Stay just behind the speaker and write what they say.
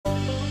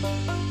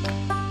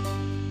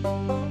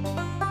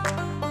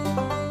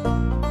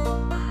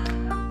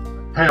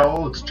Hey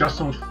all, it's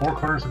Justin with Four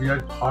Corners of the Eye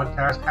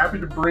podcast. Happy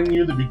to bring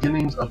you the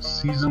beginnings of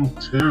Season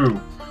 2.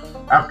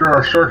 After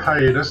our short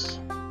hiatus,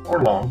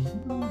 or long,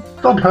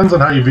 it all depends on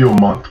how you view a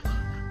month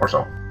or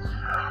so.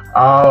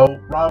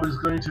 Rob is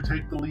going to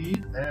take the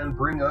lead and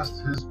bring us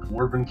his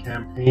Dwarven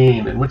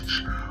campaign, in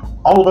which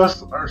all of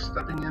us are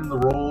stepping in the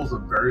roles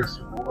of various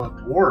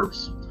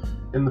dwarves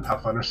in the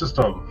Pathfinder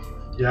system.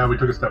 Yeah, we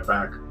took a step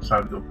back,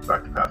 decided to go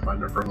back to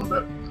Pathfinder for a little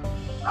bit.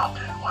 Rob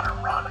didn't want to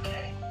run a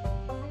game.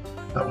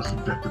 That was the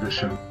 5th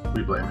edition.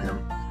 We blame him.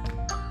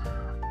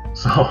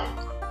 So,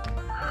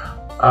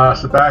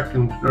 sit back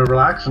and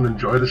relax and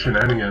enjoy the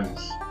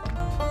shenanigans.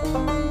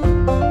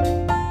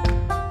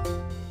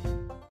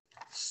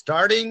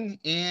 Starting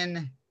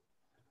in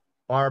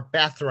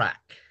Barbethrak,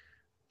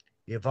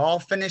 you've all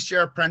finished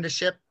your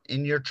apprenticeship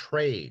in your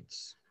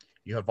trades.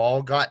 You have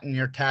all gotten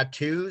your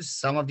tattoos,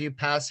 some of you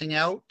passing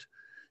out,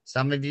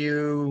 some of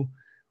you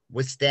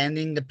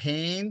withstanding the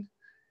pain,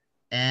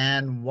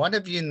 and one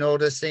of you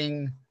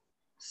noticing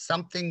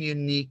something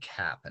unique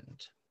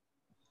happened.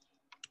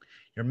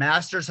 Your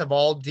masters have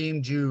all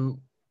deemed you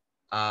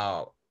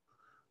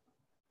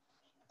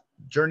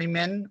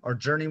journeymen or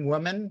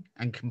journeywomen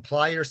and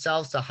comply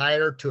yourselves to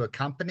hire to a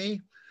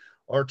company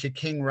or to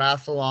King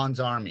Rathalon's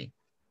army.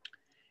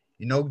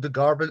 You know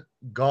the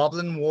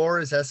Goblin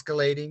War is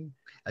escalating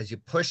as you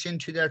push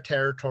into their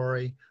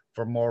territory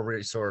for more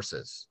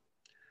resources.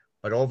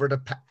 But over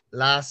the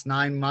last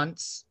 9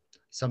 months,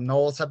 some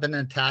gnolls have been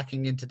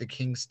attacking into the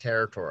King's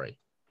territory.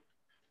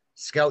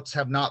 Scouts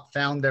have not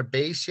found their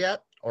base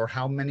yet or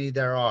how many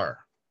there are.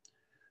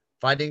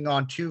 Fighting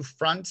on 2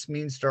 fronts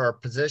means there are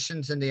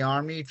positions in the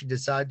army if you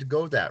decide to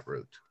go that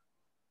route.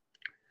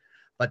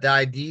 But the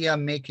idea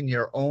of making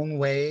your own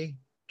way,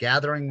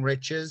 gathering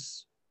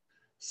riches,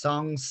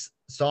 songs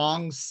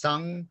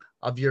sung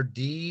of your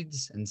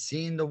deeds, and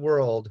seeing the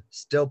world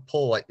still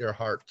pull at your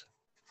heart.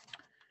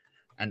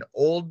 An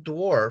old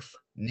dwarf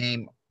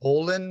named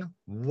Olin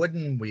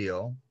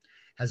Woodenwheel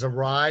has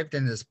arrived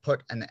and has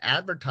put an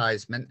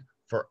advertisement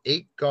for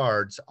 8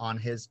 guards on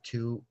his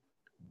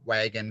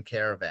 2-wagon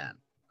caravan.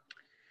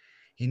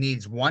 He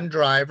needs 1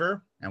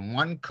 driver and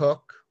 1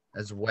 cook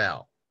as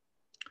well.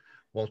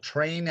 Will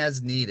train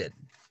as needed.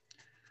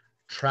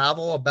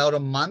 Travel about a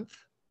month.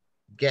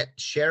 Get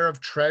share of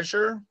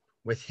treasure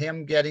with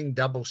him getting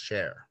double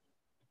share.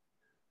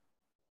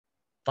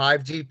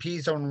 5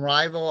 GPs on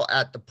arrival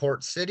at the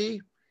port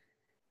city,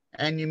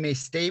 and you may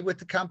stay with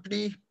the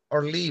company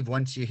or leave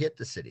once you hit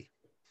the city.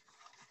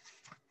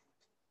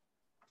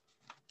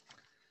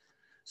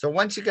 So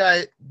once you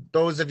guys,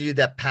 those of you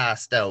that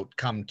passed out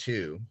come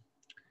to,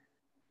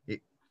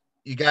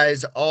 you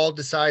guys all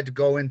decide to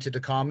go into the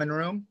common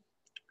room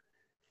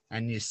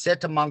and you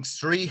sit amongst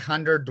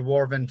 300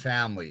 dwarven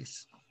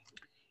families,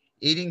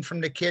 eating from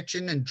the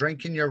kitchen and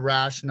drinking your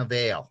ration of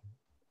ale.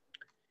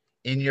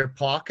 In your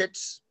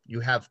pockets,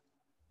 you have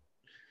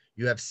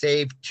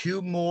saved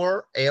 2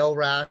 more ale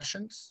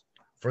rations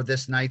for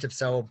this night of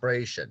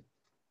celebration.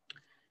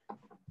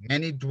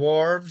 Many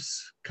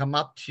dwarves come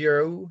up to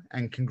you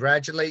and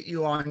congratulate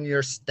you on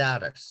your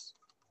status.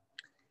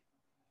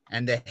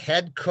 And the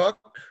head cook,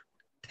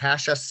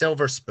 Tasha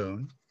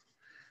Silverspoon,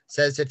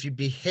 says if you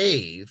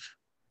behave,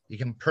 you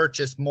can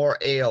purchase more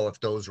ale if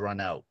those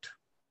run out.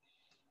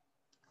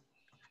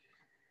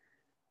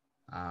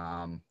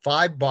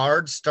 5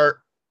 bards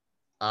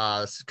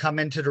come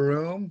into the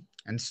room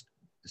and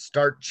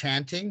start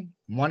chanting,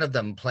 one of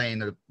them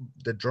playing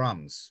the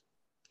drums.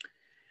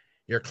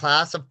 Your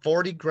class of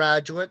 40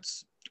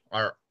 graduates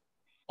are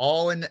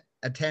all in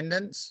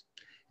attendance,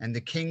 and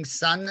the king's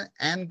son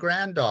and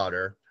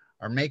granddaughter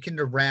are making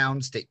the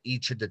rounds to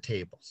each of the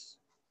tables.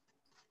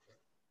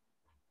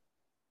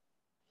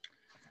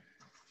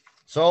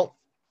 So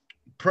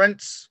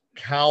Prince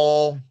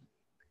Cowl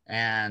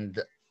and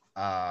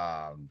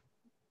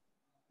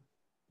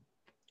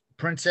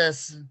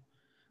Princess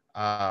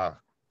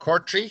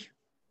Courtry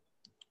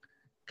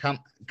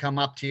come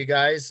up to you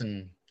guys,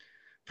 and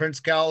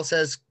Prince Cowl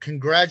says,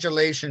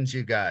 "Congratulations,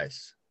 you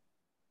guys.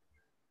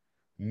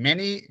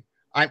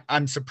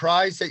 I'm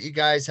surprised that you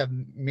guys have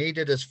made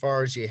it as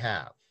far as you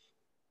have.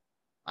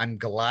 I'm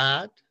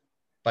glad,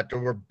 but there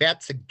were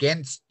bets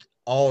against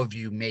all of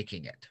you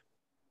making it."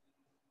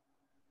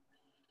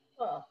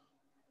 Well,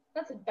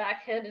 that's a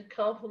backhanded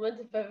compliment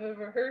if I've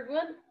ever heard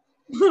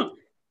one.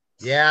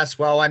 Yes,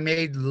 well, I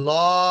made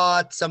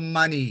lots of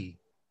money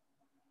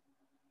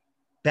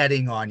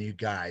betting on you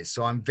guys,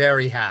 so I'm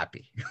very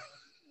happy.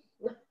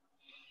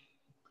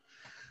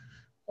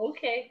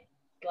 Okay,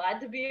 glad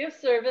to be of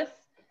service.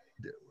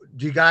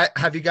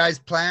 Have you guys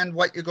planned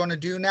what you're going to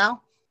do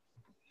now?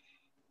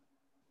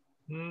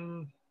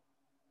 No.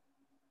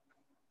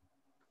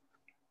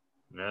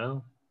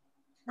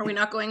 Are we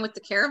not going with the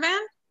caravan?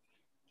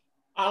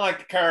 I like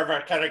the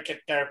caravan. Can I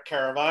get their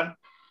caravan?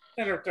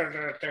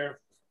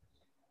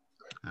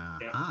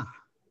 Uh-huh.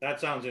 That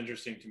sounds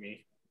interesting to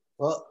me.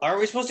 Well, are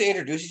we supposed to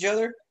introduce each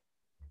other?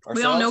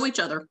 We all know each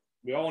other.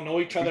 We all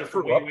know each other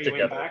from grew up way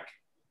together. back.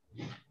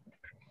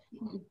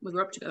 We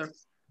grew up together.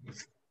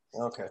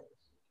 Okay.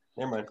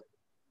 Never mind.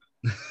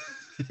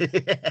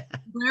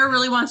 Blair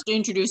really wants to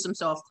introduce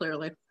himself,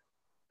 clearly.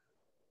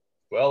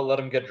 Well, let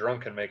him get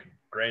drunk and make a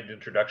grand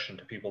introduction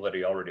to people that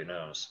he already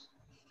knows.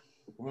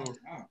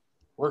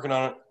 Working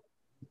on it.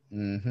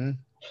 Mm-hmm.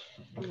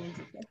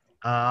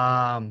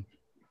 So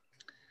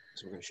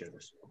we're gonna share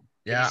this.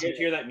 Yeah. Can you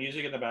hear that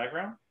music in the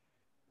background?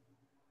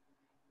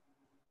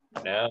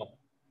 No.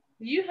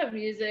 You have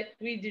music,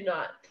 we do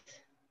not.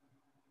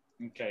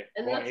 Okay.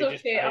 And Well, that's it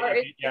just- okay. I- Our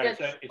yeah,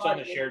 internet's it's on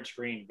the spotty. shared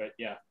screen, but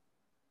yeah.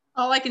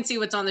 All I can see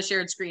what's on the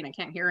shared screen. I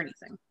can't hear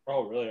anything.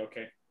 Oh, really?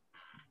 Okay.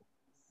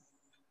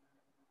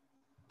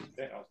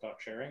 Okay, I'll stop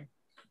sharing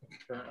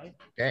currently.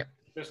 Okay.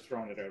 Just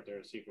throwing it out there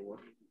to see if it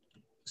works.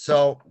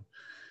 So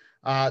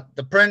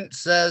the prince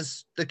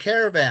says the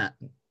caravan.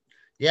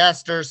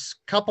 Yes, there's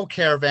a couple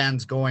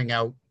caravans going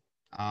out.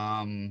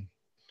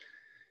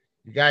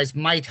 You guys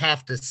might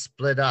have to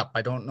split up.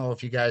 I don't know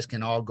if you guys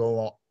can all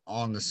go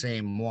on the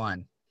same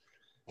one.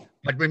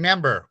 But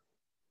remember,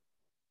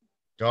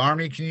 the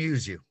army can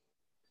use you.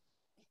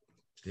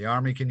 The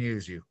army can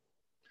use you.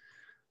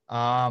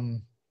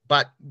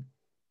 But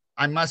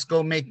I must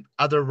go make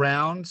other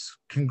rounds.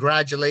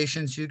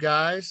 Congratulations, you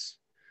guys.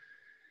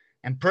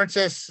 And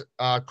Princess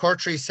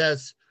Cortree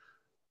says,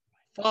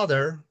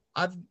 Father,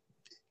 I've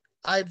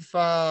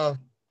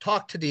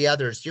talked to the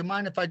others. Do you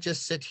mind if I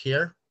just sit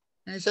here?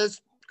 And he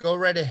says, go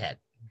right ahead.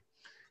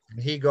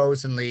 And he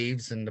goes and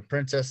leaves. And the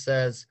princess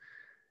says,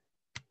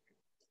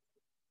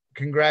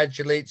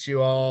 congratulates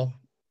you all.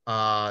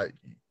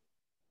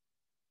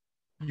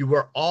 You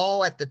were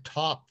all at the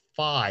top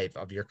 5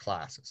 of your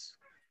classes.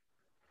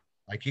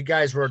 Like you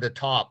guys were the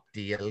top,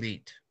 the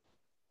elite.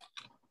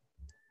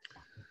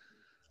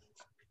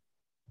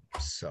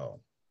 So.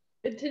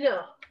 Good to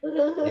know.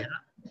 Yeah.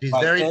 She's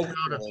very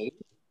proud of it.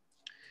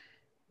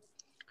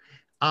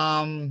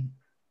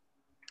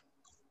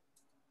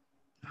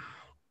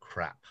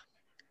 Crap.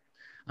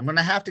 I'm going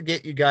to have to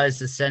get you guys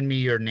to send me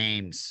your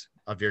names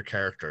of your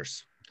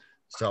characters.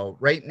 So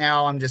right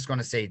now, I'm just going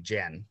to say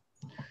Jen.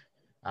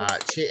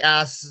 She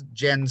asks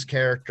Jen's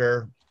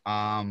character,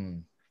 how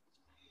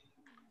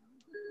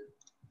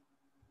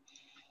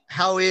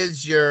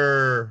is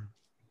your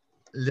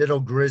little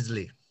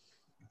grizzly?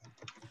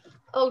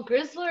 Oh,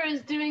 Grizzler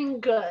is doing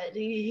good.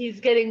 He's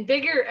getting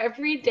bigger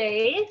every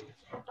day.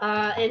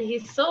 And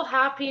he's so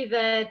happy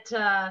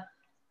that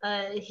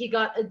he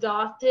got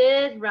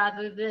adopted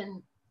rather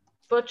than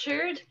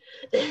butchered.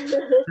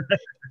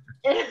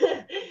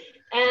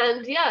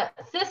 And yeah,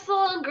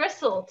 Thistle and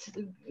Gristle.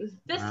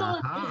 Thistle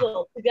and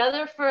Grizzle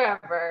together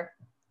forever.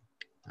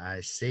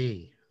 I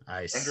see.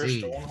 I Under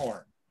see.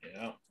 Stonehorn.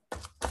 Yeah.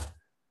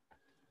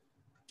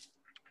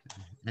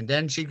 And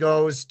then she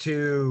goes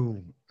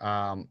to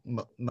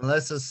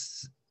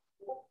Melissa's,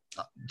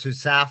 to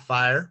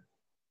Sapphire.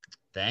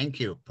 Thank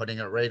you. Putting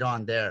it right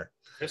on there.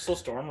 Thistle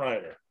Storm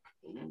Rider.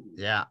 Ooh.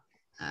 Yeah.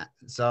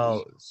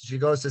 So she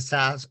goes to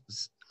Sapphire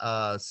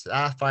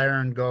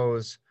and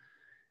goes,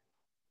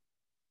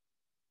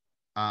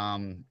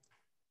 have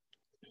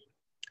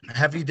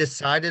you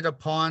decided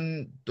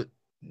upon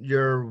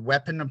your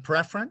weapon of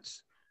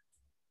preference?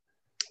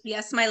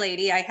 Yes, my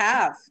lady, I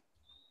have.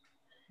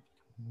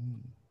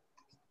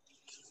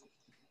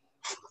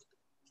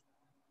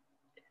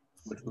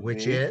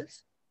 Which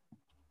is?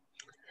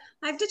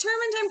 I've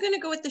determined I'm going to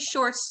go with the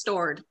short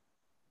sword.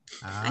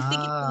 I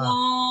think its Ah,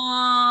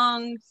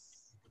 long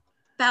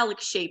phallic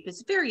shape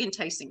is very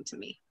enticing to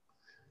me.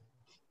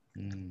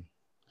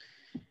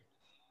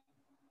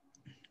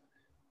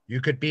 You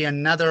could be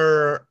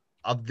another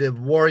of the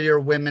warrior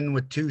women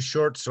with 2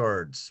 short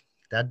swords.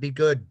 That'd be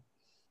good.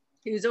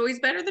 Two's always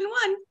better than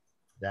one.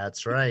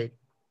 That's right.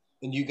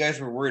 And you guys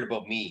were worried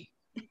about me.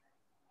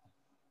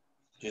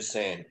 Just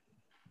saying.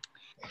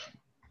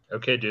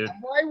 Okay, dude.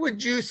 Why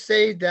would you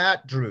say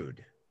that,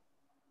 Druid?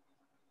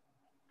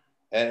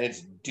 And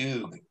it's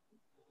Doog.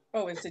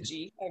 Oh, it's a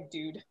G. Oh,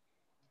 dude.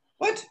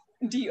 What?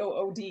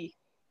 D-O-O-D.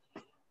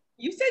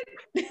 You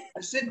said...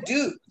 I said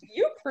Doog.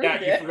 You proved Yeah,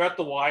 you it. forgot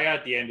the Y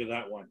at the end of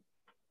that one.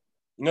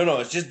 No,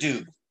 it's just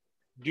Doog.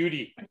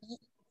 Duty.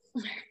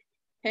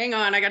 Hang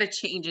on, I got to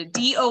change it.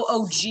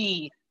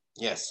 D-O-O-G.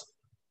 Yes.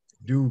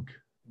 Duke.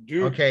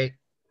 Dude. Okay.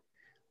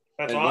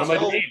 That's And what am I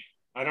awesome. doing?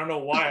 I don't know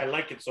why I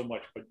like it so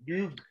much, but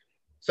dude.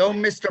 So,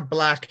 Mr.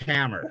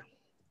 Blackhammer.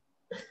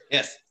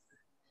 Yes.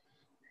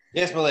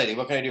 Yes, my lady.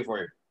 What can I do for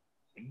you?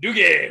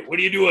 Doogie, what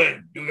are you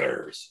doing,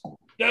 Doogers?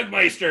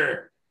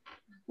 Dougmeister.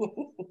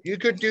 You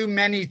could do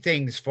many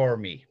things for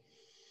me.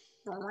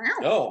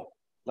 Oh,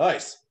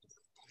 nice.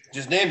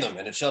 Just name them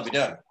and it shall be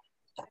done.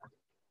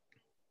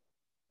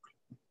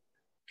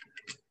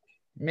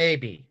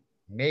 Maybe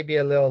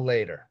a little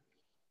later.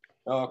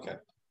 Oh, okay.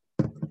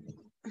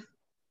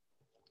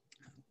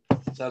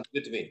 Sounds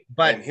good to me.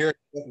 But I'm here.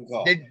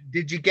 Call.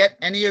 Did you get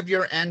any of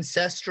your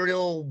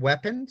ancestral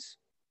weapons?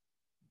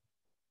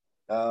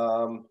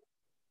 No.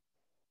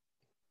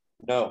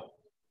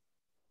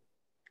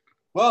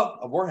 Well,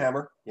 a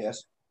warhammer,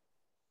 yes.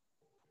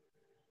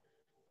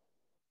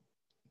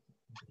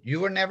 You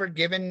were never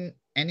given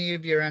any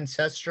of your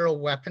ancestral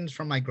weapons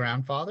from my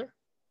grandfather?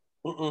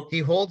 Mm-mm. He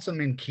holds them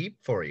in keep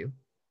for you.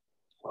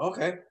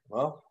 Okay,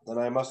 well, then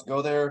I must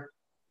go there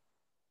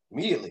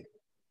immediately.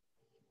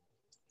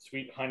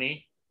 Sweet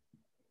honey.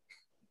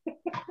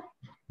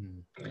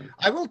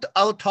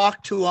 I'll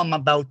talk to him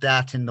about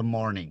that in the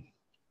morning.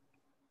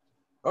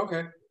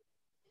 Okay.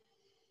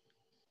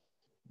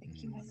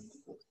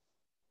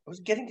 I was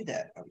getting to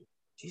that.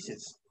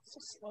 Jesus. So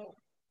slow.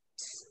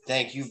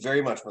 Thank you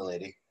very much, my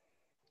lady.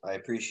 I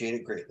appreciate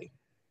it greatly.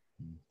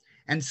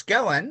 And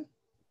Skellen,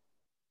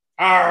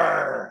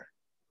 Arr!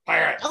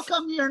 Pirates. how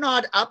come you're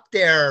not up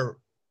there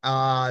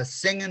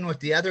singing with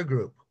the other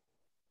group?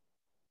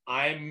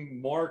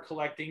 I'm more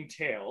collecting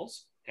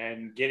tails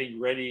and getting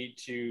ready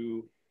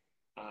to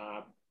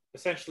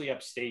essentially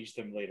upstage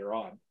them later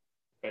on.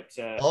 But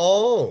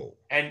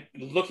and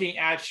looking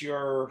at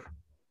your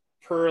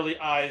pearly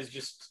eyes,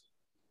 just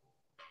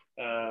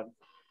I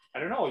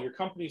don't know. Your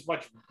company's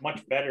much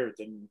better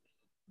than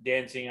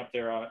dancing up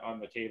there on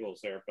the tables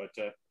there. But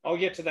I'll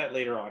get to that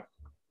later on.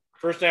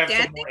 First, I have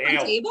some more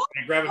ale. I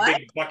grab a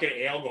big bucket of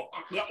ale, go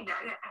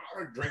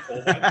drink a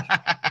whole bunch.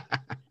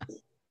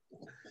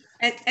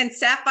 And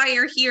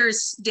Sapphire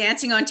hears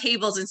dancing on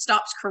tables and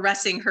stops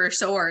caressing her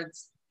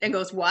swords and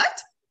goes,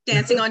 "What?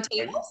 Dancing on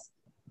tables?"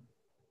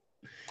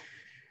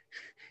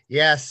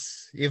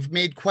 Yes, you've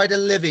made quite a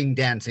living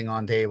dancing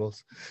on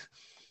tables.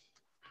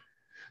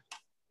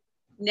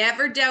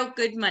 Never doubt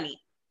good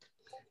money.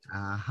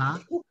 Uh-huh.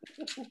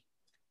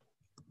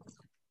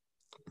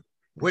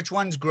 Which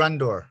one's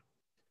Grundor?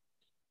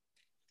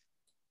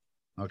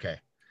 Okay.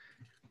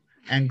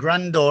 And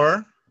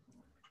Grundor,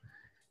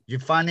 you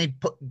finally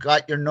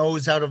got your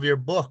nose out of your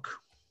book.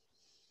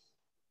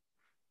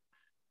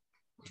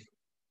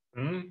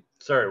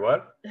 Sorry,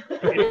 what?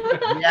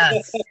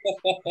 Yes.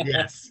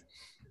 Yes.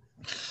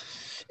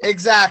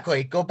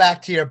 Exactly. Go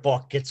back to your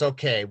book. It's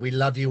okay. We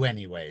love you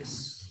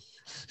anyways.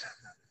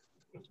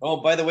 Oh,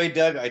 by the way,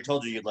 Doug, I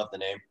told you you'd love the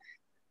name.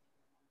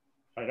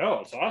 I know,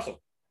 it's awesome.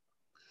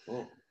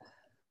 Oh.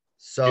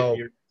 So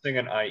you're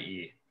singing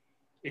IE.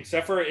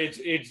 Except for it's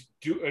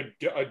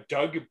a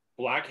Doug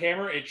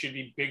Blackhammer, it should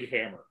be Big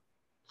Hammer.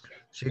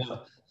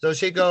 So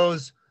she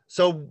goes,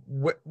 so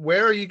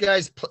where are you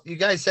guys? You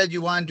guys said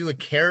you want to do a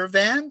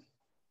caravan?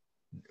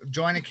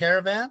 Join a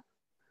caravan?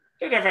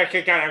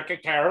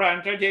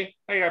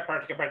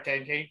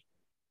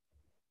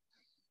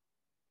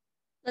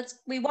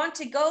 We want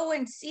to go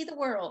and see the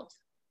world.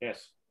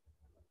 Yes.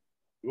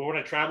 We want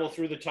to travel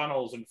through the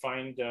tunnels and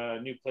find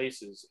new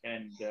places.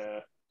 And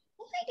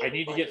I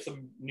need to get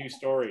some new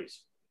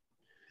stories.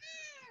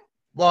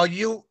 Well,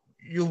 you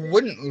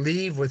wouldn't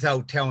leave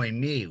without telling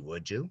me,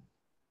 would you?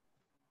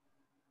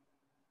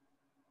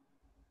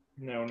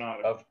 No,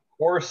 not Of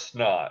course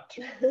not.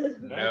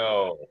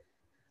 No.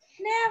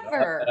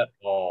 Never. Not at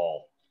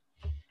all.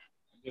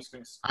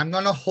 I'm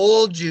going to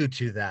hold you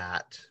to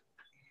that.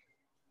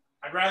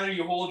 I'd rather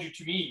you hold you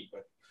to me,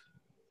 but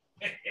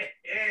and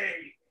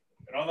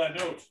on that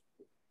note.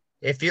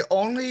 If you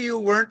only you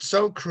weren't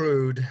so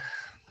crude.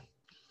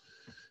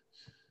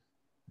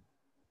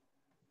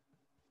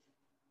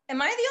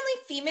 Am I the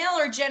only female,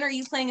 or Jen, are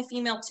you playing a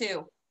female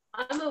too?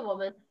 I'm a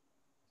woman.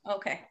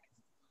 Okay.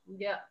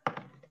 Yeah.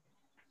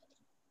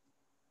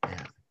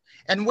 Yeah.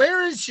 And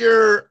where is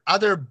your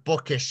other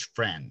bookish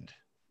friend?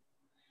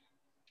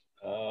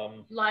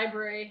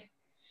 Library.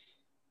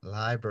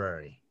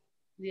 Library.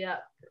 Yeah.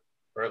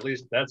 Or at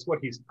least that's what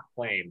he's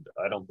claimed.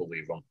 I don't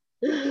believe him.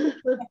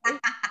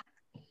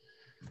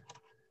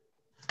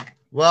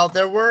 Well,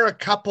 there were a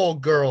couple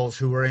girls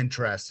who were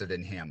interested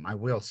in him. I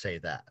will say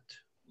that.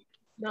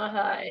 Not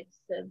I,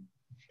 said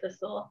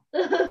Thistle.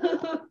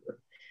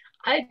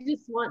 I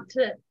just want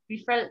to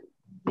befriend,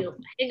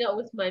 hang out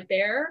with my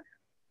bear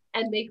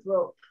and make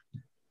rope.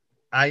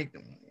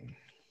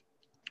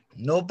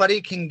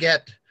 Nobody can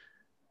get,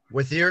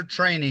 with your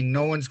training,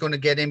 no one's going to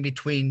get in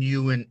between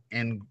you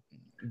and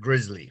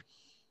Grizzly.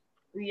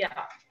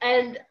 Yeah,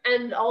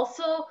 and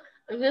also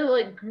I'm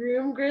gonna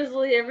groom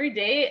Grizzly every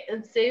day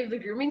and save the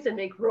groomings and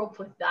make rope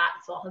with that,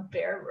 so I'll have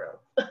bear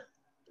rope.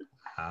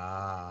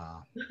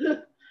 Ah.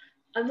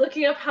 I'm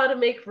looking up how to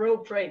make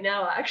rope right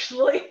now,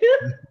 actually.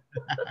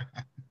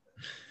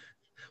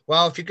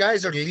 Well, if you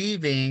guys are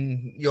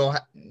leaving,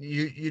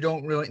 you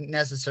don't really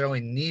necessarily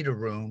need a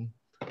room,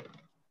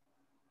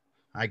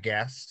 I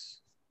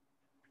guess.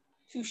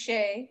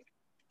 Touché.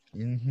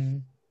 Mm-hmm.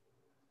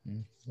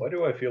 Why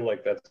do I feel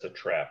like that's a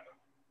trap?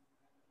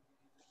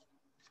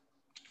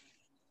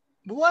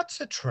 What's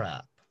a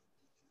trap?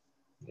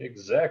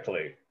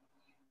 Exactly.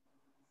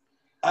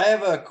 I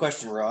have a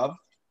question, Rob.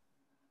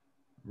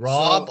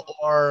 Rob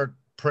or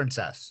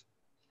Princess?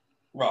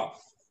 Rob.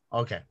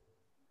 Okay.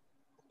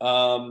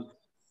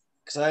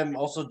 Because I'm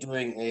also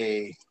doing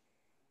a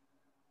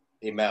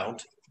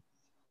mount.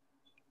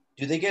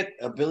 Do they get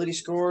ability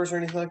scores or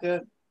anything like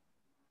that?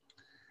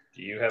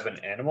 Do you have an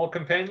animal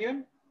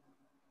companion?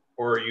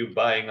 Or are you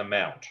buying a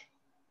mount?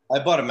 I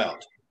bought a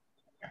mount.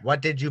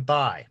 What did you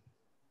buy?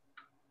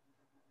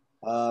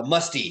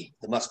 Musty,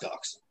 the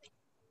muskox.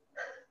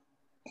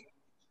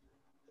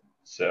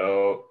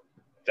 So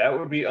that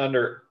would be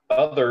under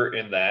other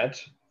in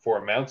that for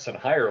mounts and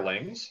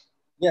hirelings.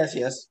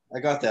 Yes, I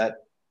got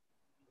that.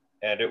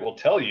 And it will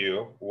tell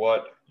you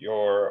what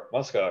your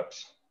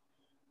muskox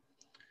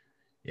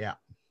Yeah.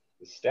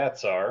 the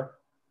stats are.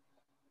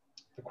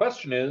 The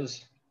question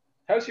is,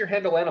 how's your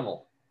handle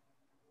animal?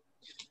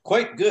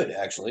 Quite good,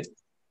 actually.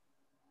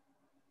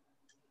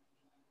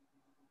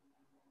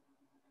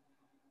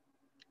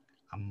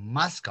 A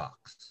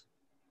muskox.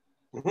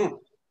 Mm-hmm.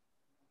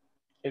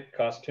 It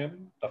cost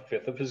him a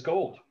fifth of his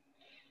gold.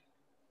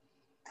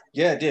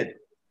 Yeah, it did.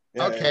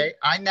 Yeah, Okay,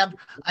 I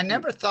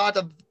never thought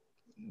of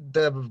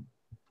the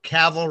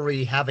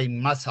cavalry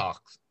having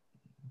muskox,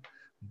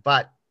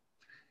 but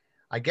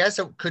I guess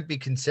it could be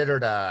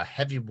considered a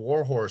heavy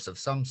war horse of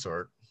some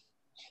sort.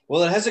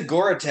 Well, it has a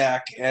gore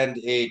attack and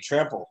a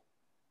trample.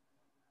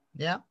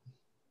 Yeah.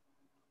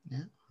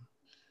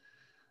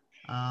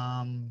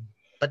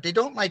 But they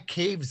don't like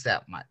caves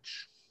that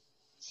much.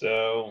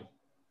 So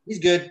He's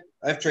good.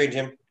 I've trained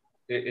him.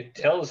 it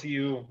tells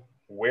you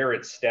where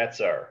its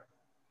stats are.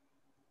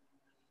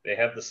 They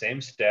have the same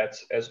stats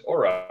as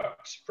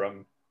Aurochs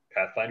from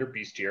Pathfinder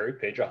Bestiary,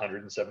 page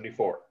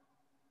 174.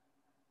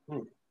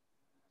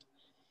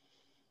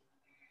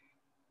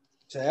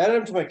 So I added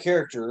him to my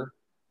character,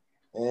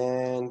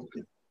 and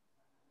it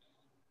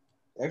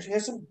actually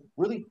has some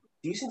really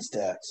decent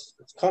stats.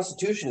 Its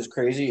constitution is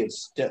crazy.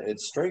 Its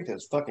strength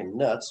is fucking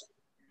nuts.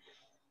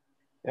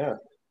 Yeah.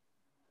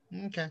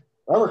 Okay.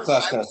 Armor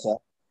class kind of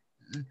sucks.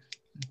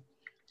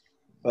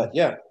 But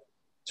yeah.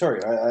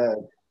 Sorry,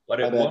 But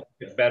it won't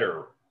get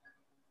better.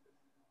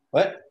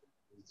 What?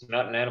 It's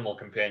not an animal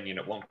companion.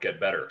 It won't get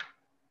better.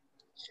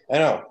 I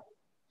know.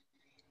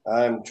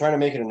 I'm trying to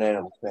make it an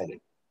animal companion.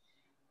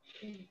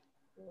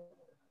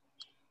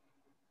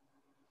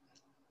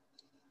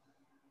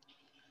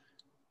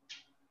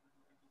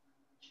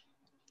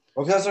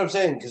 Well, that's what I'm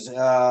saying. Because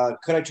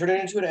could I turn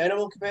it into an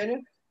animal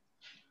companion?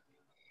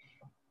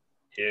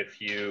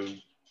 If you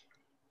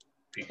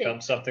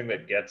become something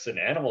that gets an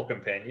animal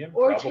companion,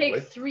 Or probably.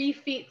 take 3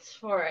 feats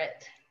for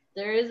it.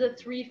 There is a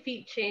 3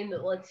 feet chain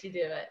that lets you do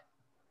it.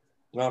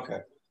 Okay.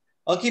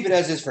 I'll keep it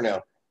as is for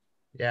now.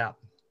 Yeah.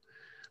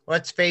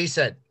 Let's face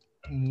it.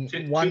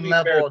 To One be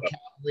level fair, of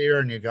cavalier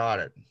and you got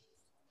it.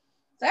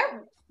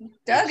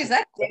 Doug, is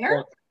that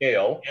dinner?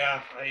 Scale.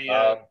 Yeah,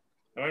 I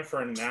went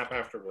for a nap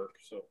after work,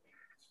 so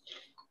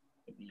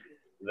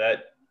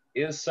That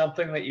is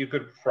something that you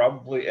could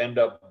probably end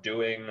up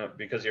doing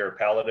because you're a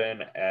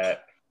paladin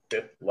at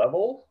 5th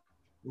level.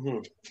 Mm-hmm.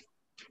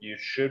 You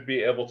should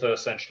be able to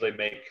essentially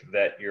make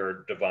that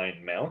your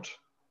divine mount.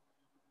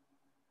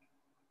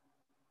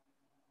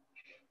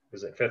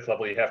 Because at 5th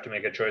level, you have to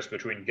make a choice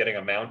between getting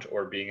a mount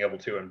or being able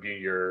to imbue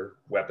your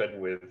weapon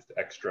with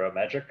extra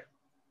magic.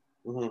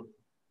 Mm-hmm.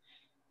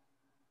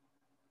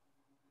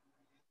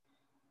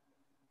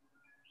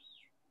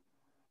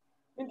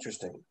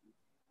 Interesting.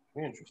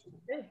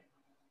 Okay.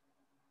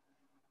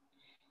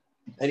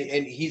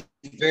 And he's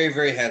very,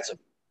 very handsome,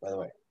 by the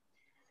way.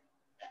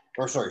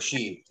 Or sorry,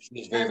 she's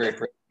very, very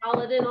pretty.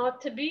 Paladin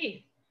ought to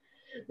be.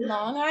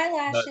 Long I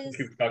eyelashes.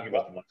 keep talking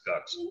about the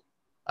muskox.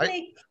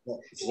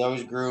 She's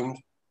always groomed.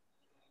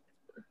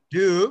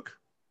 Duke.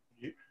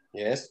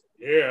 Yes.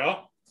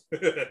 yeah.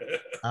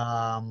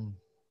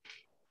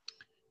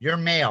 You're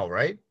male,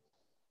 right?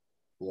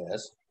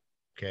 Yes.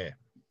 Okay.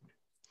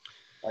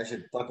 I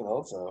should fucking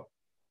hope so.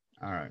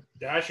 All right.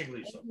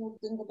 Dashingly so.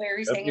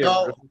 Dingleberries That'd hanging be a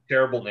out. really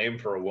terrible name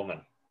for a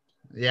woman.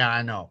 Yeah,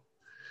 I know.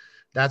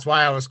 That's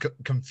why I was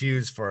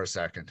confused for a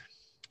second.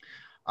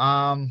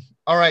 All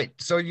right.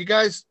 So you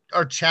guys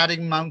are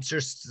chatting amongst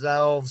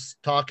yourselves,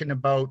 talking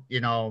about,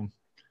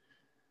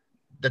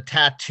 the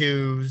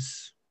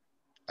tattoos,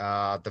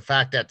 the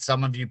fact that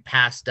some of you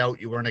passed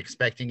out. You weren't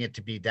expecting it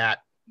to be that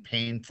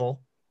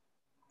painful.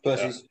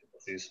 Pussies.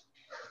 Pussies.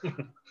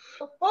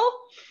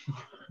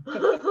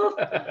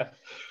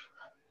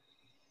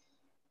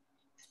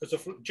 It's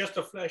just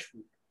a flesh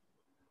wound.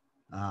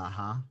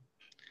 Uh-huh.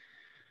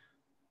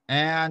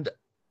 And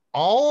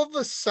all of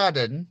a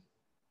sudden,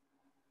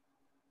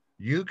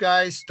 you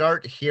guys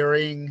start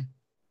hearing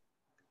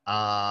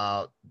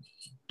the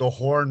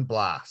horn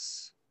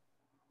blasts.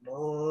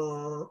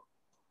 Mhm.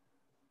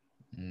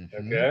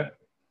 Okay.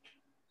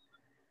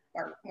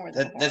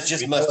 That's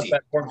just We know what musty.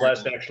 that horn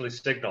blast actually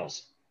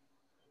signals.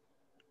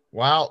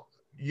 Well,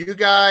 you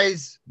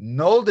guys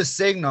know the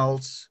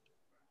signals,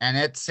 and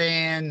it's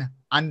saying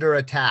under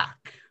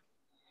attack.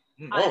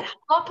 I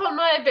hop on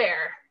my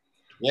bear.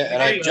 Yeah,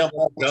 and I jump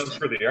off. Guns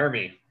for the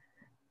army.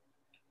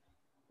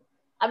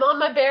 I'm on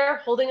my bear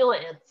holding a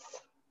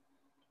lance.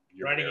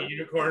 Riding a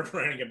unicorn,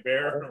 riding a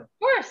bear. Of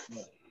course.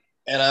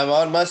 And I'm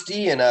on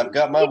Musty, and I've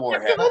got my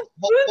warhammer.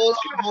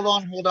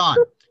 Hold on.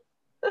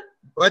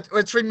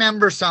 Let's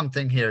remember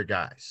something here,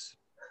 guys.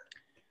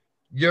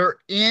 You're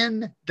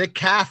in the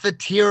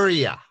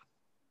cafeteria.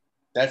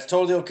 That's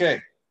totally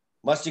okay.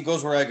 Musty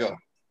goes where I go.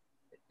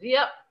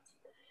 Yep.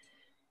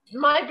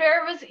 My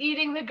bear was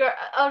eating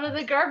out of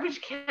the garbage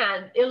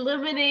can,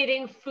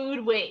 eliminating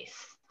food waste.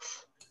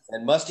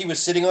 And Musty was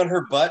sitting on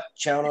her butt,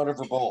 chowing out of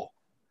her bowl.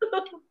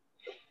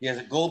 He has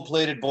a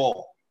gold-plated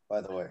bowl,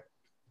 by the way.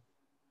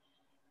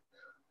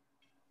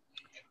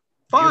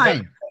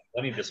 Fine.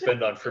 Money to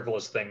spend on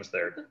frivolous things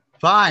there.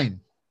 Fine.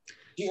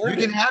 You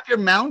can have your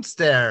mounts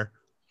there,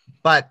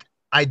 but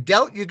I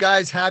doubt you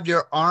guys have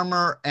your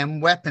armor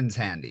and weapons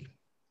handy.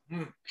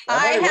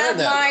 I have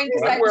mine.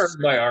 I'm wearing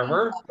my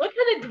armor. What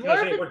kind of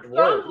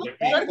dwarven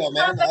stronghold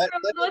doesn't have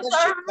everyone with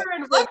armor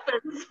and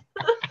weapons?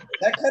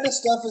 That kind of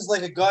stuff is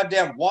like a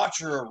goddamn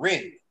watch or a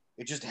ring.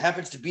 It just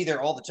happens to be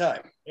there all the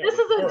time. This is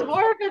a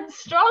dwarven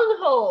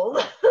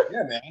stronghold.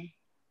 Yeah, man.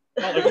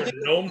 Not like we're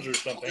gnomes or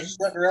something.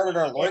 Strutting around in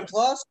our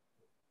loincloths?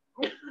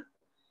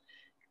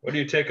 What do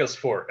you take us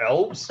for?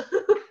 Elves?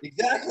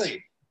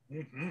 Exactly.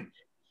 Mm-hmm.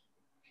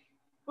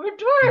 We're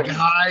dwarves. You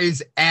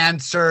guys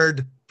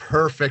answered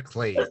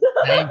perfectly.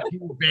 Thank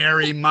you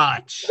very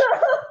much.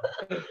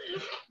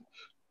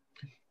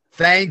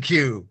 Thank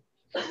you.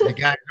 You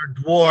guys are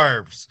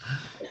dwarves.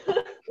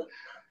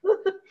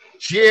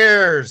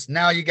 Cheers.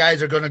 Now you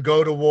guys are going to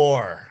go to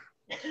war.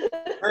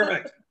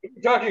 Perfect. What are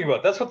you talking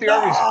about? That's what the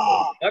army's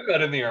for. I'm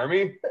not in the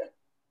army.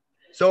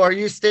 So are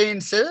you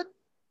staying, Sid?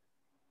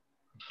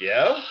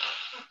 Yeah?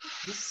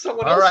 This is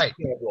someone All else's right.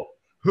 problem.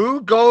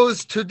 Who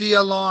goes to the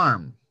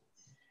alarm?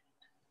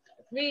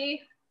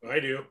 Me. I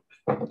do.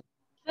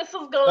 This is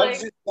I'm going.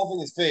 just stuffing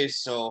his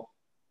face, so.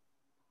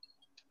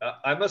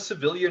 I'm a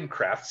civilian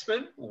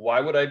craftsman.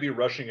 Why would I be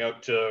rushing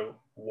out to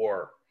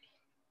war?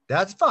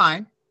 That's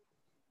fine.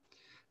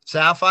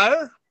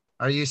 Sapphire,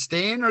 are you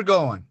staying or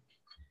going?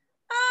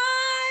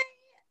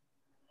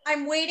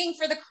 I'm waiting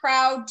for the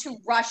crowd to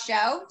rush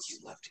out.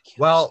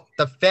 Well,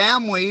 the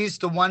families,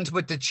 the ones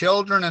with the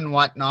children and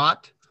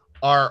whatnot,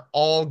 are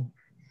all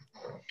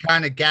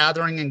kind of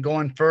gathering and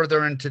going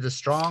further into the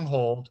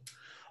stronghold.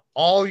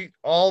 All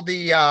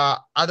the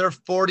other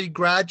 40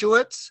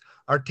 graduates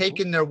are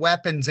taking their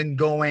weapons and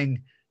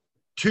going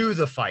to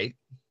the fight.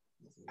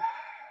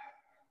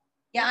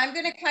 Yeah, I'm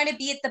going to kind of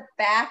be at the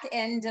back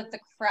end of the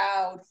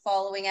crowd,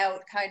 following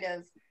out kind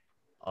of.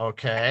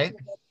 Okay.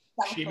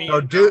 something.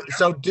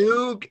 So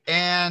Doog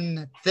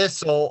and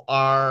Thistle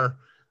are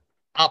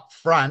up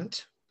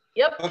front.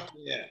 Yep.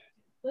 Yeah.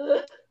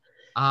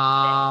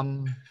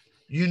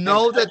 You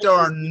know that there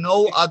are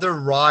no other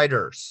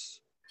riders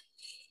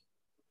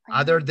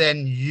other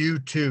than you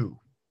two.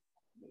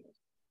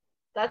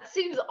 That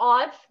seems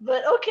odd,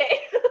 but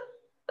okay.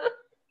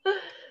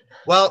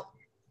 Well,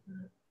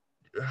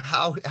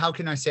 how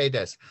can I say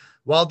this?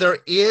 Well, there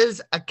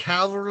is a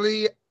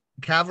cavalry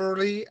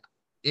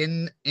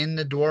in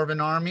the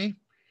Dwarven army.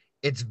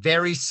 It's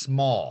very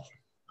small.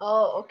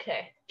 Oh,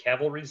 okay.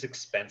 Cavalry's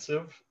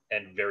expensive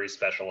and very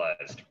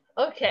specialized.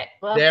 Okay.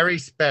 Well, Very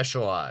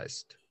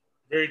specialized.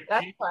 Very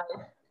that's cheap.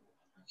 fine.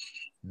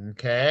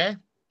 Okay.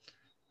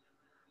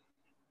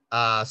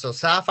 So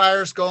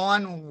Sapphire's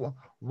going.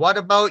 What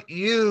about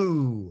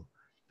you,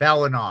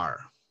 Belinar?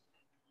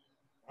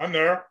 I'm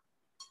there.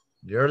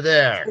 You're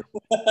there.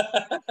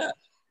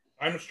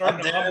 I'm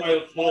starting to hum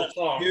my little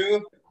song.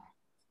 You?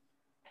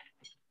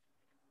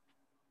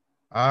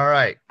 All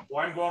right.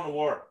 Well, I'm going to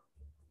war.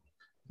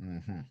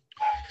 Mm-hmm.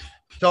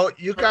 So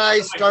you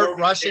guys start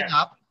rushing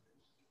up.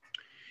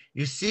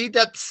 You see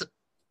that's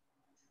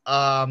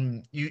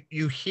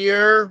you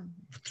hear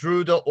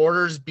through the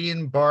orders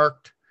being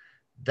barked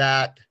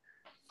that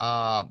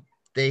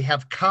they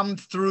have come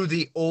through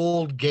the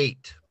old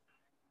gate.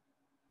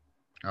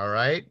 All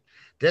right.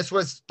 This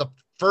was the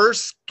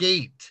first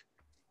gate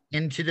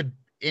into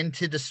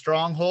the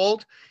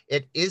stronghold.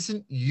 It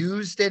isn't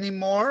used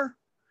anymore.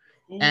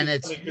 And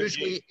it's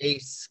usually a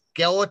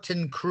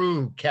skeleton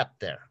crew kept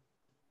there.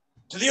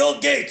 To the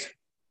old gate.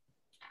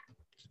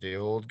 To the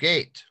old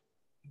gate.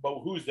 But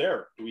who's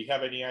there? Do we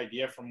have any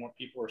idea from what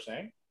people are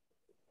saying?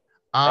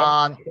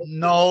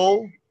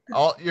 No.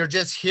 You're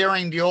just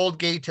hearing the old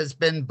gate has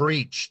been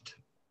breached.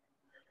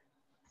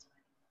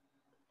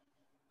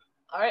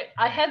 All right.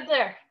 I head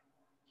there.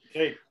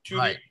 Okay,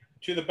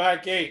 to the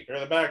back gate or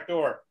the back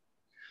door.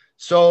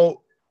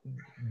 So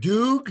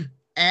Doog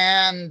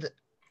and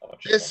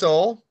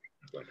Thistle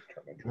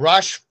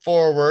rush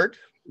forward.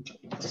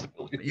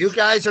 You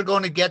guys are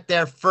going to get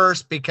there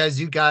first because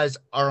you guys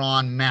are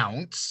on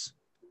mounts.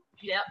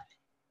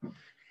 Yep.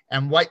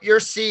 And what you're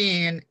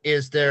seeing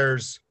is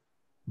there's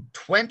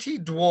 20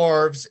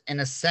 dwarves in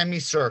a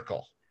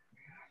semicircle.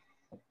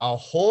 A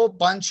whole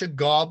bunch of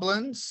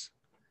goblins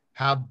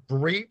have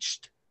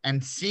breached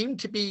and seem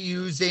to be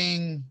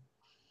using,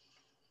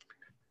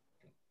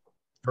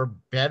 for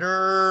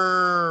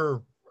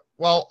better,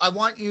 well, I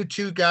want you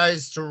two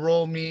guys to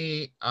roll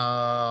me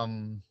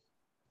Arcana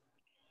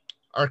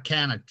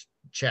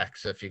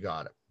checks if you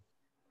got it.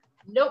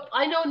 Nope.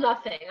 I know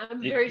nothing.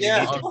 I'm very You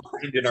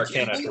need an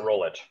Arcana to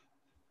roll it.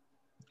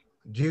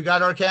 Do you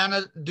got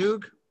Arcana,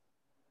 Doog?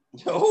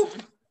 Nope.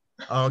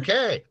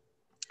 Okay.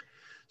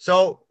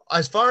 So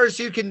as far as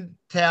you can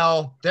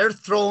tell, they're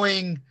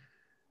throwing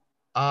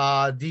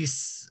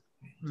these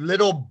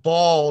little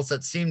balls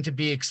that seem to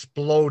be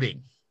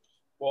exploding.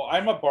 Well,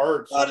 I'm a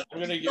bard, so I'm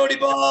going to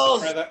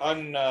balls. try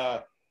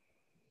that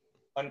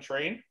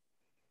untrained.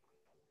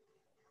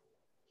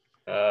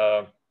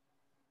 Oh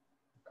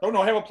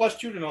no, I have a +2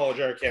 to knowledge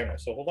Arcana,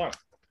 so hold on.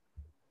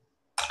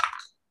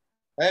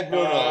 I have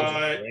no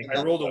knowledge.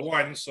 I rolled a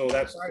 1, so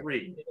that's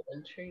 3.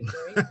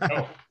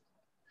 Oh,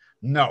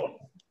 No.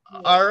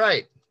 All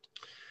right.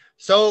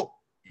 So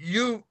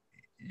you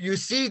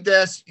see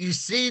this. You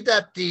see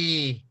that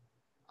the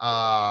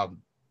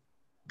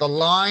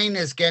line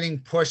is getting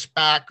pushed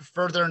back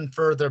further and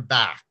further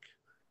back.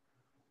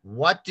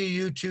 What do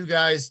you two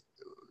guys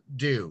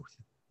do?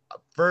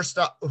 First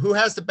up, who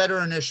has the better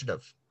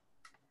initiative?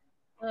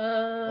 I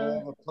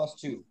have a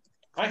 +2.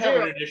 I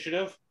have an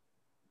initiative.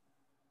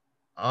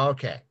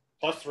 Okay.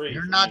 +3.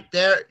 You're not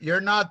there.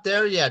 You're not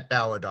there yet,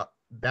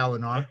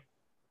 Balinar.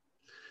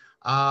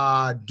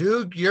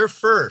 Duke, you're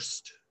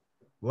first.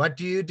 What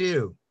do you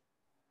do?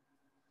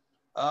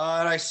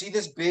 And I see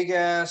this big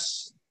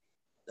ass.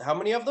 How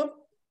many of them?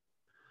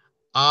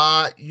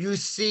 You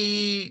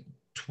see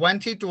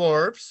 20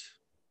 dwarves.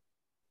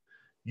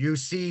 You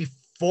see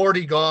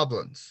 40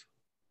 goblins.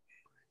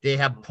 They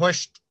have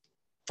pushed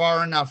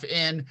far enough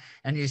in,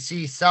 and you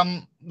see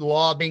some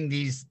lobbing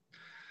these,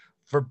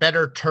 for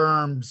better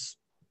terms,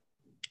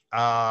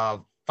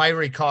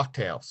 fiery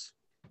cocktails.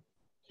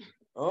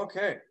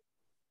 Okay.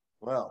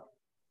 Well.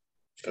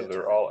 so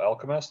they're all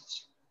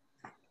alchemists?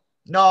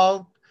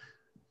 No,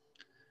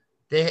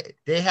 they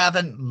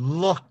haven't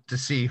looked to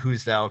see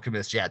who's the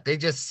alchemist yet. They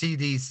just see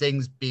these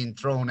things being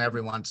thrown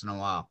every once in a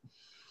while.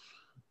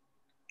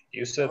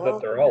 You said that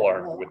they're all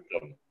armed with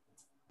them.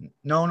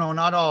 No,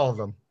 not all of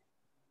them.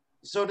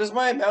 So does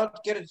my mount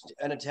get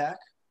an attack?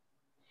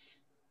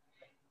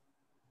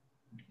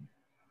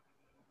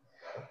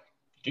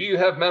 Do you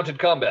have mounted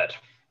combat?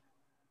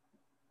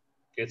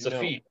 It's a No.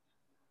 feat.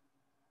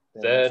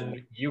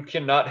 Then you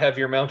cannot have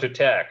your mount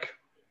attack.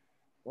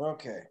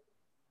 Okay.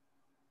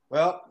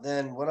 Well,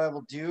 then what I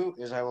will do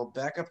is I will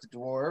back up the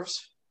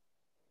dwarves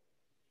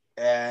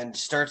and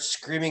start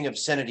screaming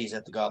obscenities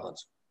at the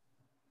goblins.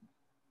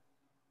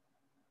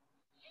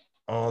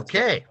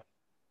 Okay.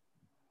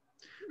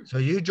 So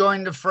you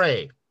join the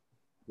fray.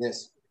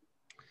 Yes.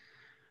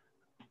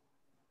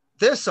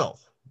 Thistle,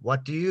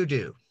 what do you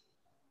do?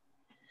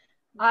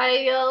 I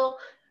yell,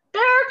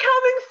 "They're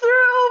coming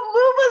through!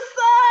 Move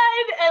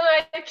aside!" And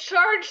I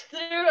charge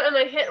through and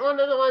I hit one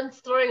of the ones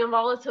throwing a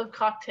Molotov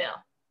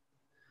cocktail.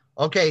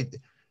 Okay. And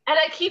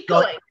I keep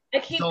going. I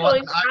keep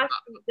going past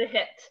the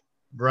hit.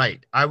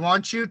 Right. I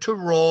want you to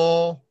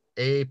roll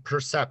a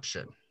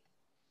perception.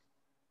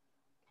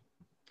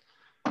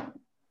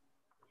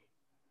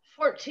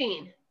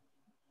 14.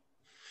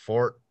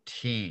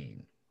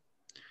 14.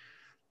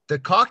 The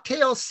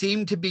cocktails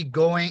seem to be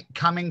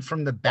coming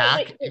from the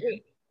back.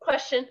 Wait.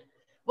 Question.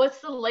 What's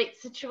the light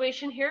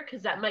situation here?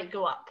 Because that might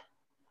go up.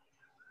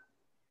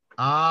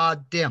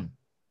 Dim.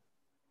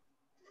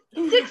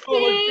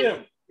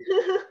 16.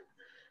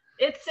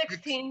 It's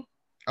 16.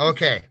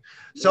 Okay.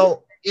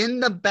 So in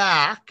the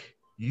back,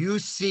 you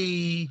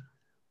see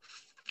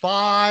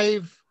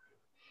 5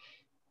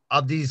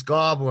 of these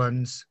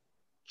goblins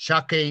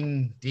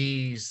chucking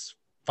these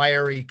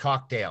fiery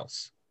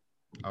cocktails.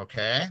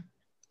 Okay.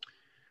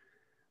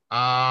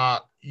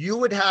 You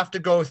would have to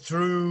go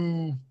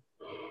through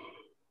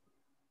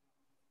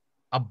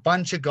a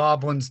bunch of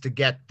goblins to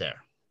get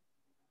there.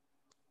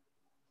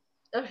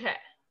 Okay.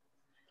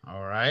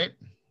 All right.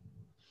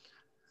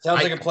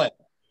 Sounds like a plan.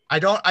 I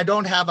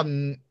don't have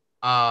a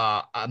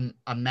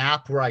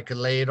map where I could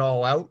lay it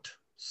all out.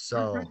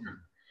 So.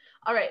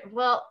 All right.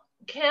 Well,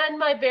 can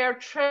my bear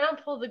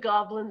trample the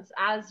goblins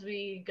as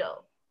we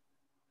go?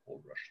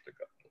 We'll rush the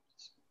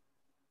goblins.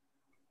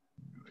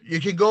 You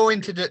can go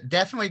into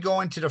definitely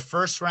go into the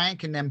first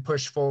rank and then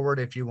push forward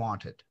if you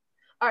wanted.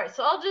 All right.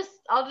 So I'll just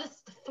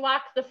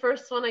thwack the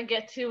first one I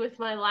get to with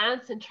my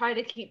lance and try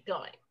to keep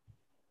going.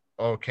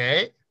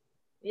 Okay.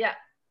 Yeah.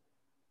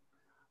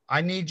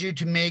 I need you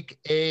to make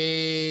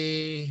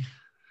a.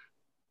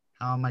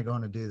 How am I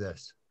going to do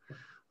this?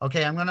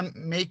 Okay, I'm going to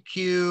make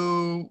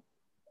you,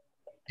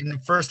 in the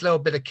first little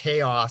bit of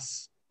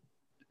chaos,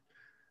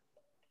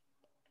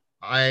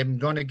 I'm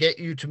going to get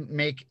you to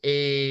make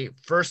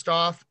first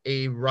off,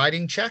 a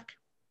riding check.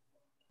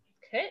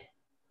 Okay.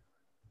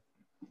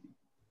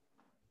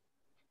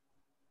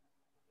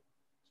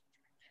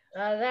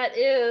 That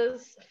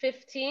is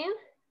 15.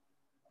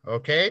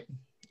 Okay,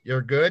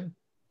 you're good.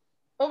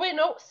 Oh wait,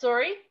 no,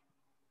 sorry.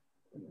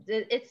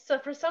 It's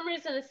for some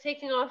reason it's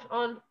taking off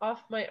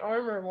my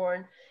armor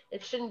worn.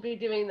 It shouldn't be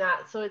doing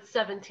that, so it's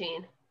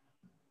 17.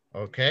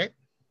 Okay.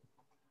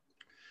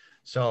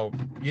 So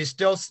you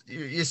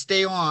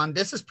stay on.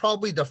 This is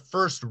probably the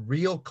first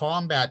real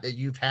combat that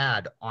you've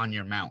had on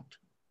your mount.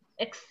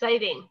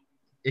 Exciting.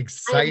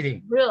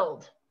 Exciting. I'm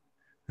thrilled.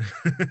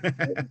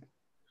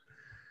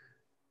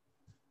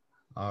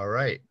 All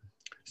right.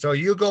 So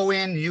you go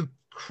in, you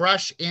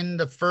crush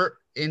into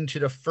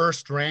the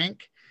first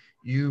rank,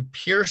 you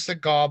pierce a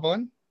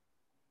goblin.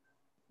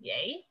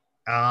 Yay.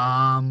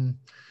 Do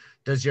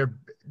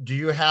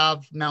you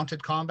have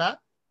mounted combat?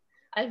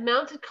 I've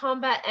mounted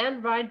combat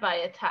and ride by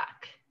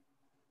attack.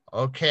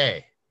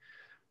 Okay.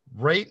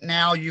 Right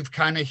now you've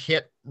kind of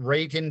hit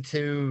right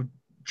into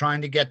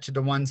trying to get to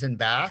the ones in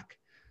back.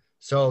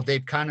 So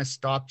they've kind of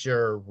stopped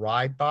your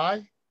ride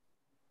by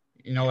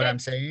You know what I'm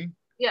saying?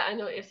 Yeah, I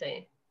know what you're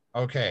saying.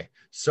 Okay,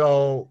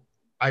 so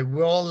I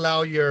will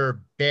allow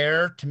your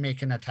bear to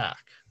make an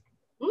attack.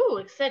 Ooh,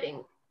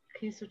 exciting.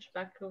 Can you switch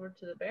back over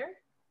to the bear?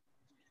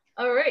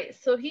 All right,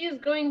 so he is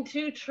going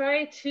to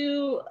try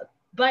to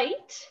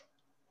bite.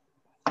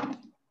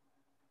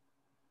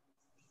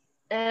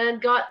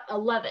 And got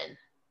 11.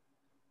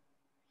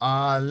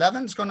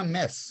 11's going to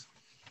miss.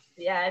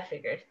 Yeah, I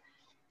figured.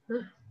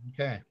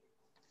 Okay.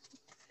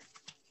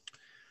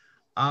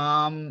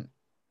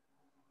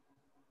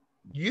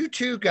 You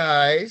two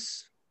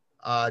guys,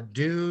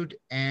 Dude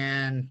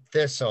and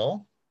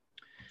Thistle.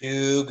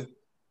 Dude.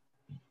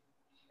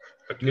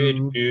 Okay,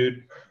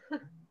 dude.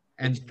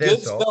 And It's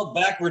Thistle. good spelled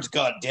backwards,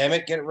 God damn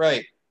it. Get it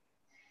right.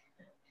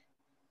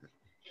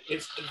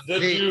 It's the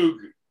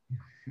Dude.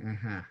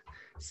 Uh-huh.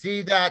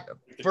 See that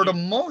for the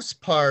most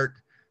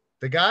part,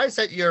 the guys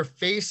that you're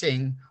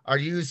facing are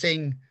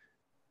using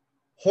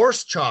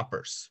horse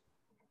choppers.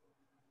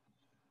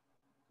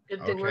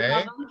 Good thing we're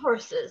not on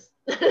horses.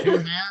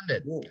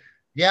 Two-handed.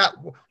 Yeah,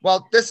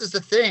 well, this is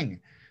the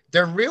thing.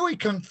 They're really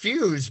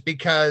confused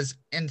because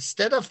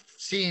instead of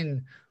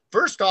seeing,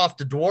 first off,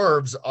 the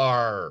dwarves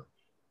are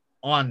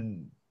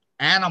on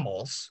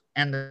animals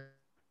and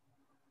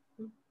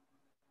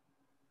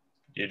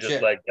You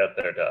just like got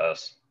there to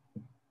us.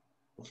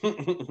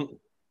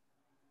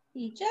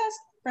 He just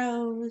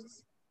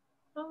froze.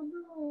 Oh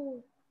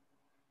no.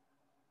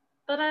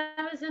 But I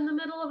was in the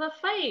middle of a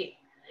fight.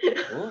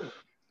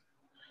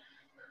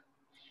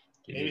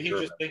 Maybe he's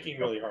just thinking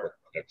really hard.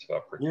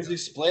 He was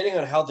explaining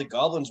on how the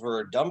goblins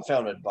were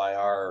dumbfounded by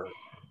our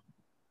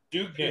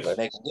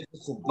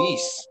magnificent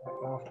beasts.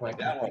 Like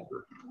that one.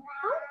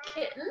 Oh,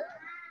 kitten.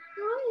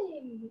 Hi.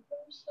 I'm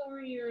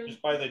sorry you're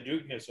Just by the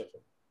Dukeness of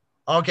it.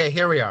 Okay,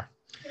 here we are.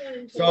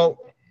 So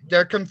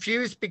they're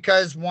confused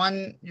because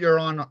one, you're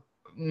on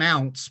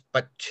mounts,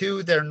 but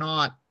two, they're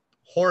not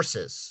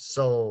horses.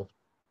 So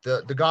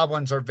the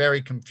goblins are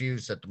very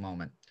confused at the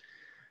moment.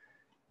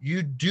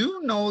 You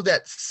do know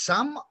that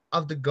some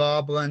of the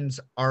goblins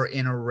are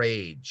in a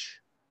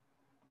rage.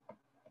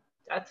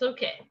 That's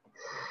okay.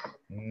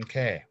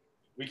 Okay.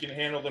 We can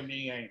handle them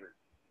being angry.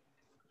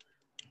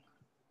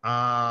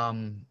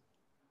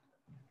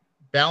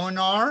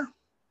 Belinar,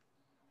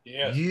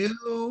 yes.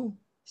 You,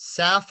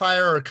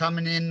 Sapphire are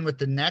coming in with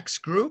the next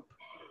group.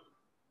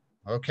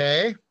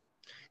 Okay.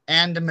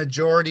 And the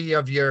majority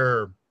of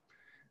your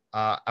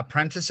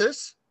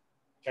apprentices.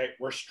 Okay,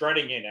 we're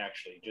strutting in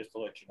actually, just to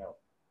let you know.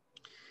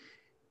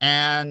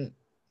 And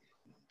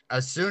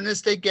as soon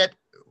as they get,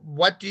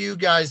 what do you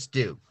guys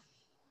do?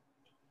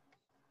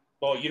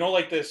 Well, you know,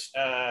 like this,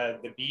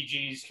 the Bee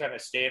Gees kind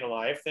of Staying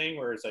Alive thing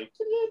where it's like,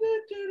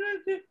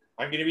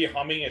 I'm going to be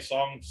humming a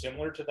song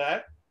similar to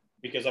that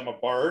because I'm a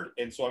bard.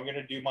 And so I'm going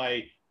to do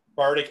my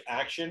bardic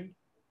action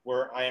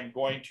where I am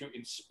going to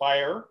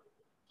inspire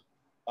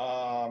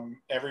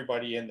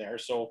everybody in there.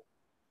 So,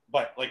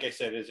 but like I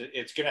said,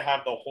 it's going to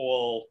have the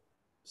whole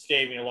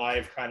Staying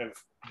Alive kind of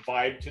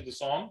vibe to the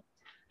song.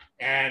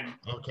 And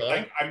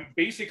I'm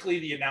basically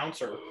the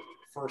announcer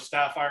for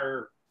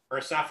Sapphire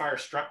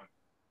Strutting,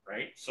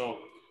 right? So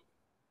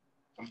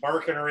I'm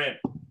barking her in.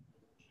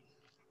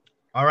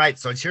 All right,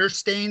 so you're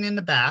staying in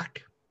the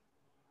back.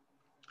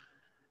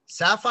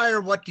 Sapphire,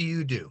 what do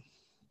you do?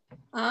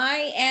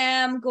 I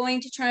am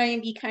going to try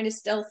and be kind of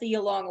stealthy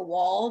along a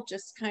wall,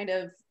 just kind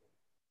of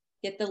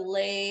get the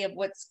lay of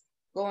what's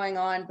going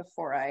on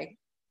before I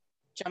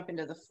jump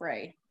into the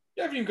fray.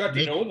 You haven't even got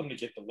to know them to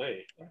get the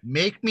lay.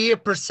 Make me a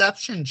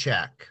perception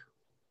check.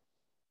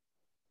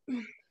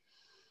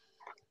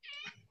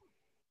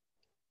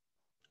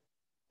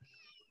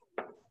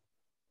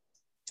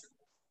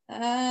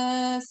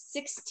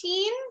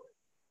 16.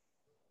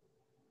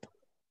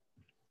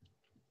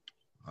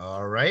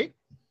 All right.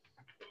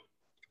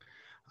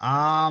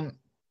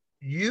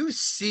 You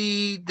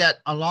see that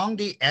along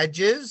the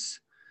edges,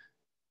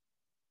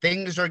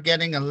 things are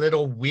getting a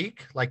little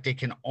weak, like they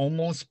can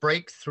almost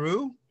break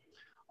through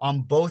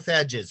on both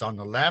edges, on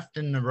the left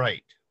and the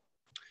right.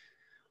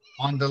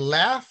 On the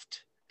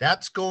left,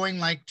 that's going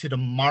like to the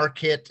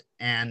market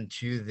and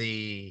to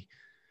the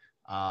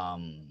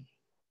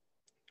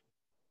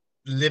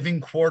living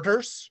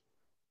quarters.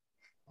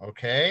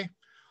 Okay.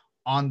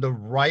 On the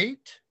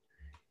right,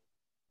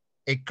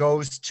 it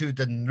goes to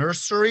the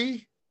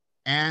nursery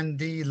and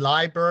the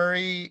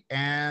library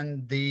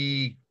and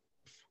the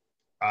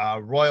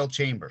royal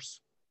chambers.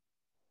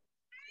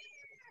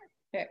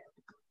 Okay.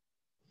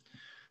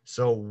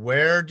 So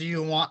where do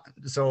you want?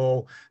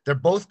 So they're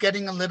both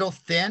getting a little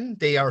thin.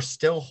 They are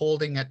still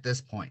holding at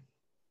this point.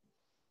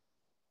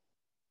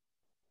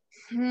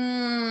 It's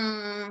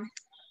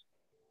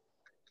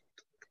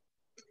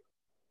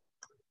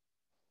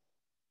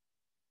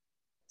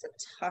a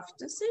tough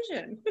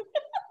decision.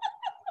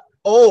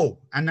 Oh,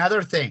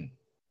 another thing.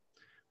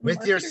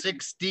 With your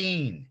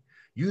 16,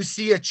 you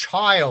see a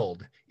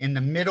child in the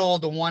middle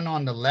of the one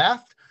on the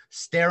left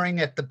staring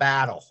at the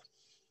battle.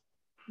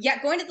 Yeah,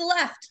 going to the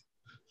left.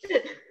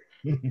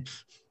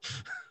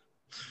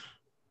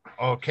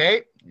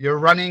 Okay, you're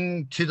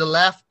running to the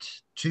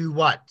left to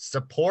what?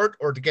 Support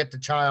or to get the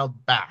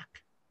child back?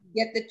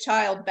 Get the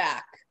child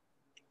back.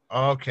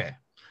 Okay.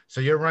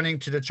 So you're running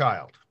to the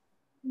child.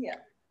 Yeah.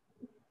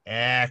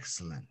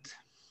 Excellent.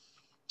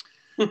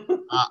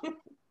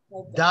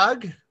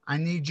 Doug, I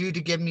need you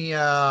to give me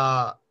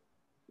a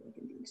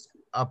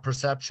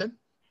perception.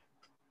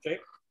 Okay.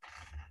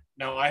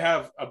 Now I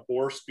have a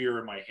boar spear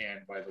in my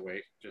hand, by the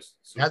way. Just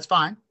so That's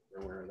fine.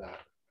 you're aware of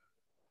that.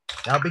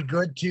 That'll be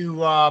good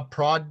to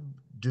prod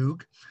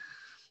Doug.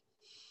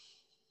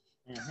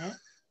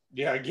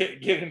 Yeah,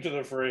 get into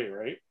the fray,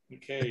 right?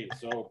 Okay,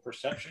 so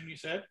perception, you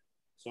said?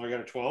 So I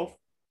got a 12.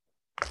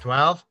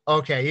 12?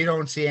 Okay, you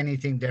don't see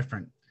anything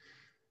different.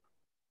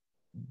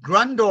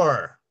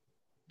 Grundor,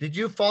 did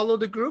you follow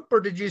the group or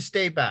did you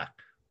stay back?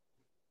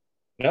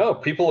 No,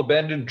 people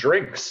abandoned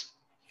drinks.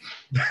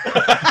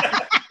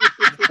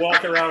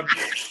 Walk around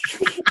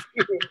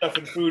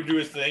stuffing food to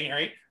his thing,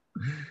 right?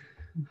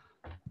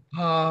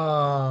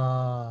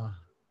 Ah,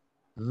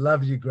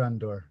 love you,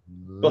 Grundor.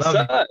 Love you.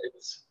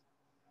 Besides,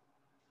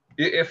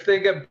 if they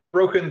get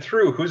broken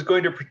through, who's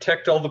going to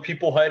protect all the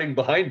people hiding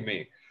behind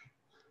me?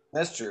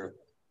 That's true.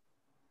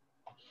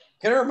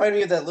 Kind of remind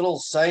me of that little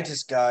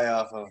scientist guy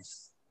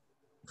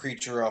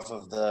creature off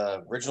of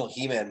the original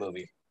He-Man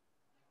movie.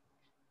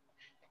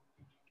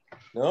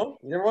 No?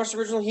 You never watched the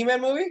original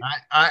He-Man movie?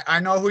 I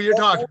know who you're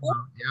talking about.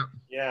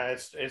 Yeah. Yeah,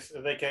 it's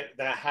like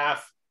that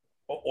half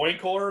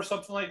oinkor or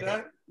something like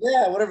that.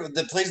 Yeah, whatever.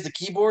 That plays the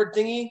keyboard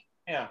thingy.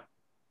 Yeah.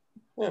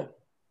 Yeah.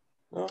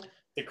 No?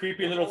 The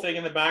creepy little thing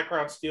in the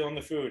background stealing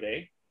the food,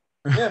 eh?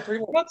 Yeah, pretty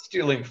much. I'm not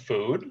stealing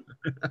food.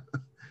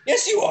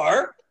 Yes, you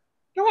are.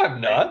 No, I'm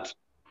not.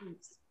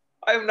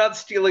 I'm not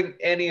stealing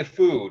any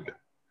food.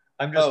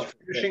 I'm just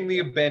finishing the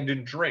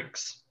abandoned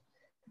drinks.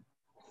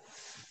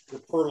 The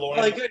purloin.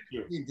 Well, good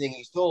thing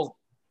he stole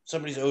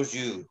somebody's au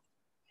jus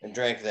and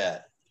drank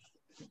that.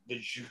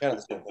 Kind of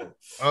the same thing.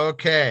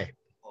 Okay.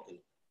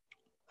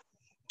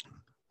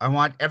 I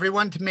want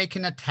everyone to make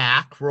an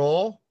attack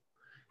roll.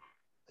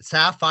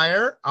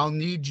 Sapphire, I'll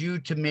need you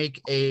to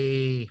make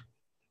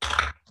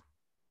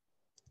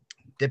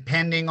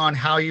depending on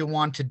how you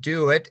want to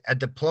do it, a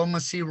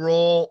diplomacy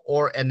roll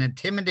or an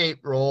intimidate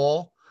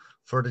roll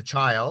for the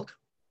child.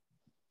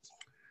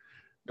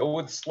 Go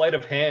with sleight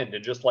of hand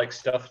and just like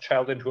stuff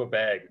child into a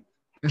bag.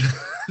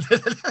 Scoop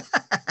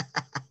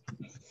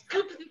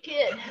the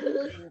kid.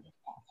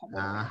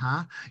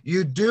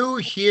 You do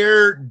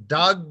hear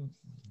Doug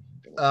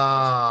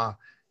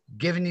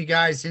giving you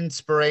guys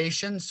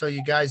inspiration, so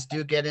you guys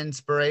do get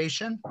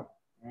inspiration.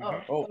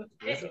 Oh,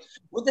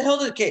 what the hell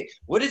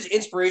what does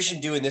inspiration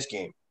do in this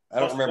game? I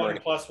don't remember.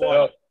 Plus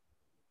one.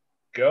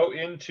 Go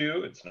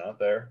into, it's not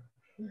there.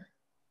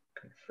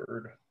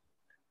 Conferred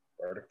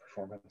bardic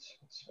performance,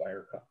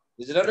 inspire.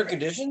 Is it under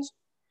conditions?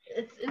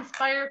 It's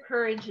inspire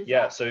courage.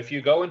 Yeah, so if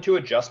you go into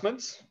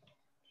adjustments,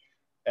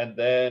 and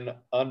then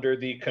under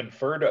the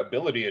conferred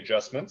ability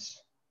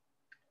adjustments,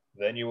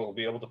 then you will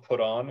be able to put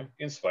on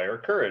inspire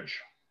courage.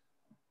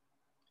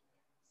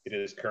 It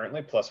is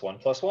currently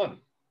 +1/+1.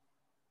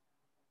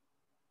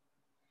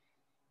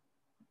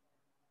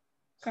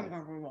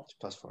 It's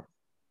 +4.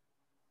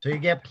 So you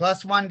get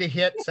 +1 to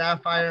hit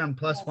Sapphire and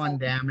 +1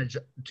 damage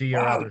to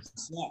your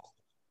others.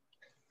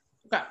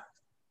 Okay.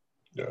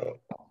 No.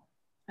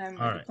 All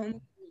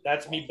right.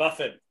 That's me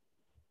buffing.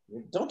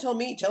 Don't tell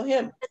me, tell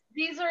him.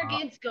 These are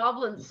against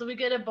goblins, so we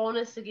get a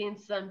bonus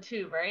against them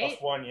too, right?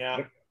 +1,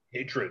 yeah.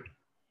 Hatred.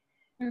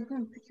 I'm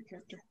going to pick your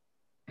character.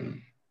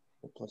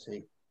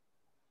 +8.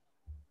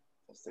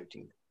 That's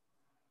 13.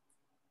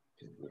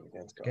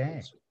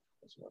 Okay.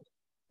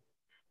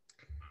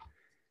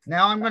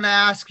 Now I'm going to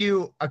ask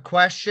you a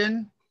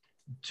question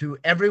to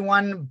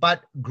everyone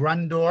but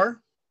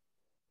Grundor.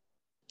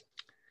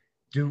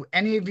 Do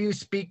any of you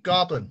speak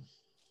Goblin?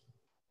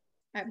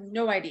 I have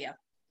no idea.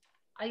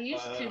 I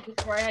used to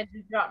before I had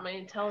to drop my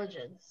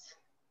intelligence,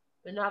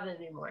 but not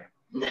anymore.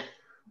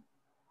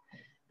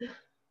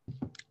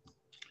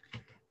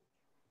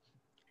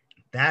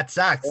 That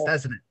sucks,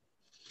 doesn't it?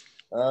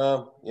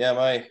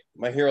 Yeah,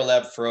 my hero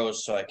lab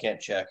froze, so I can't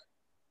check.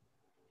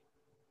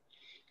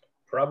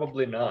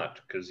 Probably not,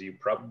 because you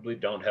probably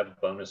don't have a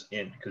bonus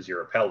int because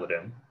you're a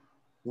paladin.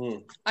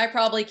 I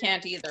probably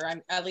can't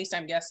either. At least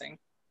I'm guessing.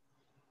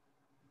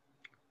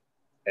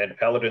 And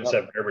paladins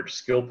have average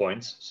skill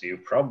points, so you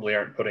probably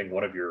aren't putting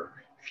one of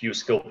your few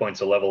skill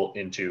points a level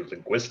into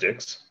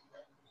linguistics.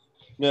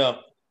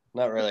 No,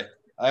 not really.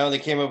 I only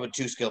came up with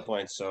 2 skill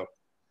points, so.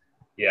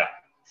 Yeah.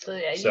 So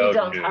yeah, you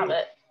don't have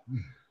it.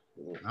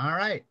 All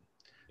right.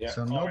 Yeah,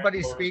 so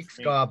nobody speaks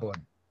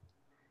Goblin.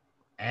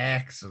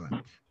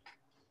 Excellent.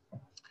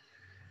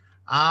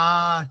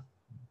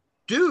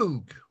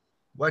 Doog,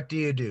 what do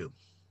you do?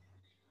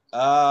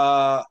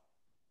 I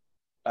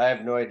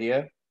have no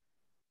idea.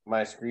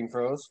 My screen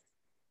froze.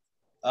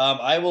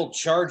 I will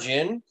charge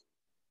in.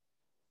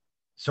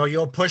 So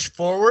you'll push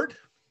forward?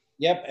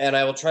 Yep, and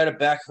I will try to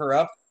back her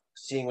up,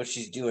 seeing what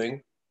she's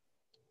doing,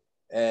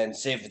 and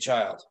save the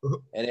child.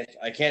 And if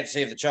I can't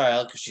save the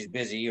child because she's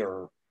busy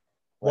or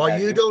Well,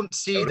 you don't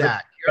see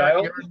that. You're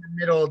in the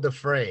middle of the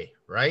fray,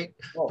 right?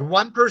 Oh. The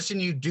one person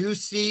you do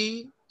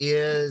see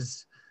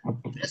is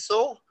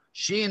Thistle.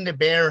 She and the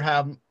bear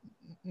have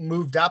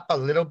moved up a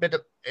little bit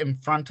in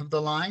front of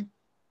the line.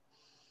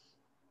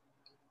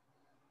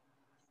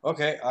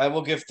 Okay, I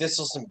will give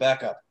Thistle some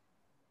backup.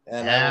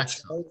 And I will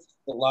charge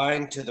the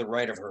line to the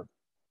right of her.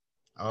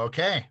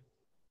 Okay.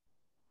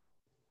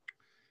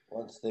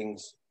 Once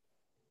things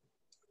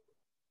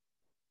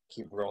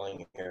keep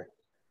rolling here,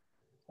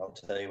 I'll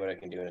tell you what I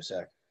can do in a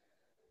sec.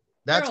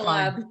 That's You're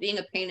fine. allowed being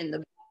a pain in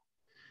the.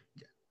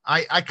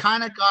 I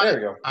kind of got There it.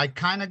 we go. I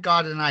kind of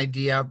got an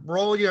idea.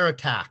 Roll your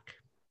attack,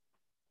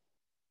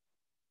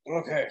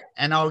 Okay.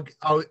 and I'll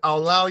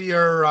allow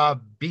your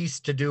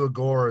beast to do a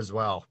gore as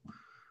well.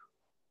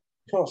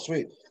 Oh,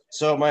 sweet.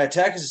 So my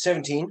attack is a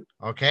 17.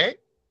 Okay.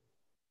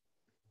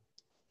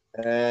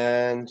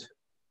 And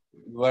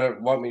you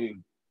want me to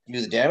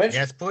do the damage?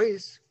 Yes,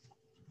 please.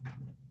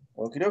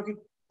 Okie dokie.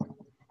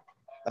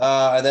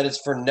 And then it's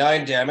for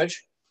 9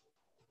 damage.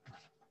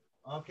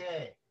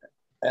 Okay.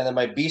 And then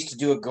my beast to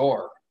do a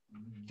gore.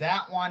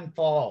 That one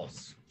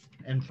falls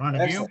in front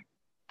of Excellent.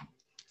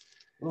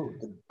 Ooh,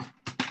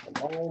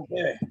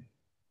 okay.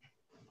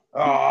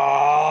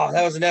 Oh,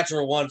 that was a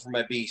natural 1 for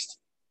my beast.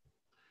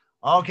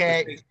 you.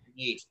 Okay.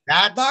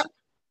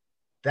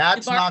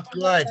 That's not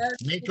good.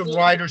 Make a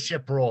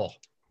ridership roll.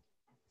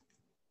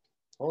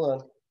 Hold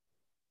on.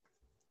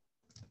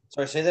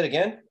 Sorry, say that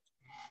again?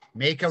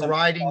 Make a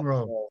riding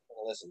roll.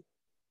 Listen.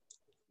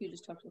 You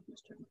just talked about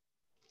Mr.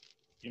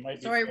 You might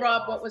be Sorry, fair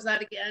Rob, off. what was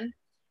that again?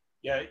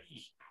 Yeah,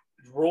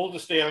 roll to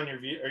stay on your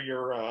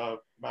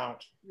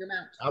mount. Your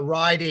mount.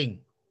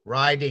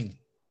 Riding.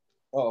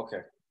 Oh,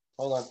 okay.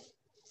 Hold on.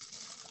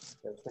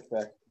 Gotta switch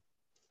back.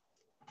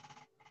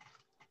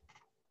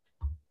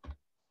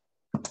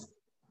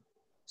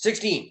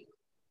 $16.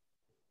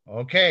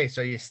 Okay,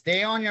 so you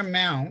stay on your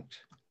mount,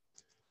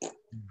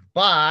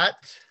 but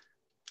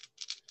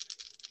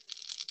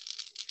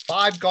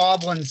 5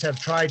 goblins have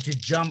tried to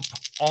jump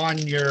on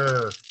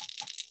your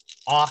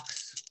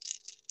ox.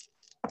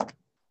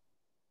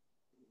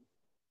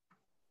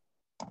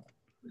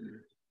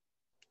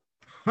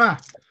 Huh.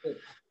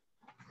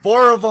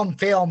 4 of them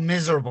fail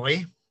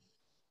miserably,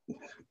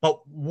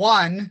 but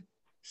one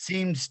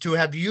seems to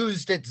have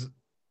used its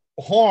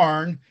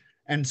horn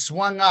and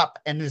swung up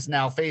and is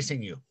now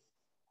facing you.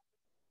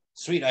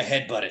 Sweet, I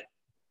headbutt it.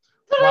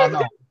 Well,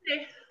 no.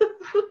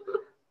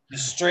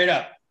 Just straight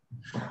up.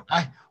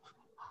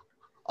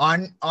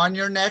 On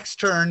your next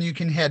turn, you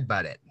can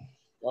headbutt it.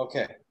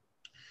 Okay.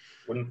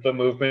 Wouldn't the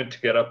movement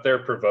to get up there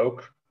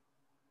provoke?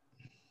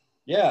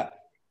 Yeah.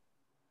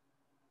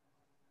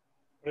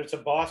 But it's a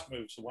boss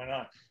move, so why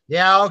not?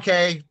 Yeah,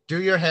 okay.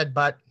 Do your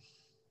headbutt.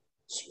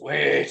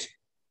 Sweet.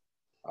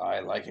 I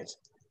like it.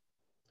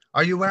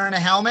 Are you wearing a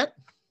helmet?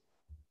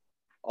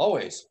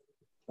 Always.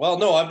 Well,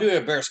 no, I'm doing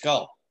a bear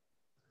skull.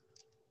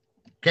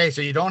 Okay,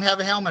 so you don't have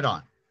a helmet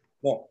on.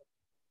 No.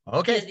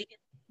 Okay.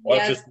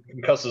 Watch just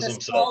concusses The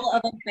himself. skull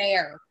of a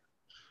bear.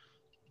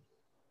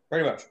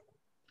 Pretty much.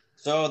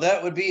 So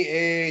that would be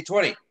a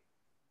 20.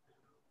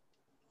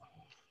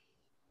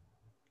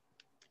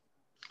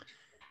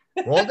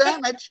 Roll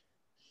damage.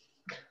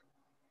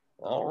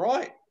 All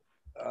right.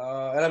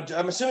 And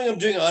I'm assuming I'm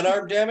doing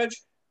unarmed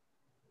damage?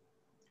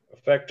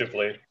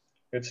 Effectively.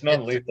 It's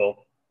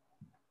non-lethal.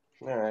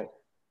 All right.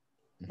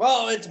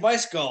 Well, it's my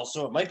skull,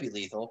 so it might be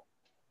lethal.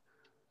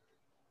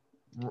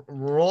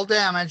 Roll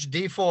damage,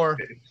 D4.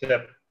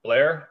 Except,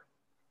 Blair,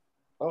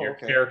 Oh, your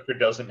okay. character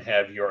doesn't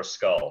have your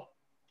skull.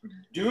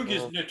 Duke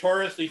is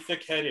notoriously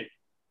thick-headed.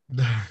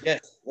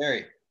 Yes,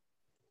 Larry.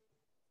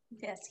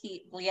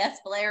 Yes,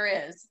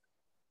 Blair is.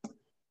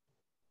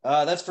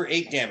 That's for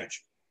 8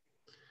 damage.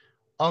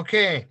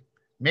 Okay,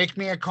 make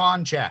me a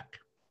con check.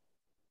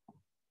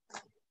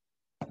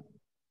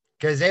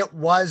 Because it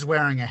was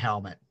wearing a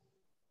helmet.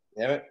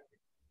 Damn it.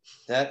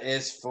 That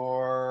is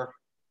for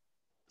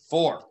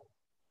 4.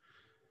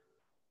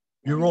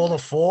 You rolled a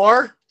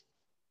 4?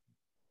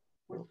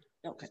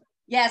 Okay.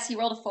 Yes, he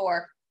rolled a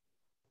 4.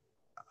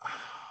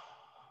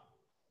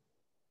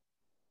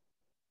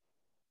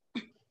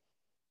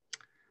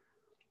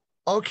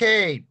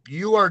 Okay,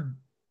 you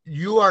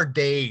are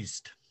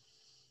dazed.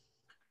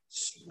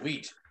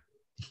 Sweet.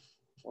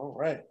 All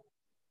right.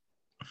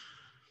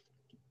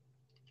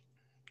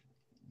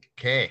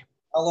 Okay.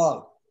 How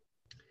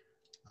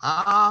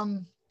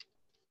long?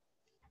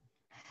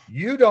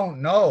 You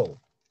don't know.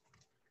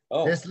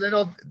 Oh, This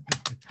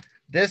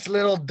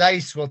little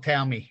dice will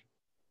tell me.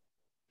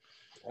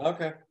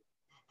 okay.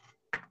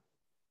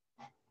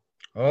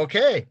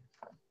 Okay.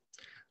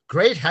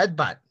 Great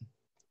headbutt.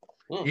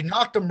 You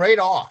knocked him right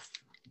off.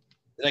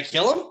 Did I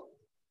kill him?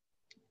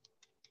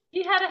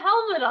 He had a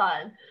helmet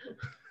on.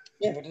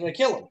 Yeah, but did I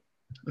kill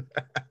him?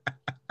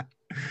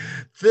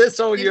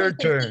 Thistle, your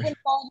turn.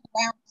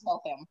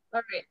 All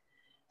right.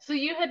 So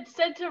you had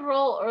said to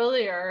roll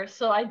earlier,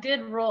 so I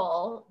did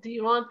roll. Do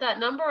you want that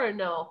number or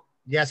no?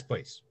 Yes,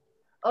 please.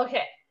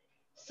 Okay.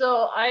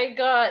 So I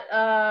got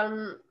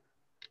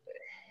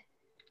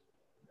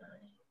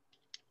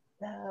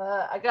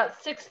I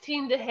got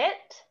 16 to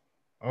hit.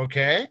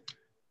 Okay.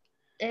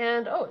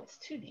 And, it's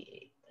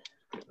 2d8.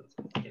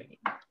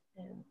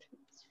 And 2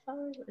 is 5.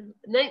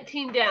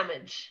 19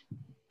 damage.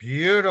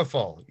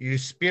 Beautiful. You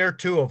spear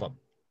 2 of them.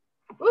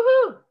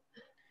 Woohoo!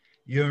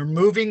 You're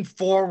moving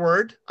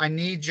forward. I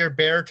need your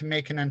bear to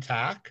make an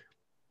attack.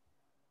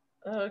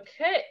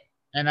 Okay.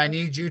 And I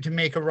need you to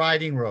make a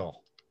riding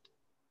roll.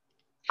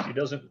 She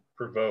doesn't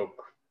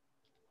provoke.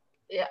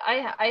 Yeah,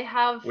 I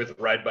have with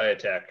ride by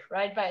attack.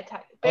 Ride by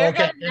attack. Bear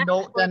okay, then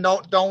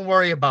don't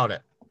worry about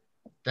it.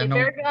 Then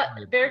Bear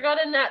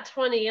got a nat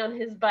 20 on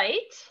his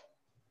bite.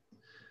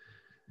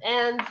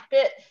 And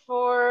bit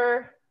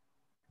for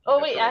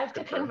I have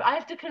to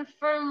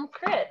confirm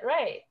crit,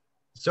 right?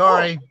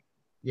 Sorry.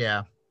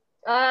 Yeah.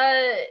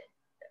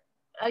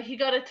 He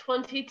got a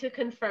 20 to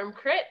confirm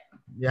crit.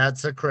 Yeah,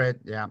 it's a crit.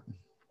 Yeah.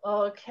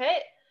 Okay.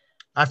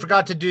 I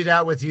forgot to do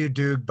that with you,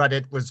 dude, but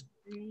it was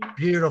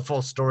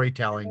beautiful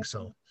storytelling.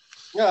 So.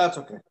 Yeah, that's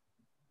okay.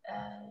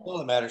 All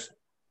that matters.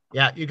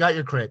 Yeah, you got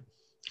your crit.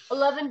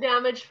 11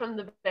 damage from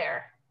the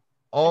bear.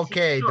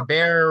 Okay, the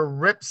bear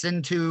rips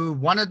into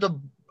one of the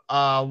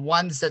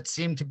ones that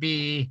seem to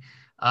be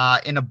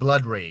in a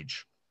blood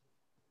rage.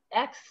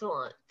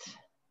 Excellent.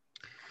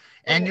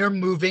 And you're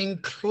moving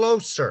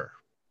closer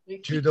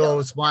to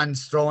those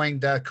ones throwing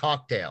the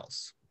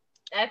cocktails.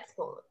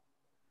 Excellent.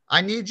 I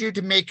need you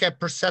to make a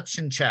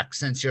perception check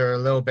since you're a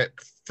little bit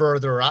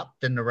further up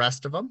than the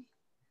rest of them.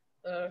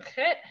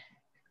 Okay.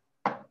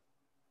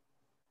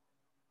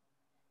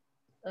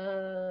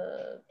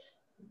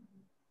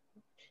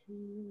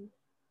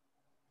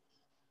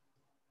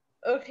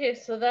 Okay,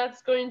 so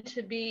that's going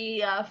to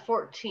be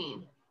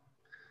 14.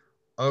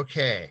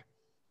 Okay.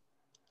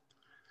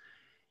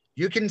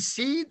 You can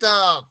see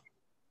the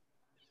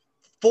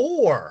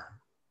 4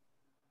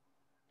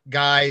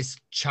 guys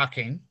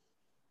chucking.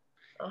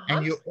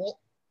 And you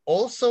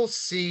also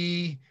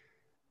see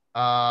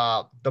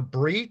the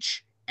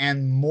breach,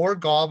 and more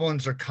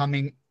goblins are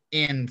coming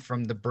in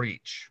from the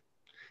breach.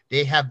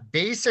 They have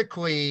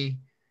basically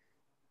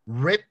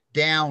ripped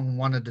down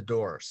one of the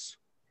doors.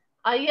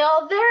 I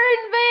yell,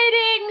 "They're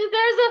invading!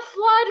 There's a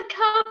flood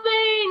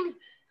coming!"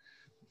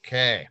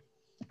 Okay.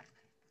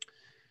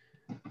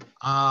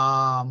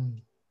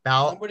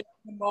 Somebody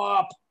come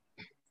up.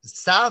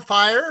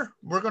 Sapphire,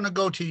 we're going to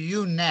go to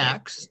you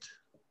next.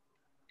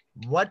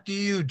 What do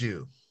you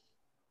do?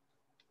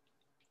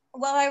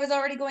 Well, I was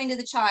already going to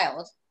the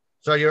child.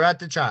 So you're at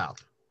the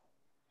child.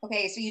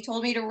 Okay, so you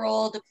told me to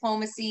roll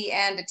diplomacy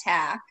and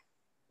attack.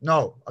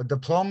 No, a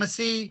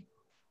diplomacy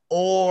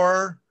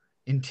or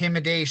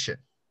intimidation.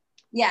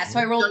 Yeah, so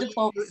I rolled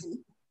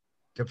diplomacy.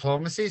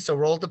 Diplomacy, so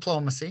roll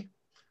diplomacy.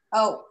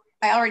 Oh,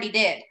 I already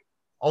did.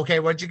 Okay,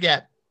 what'd you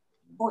get?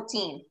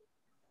 14.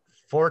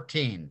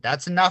 14.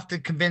 That's enough to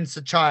convince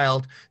the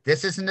child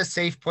this isn't a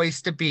safe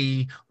place to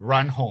be.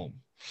 Run home.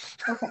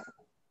 Okay.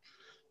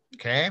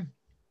 Okay.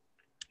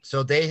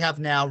 So they have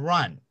now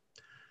run.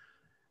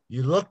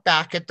 You look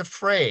back at the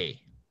fray.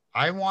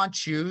 I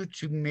want you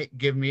to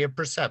give me a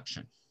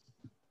perception.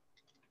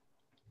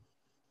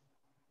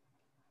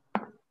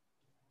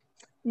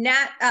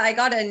 I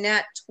got a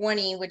nat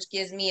 20, which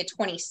gives me a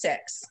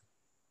 26.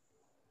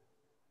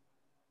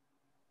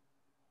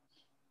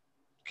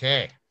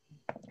 Okay.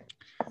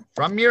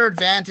 From your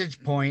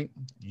advantage point,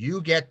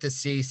 you get to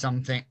see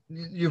something.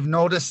 You've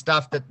noticed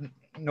stuff that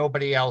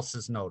nobody else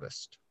has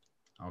noticed.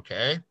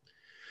 Okay.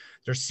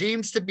 There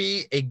seems to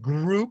be a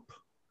group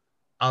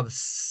of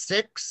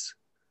 6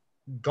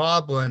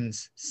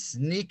 goblins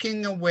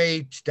sneaking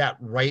away to that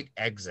right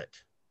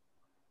exit.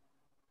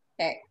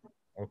 Okay.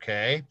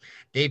 Okay.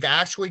 They've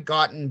actually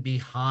gotten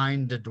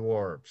behind the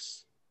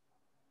dwarves.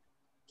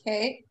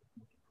 Okay.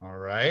 All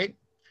right.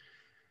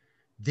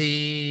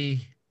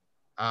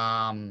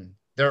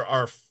 There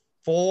are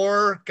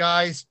 4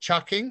 guys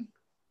chucking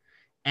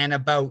and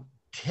about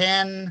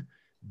 10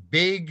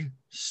 big,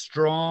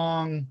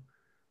 strong,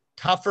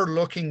 tougher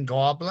looking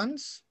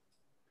goblins.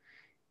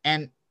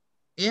 And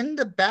in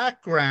the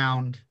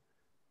background,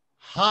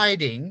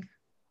 hiding,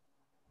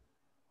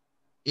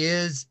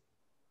 is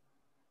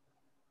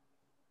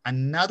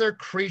another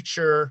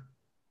creature.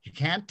 You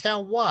can't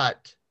tell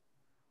what,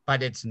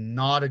 but it's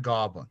not a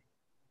goblin.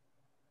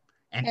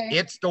 And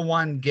it's the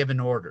one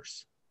giving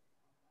orders.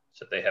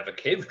 So they have a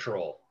cave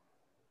troll.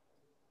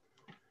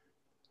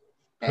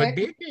 Could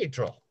be a cave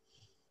troll.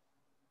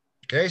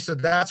 Okay, so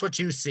that's what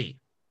you see.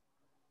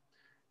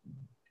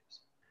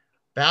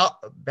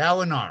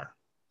 Balinar,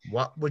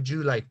 what would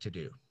you like to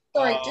do?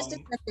 Sorry, just a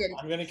second.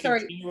 I'm going to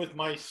continue with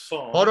my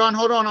song. Hold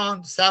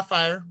on.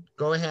 Sapphire,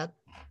 go ahead.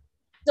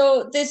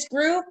 So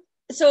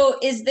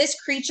is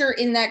this creature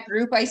in that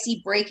group I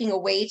see breaking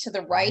away to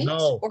the right?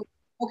 No.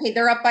 Okay,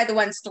 they're up by the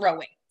ones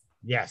throwing.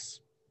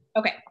 Yes.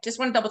 Okay, just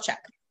want to double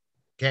check.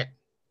 Okay.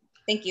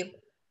 Thank you.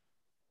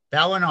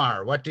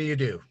 Balinar, what do you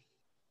do?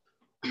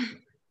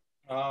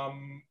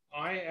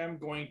 I am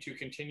going to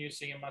continue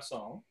singing my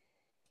song.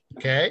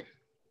 Okay.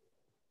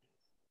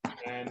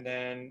 And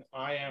then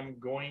I am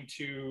going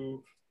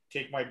to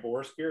take my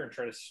boar spear and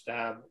try to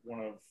stab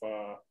one of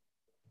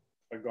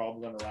a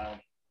goblin around.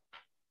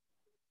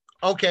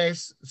 Okay,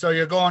 so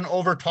you're going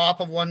over top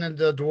of one of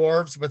the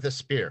dwarves with a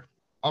spear.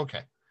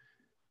 Okay.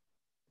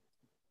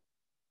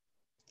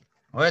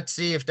 Let's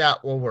see if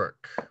that will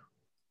work.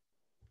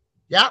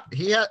 Yeah,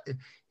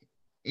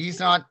 he's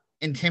not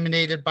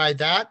intimidated by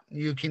that.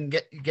 You can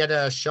get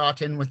a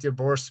shot in with your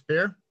boar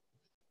spear.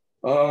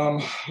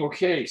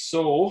 Okay,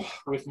 so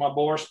with my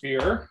boar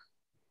spear,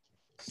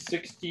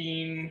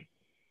 16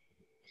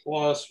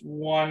 plus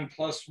 1,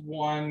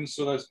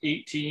 so that's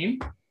 18.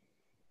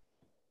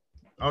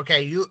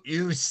 Okay,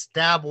 you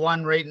stab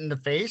one right in the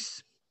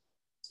face.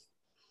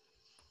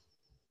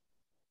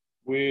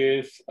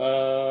 With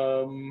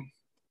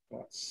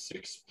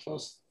 6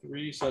 plus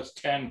 3, so that's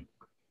 10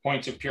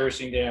 points of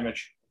piercing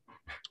damage.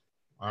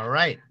 All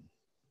right.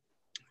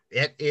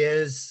 It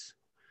is,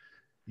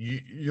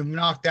 you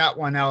knocked that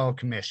one out of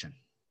commission.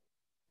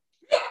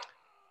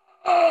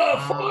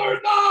 For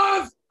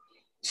North,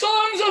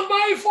 sons of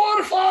my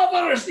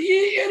forefathers,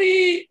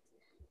 ye.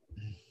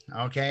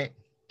 Okay.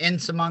 In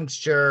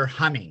amongst your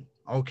humming.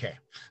 Okay.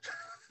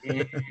 Oh, look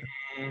at the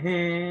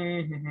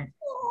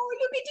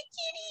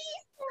kitty.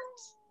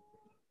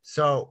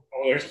 So.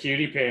 Oh, there's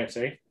cutie pants,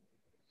 eh?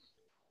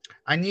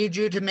 I need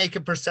you to make a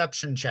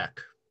perception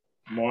check.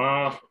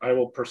 Moi, I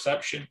will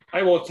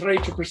try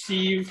to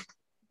perceive.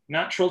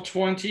 Natural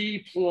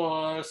 20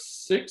 plus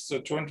 6, so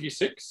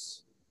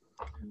 26.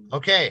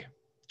 Okay.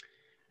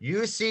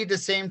 You see the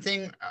same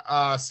thing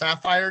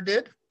Sapphire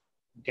did.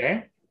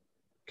 Okay.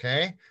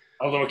 Okay.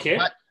 A little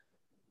kid.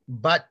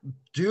 But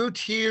due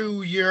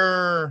to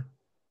your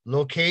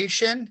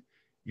location,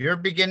 you're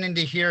beginning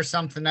to hear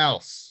something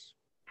else.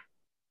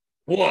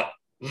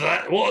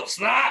 What's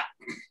that?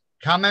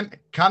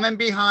 Coming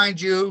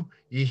behind you,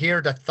 you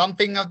hear the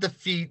thumping of the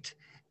feet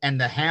and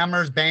the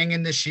hammers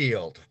banging the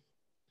shield.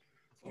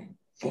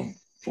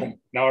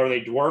 Now, are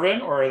they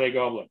dwarven or are they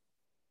goblin?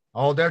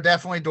 Oh, they're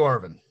definitely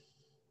dwarven.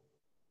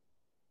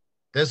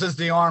 This is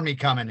the army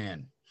coming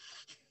in.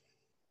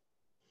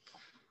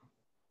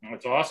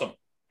 That's awesome.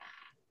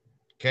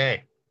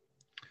 Okay.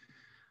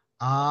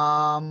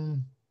 I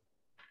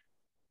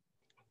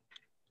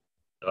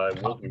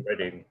will be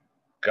writing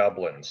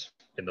goblins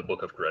in the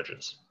Book of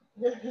Grudges.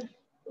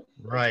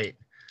 Right.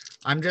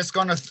 I'm just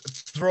going to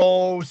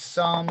throw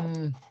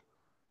some...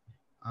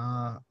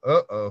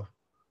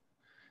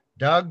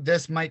 Doug,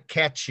 this might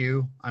catch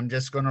you. I'm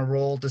just going to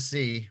roll to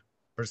see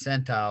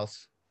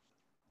percentiles.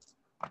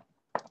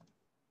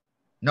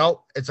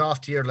 Nope, it's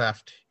off to your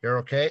left. You're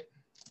okay?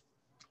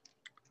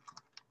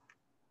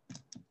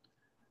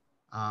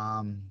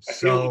 I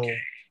feel okay.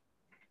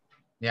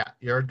 Yeah,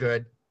 you're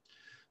good.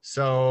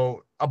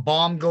 So a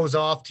bomb goes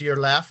off to your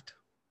left.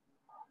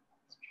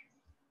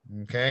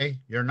 Okay,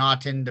 you're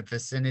not in the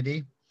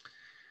vicinity.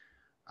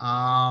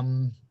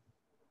 Top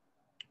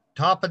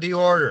of the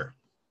order.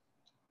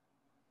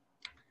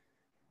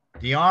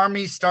 The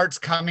army starts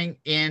coming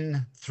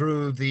in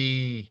through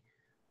the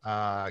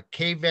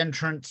cave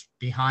entrance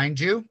behind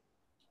you.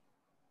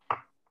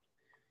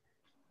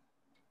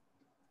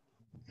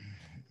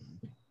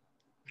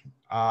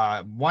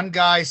 One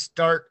guy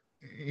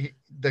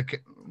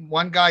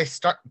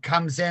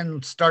comes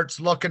in, starts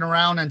looking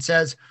around and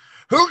says,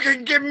 "Who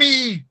can give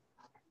me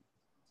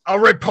a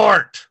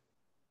report?"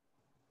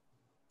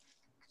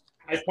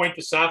 I point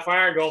to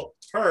Sapphire and go,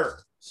 "Her,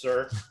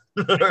 sir."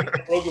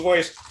 Broke the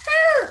voice.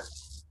 Her.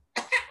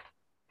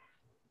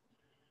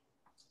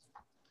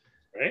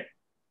 Right?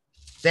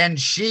 Then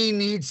she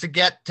needs to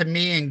get to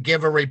me and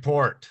give a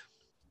report.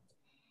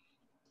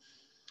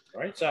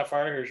 All right,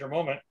 Sapphire, here's your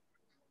moment.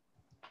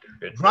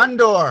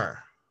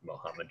 Grundor.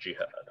 Muhammad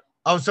Jihad.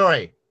 Oh,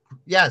 sorry.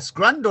 Yes,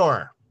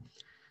 Grundor.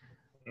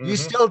 You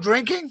still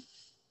drinking?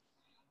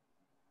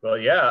 Well,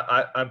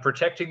 yeah, I'm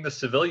protecting the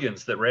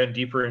civilians that ran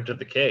deeper into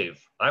the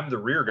cave. I'm the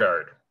rear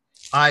guard.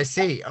 I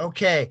see.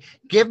 Okay.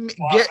 Give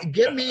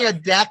me a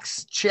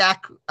dex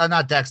check.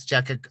 Not dex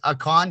check, a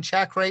con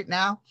check right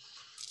now.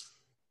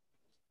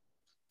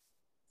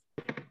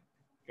 I'm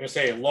going to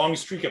say a long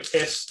streak of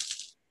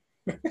piss.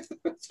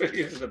 That's what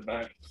he is in the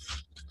back.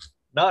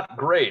 Not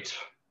great.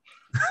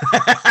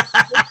 +2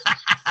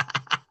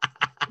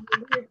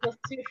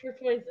 for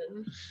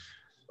poison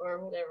or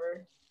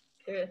whatever.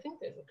 I think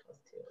there's a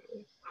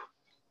 +2.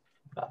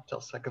 Not till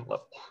second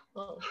level.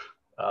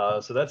 Oh.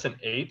 So that's an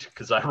 8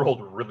 because I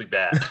rolled really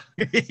bad.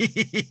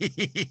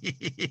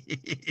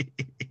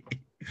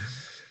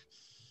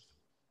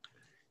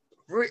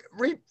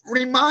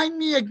 Remind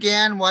me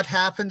again what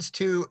happens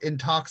to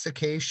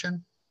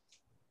intoxication.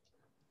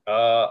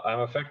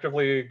 I'm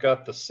effectively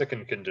got the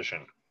sickened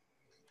condition.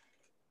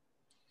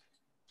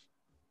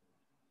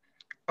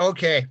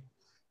 Okay.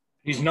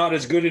 He's not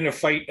as good in a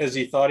fight as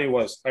he thought he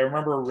was. I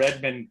remember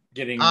Redmond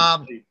getting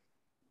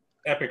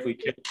epically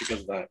killed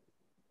because of that.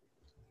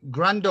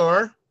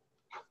 Grundor,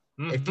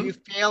 if you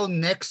fail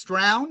next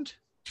round,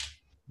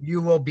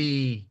 you will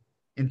be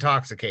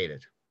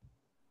intoxicated.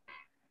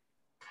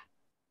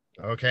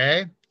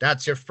 Okay?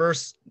 That's your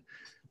first.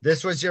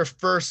 This was your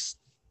first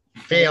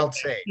failed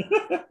save.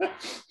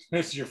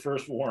 This is your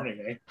first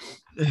warning,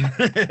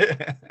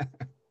 eh?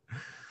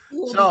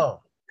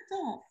 So,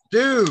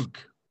 Duke.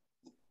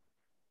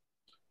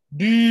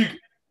 Dig.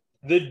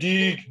 The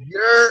dig.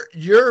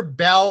 Your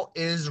bell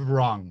is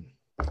rung.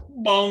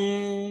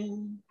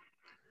 Bong.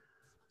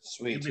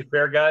 Sweet. To be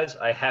fair, guys,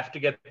 I have to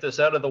get this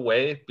out of the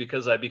way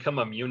because I become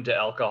immune to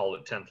alcohol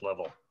at 10th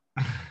level.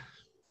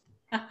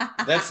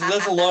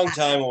 That's a long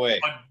time away.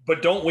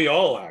 But don't we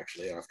all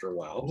actually after a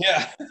while?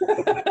 Yeah.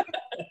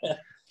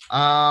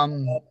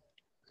 Um,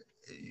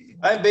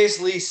 I'm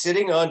basically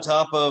sitting on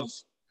top of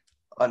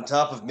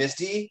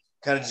Misty,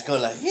 kind of just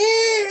going like,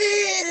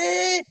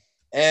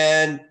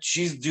 and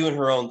she's doing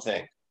her own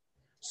thing.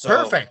 So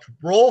perfect.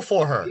 Roll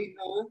for her.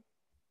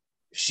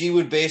 She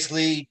would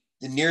basically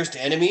the nearest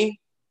enemy.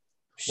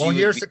 She Well, would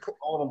here's be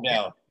pulling them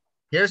down.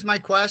 Here's my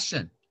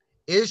question: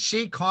 is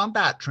she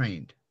combat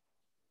trained?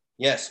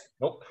 Yes.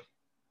 Nope.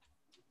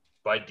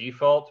 By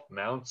default,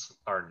 mounts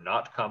are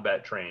not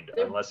combat trained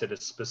unless it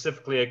is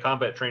specifically a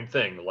combat trained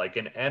thing, like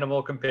an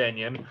animal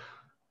companion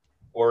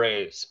or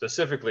a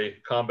specifically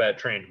combat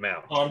trained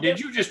mount. Did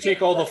you just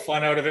take all the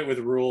fun out of it with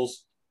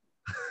rules?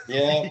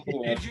 Yeah.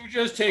 Did you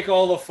just take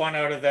all the fun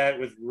out of that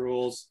with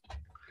rules?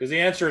 Because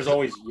the answer is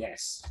always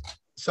yes.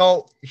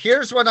 So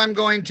here's what I'm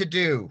going to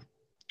do.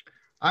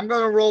 I'm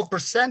going to roll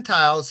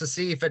percentiles to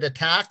see if it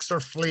attacks or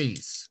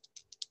flees.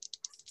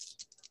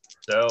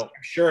 So I'm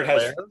sure it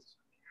has.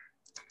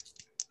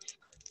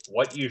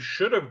 What you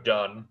should have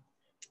done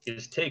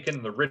is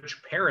taken the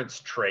rich parents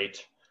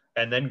trait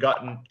and then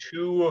gotten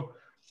 2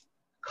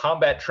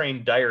 combat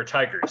trained dire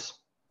tigers.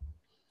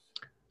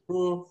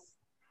 That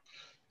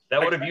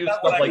would have used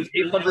up like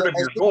 800 of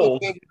your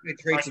gold.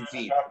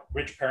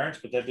 Rich parents,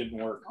 but that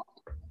didn't work.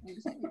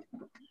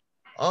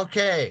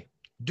 Okay,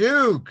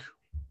 Duke.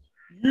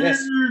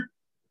 Yes.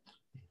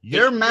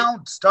 Your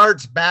mount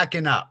starts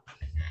backing up.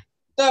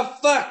 The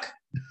fuck?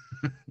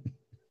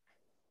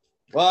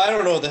 Well, I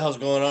don't know what the hell's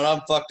going on.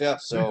 I'm fucked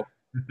up, so.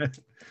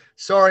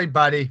 Sorry,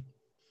 buddy.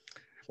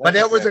 But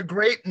it was a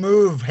great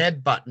move,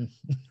 head button.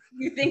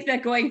 You think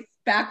that going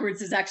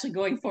backwards is actually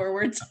going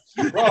forwards?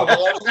 Combat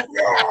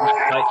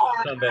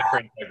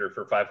trained tiger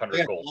for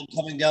 500 gold.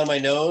 Coming down my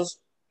nose.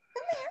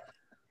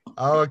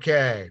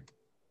 Okay.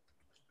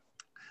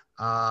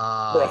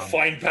 We're a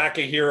fine pack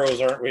of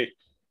heroes, aren't we?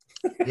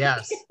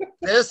 Yes.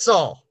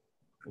 Thistle,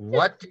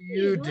 what do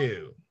you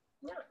do?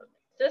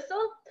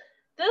 Thistle's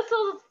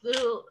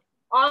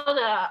on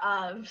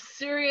a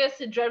serious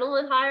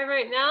adrenaline high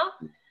right now.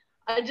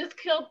 I just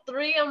killed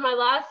 3 on my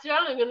last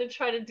round. I'm going to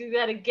try to do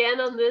that again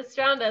on this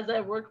round as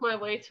I work my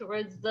way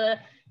towards the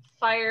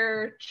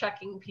fire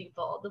chucking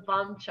people, the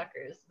bomb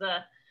chuckers,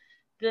 the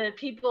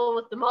people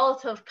with the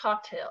Molotov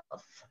cocktails.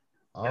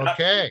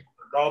 Okay.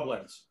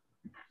 Goblins.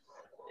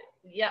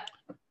 Yep.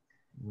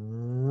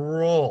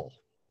 Roll.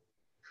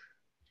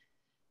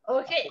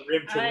 Okay,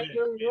 I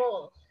will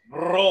roll.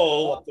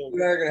 Roll.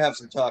 We are going to have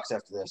some talks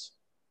after this.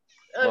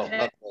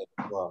 Okay.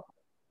 Well,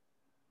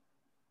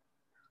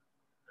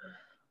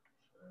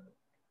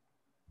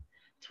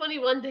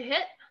 21 to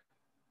hit.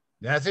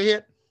 That's a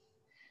hit.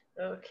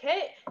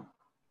 Okay.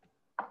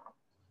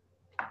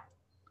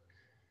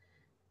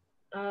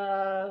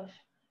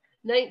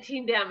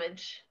 19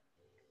 damage.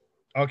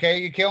 Okay,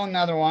 you kill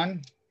another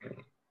one.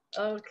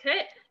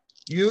 Okay.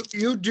 You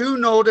do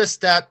notice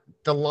that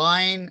the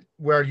line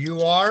where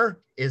you are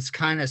is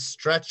kind of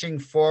stretching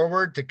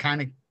forward to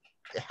kind of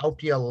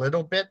help you a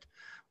little bit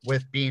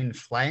with being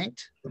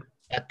flanked,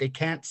 that they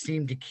can't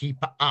seem to keep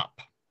up.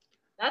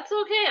 That's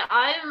okay.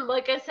 I'm,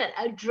 like I said,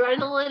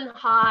 adrenaline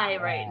high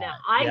right now.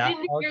 I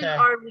didn't hear the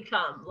army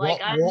come. Like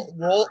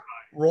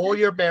roll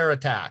your bear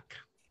attack.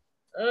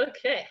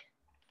 Okay.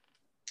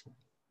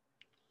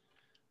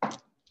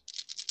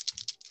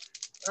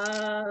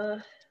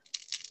 Ooh,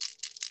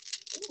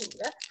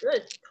 that's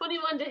good.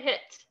 21 to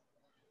hit.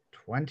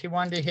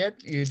 21 to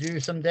hit. You do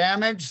some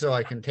damage, so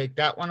I can take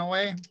that one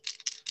away.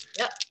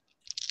 Yep.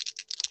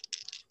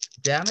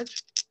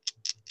 Damage?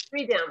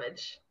 3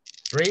 damage.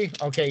 3?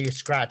 Okay, you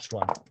scratched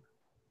one.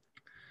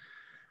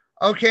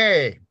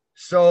 Okay,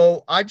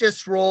 so I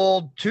just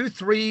rolled 2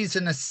 3s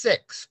and a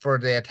 6 for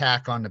the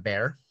attack on the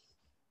bear.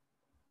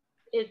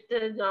 It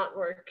did not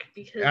work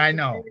because I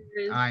know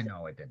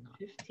it did not.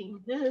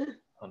 15.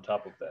 On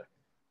top of that,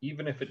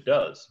 even if it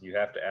does, you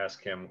have to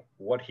ask him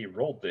what he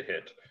rolled to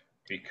hit,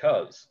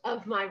 because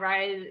of my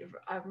riding,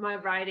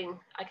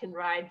 I can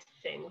ride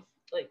things.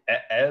 Like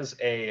as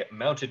a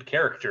mounted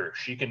character,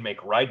 she can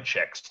make ride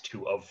checks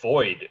to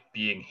avoid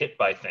being hit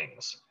by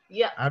things.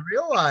 Yeah, I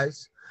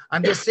realize.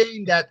 I'm just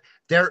saying that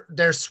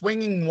they're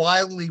swinging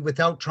wildly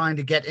without trying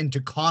to get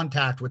into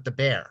contact with the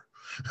bear.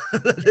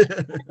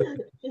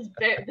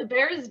 The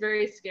bear is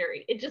very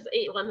scary. It just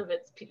ate one of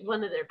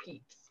their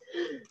peeps.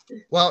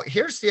 Well,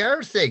 here's the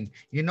other thing.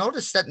 You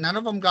notice that none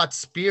of them got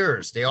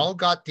spears. They all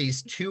got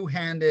these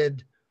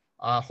 2-handed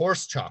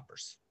horse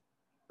choppers.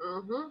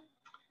 Mm-hmm.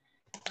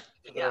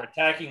 They're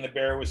attacking the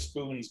bear with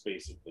spoons,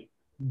 basically.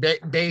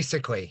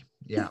 Basically.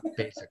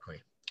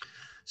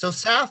 So,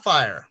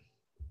 Sapphire,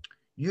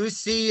 you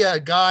see a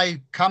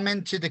guy come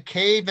into the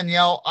cave and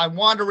yell, "I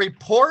want to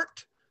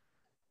report."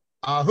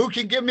 Who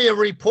can give me a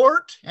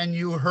report? And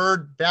you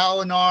heard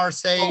Balinar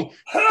say,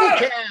 who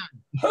can?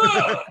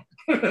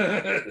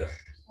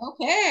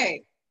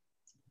 Okay.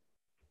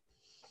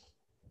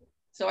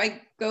 So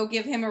I go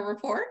give him a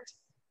report.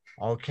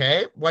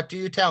 Okay. What do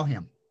you tell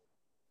him?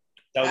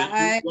 Now,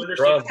 I- you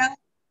understand?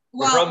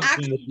 Well,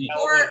 Grub's in the actually, deep.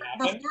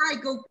 before I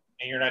go,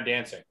 And you're not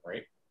dancing,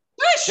 right?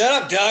 Shut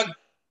up, Doug.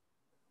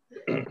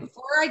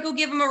 before I go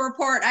give him a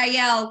report, I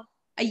yell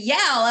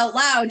out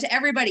loud to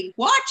everybody,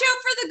 watch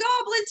out for the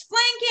goblins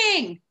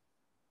flanking.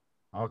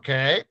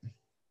 Okay.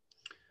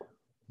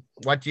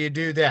 What do you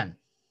do then?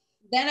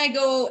 Then I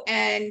go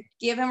and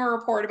give him a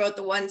report about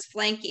the ones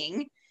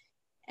flanking.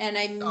 And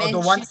I mention The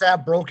ones that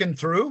have broken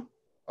through?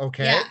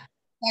 Okay. Yeah,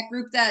 that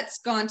group that's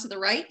gone to the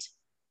right.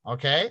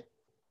 Okay.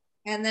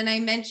 And then I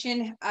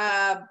mention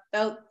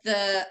about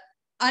the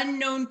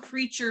unknown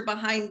creature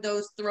behind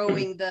those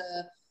throwing the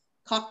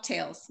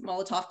cocktails,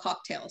 Molotov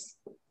cocktails.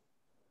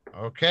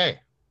 Okay.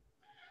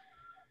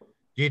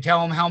 Do you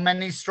tell him how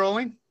many he's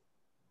throwing?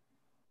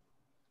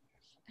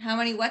 How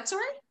many what,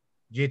 sorry?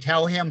 Do you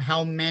tell him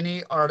how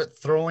many are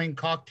throwing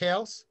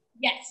cocktails?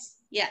 Yes.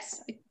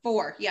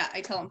 4. Yeah,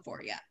 I tell him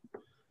 4, yeah.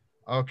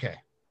 Okay.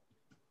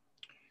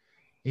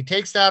 He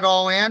takes that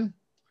all in,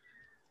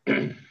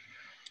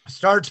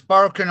 starts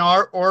barking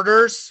our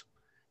orders,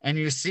 and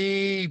you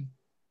see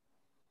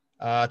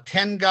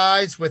 10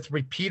 guys with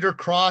repeater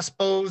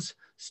crossbows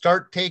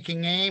start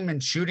taking aim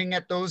and shooting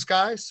at those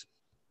guys.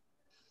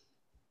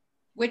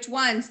 Which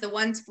ones? The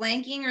ones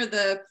flanking or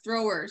the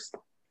throwers?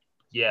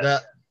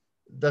 Yes.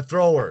 The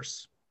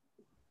throwers.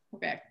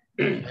 Okay.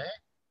 Okay.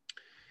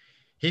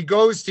 He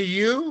goes to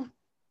you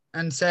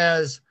and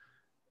says,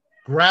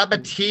 grab a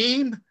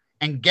team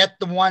and get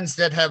the ones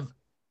that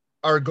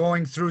are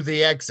going through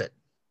the exit.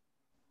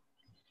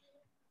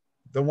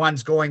 The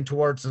ones going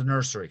towards the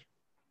nursery.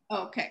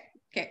 Okay.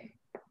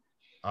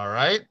 All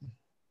right.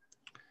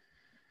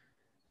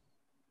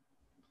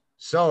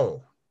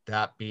 So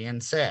that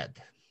being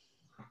said,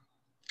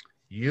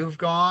 you've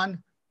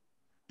gone.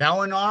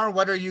 Balinar,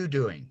 what are you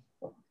doing?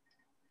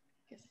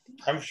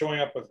 I'm showing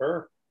up with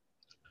her.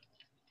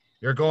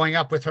 You're going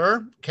up with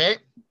her. Okay.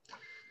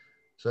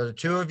 So the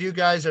two of you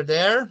guys are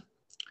there.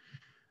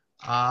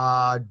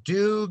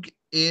 Doog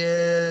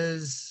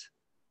is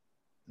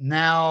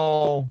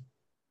now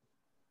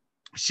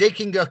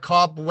shaking the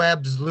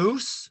cobwebs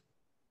loose.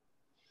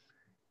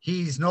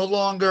 He's no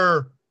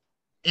longer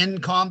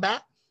in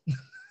combat.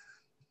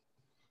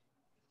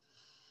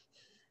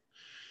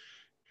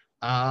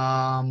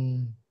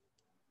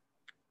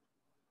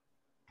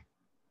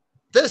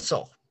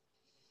 Thistle.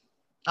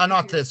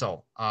 Not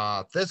Thistle.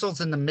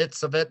 Thistle's in the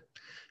midst of it.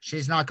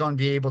 She's not going to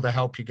be able to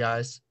help you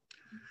guys.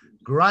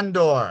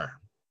 Grundor,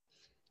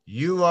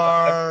 you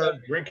are... I'm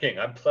done drinking.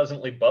 I'm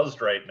pleasantly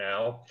buzzed right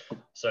now.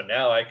 So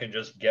now I can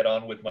just get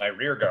on with my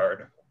rear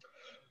guard.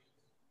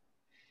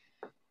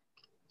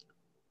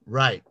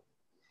 Right.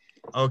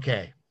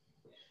 Okay.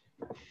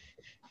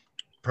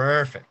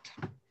 Perfect.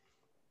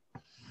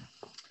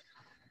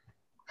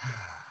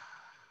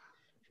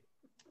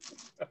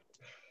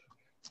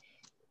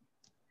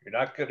 You're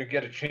not going to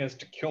get a chance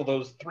to kill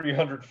those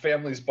 300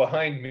 families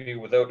behind me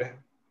without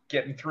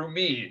getting through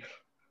me.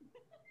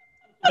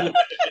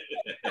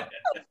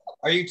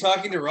 Are you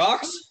talking to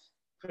rocks?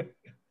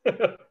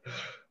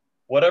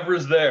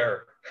 Whatever's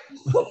there.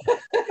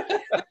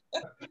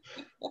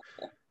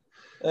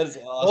 That's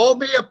awesome. Roll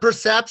me a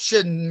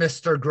perception,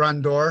 Mr.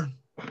 Grundor.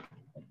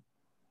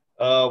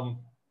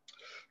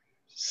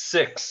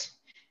 6.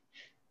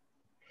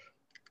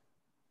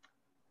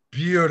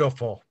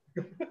 Beautiful.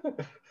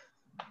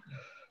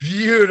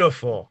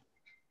 Beautiful.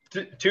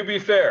 To be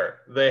fair,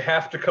 they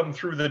have to come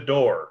through the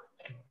door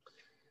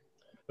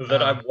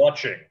that I'm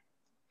watching.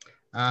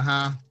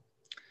 Uh-huh.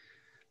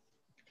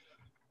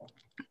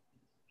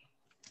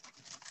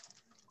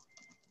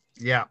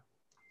 Yeah.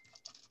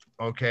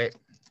 Okay.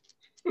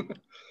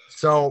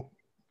 So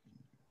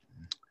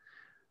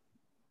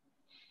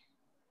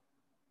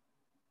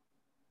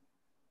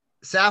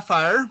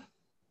Sapphire,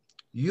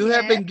 you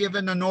have been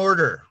given an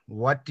order.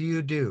 What do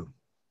you do?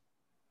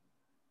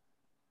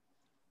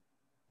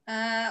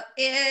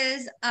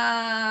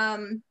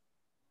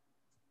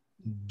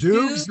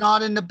 Doog's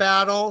not in the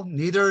battle,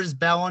 neither is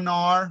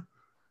Balinar.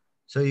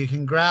 So you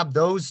can grab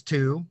those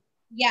two.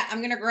 Yeah,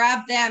 I'm gonna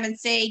grab them and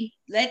say,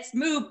 let's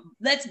move,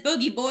 let's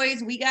boogie,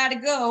 boys, we gotta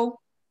go.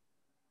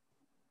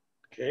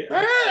 Okay.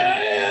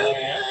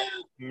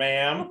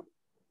 Ma'am.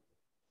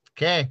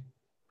 Okay.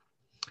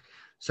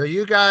 So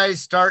you guys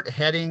start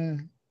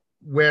heading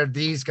where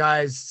these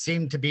guys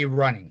seem to be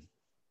running.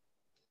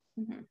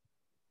 Mm-hmm.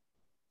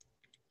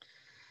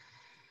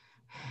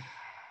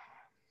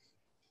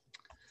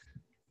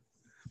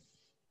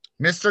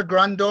 Mr.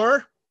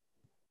 Grundor,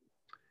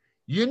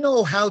 you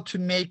know how to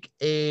make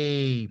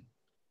a,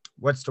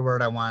 what's the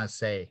word I want to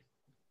say?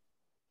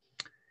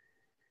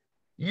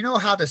 You know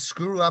how to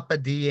screw up a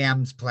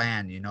DM's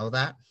plan. You know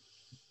that?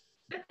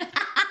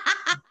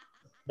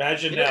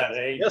 Imagine that.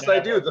 Eh? Yes, I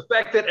do. The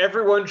fact that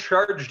everyone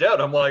charged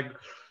out, I'm like,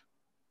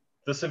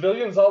 the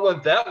civilians all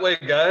went that way,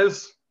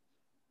 guys.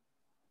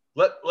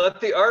 Let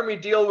the army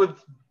deal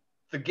with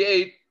the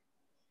gate.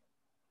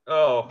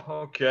 Oh,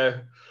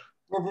 okay.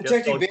 We're Guess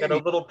protecting I'll get a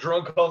baby. little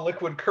drunk on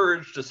liquid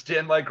courage to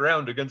stand my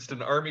ground against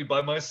an army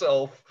by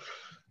myself.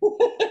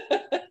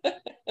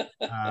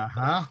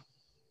 Uh-huh.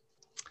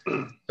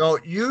 So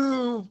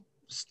you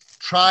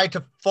try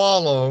to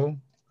follow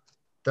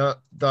the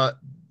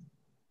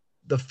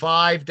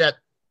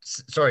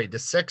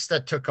six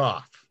that took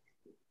off.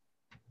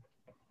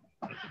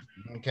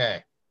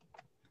 Okay.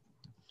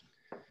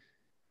 What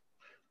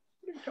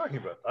are you talking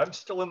about? I'm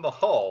still in the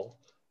hall.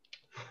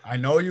 I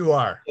know you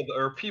are.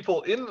 There are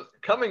people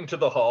coming to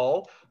the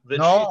hall that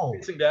No.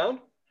 she's facing down?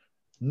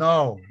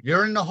 No,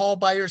 you're in the hall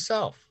by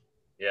yourself.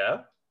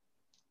 Yeah.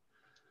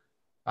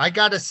 I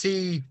got to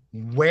see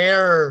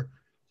where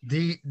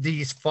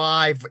these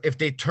five, if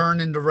they turn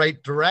in the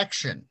right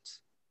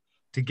directions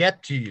to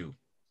get to you.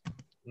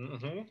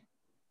 Mm-hmm.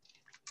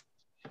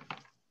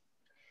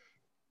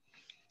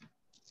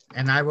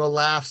 And I will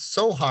laugh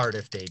so hard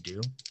if they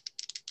do.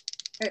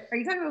 Are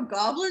you talking about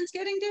goblins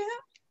getting to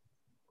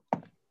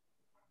him?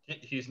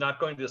 He's not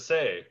going to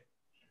say.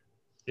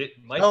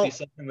 It might be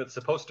something that's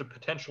supposed to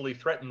potentially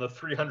threaten the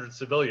 300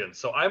 civilians,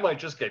 so I might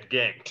just get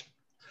ganked.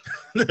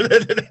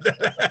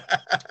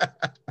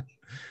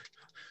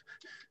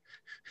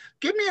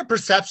 Give me a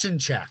perception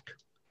check.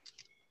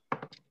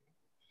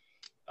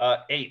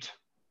 8.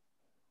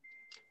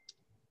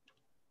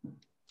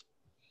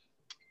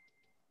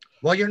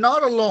 Well, you're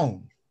not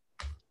alone.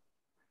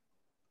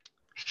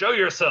 Show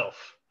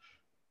yourself.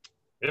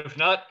 If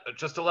not,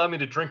 just allow me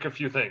to drink a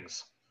few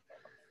things.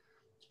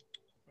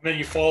 And then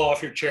you fall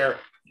off your chair.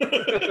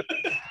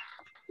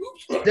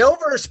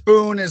 Silver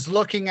Spoon is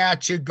looking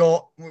at you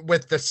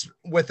with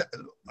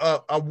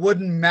a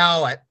wooden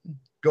mallet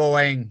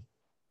going,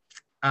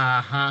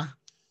 uh-huh.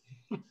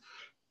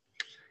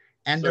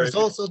 And there's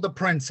also the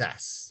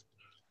princess.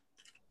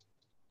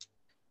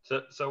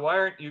 So why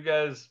aren't you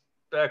guys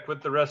back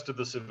with the rest of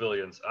the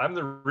civilians? I'm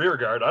the rear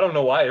guard. I don't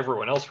know why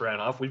everyone else ran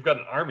off. We've got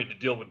an army to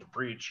deal with the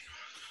breach.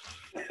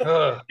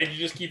 And you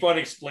just keep on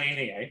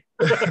explaining, eh?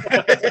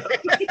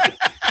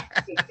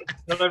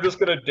 And I'm just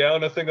going to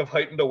down a thing of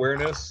heightened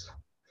awareness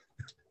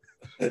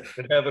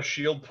and have a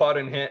shield pot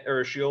in hand,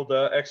 or a shield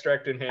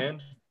extract in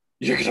hand.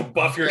 You're going to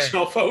buff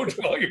yourself out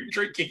while you're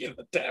drinking in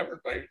the tavern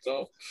by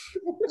yourself.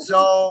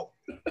 So,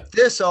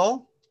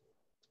 Thistle,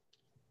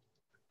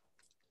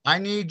 I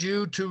need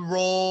you to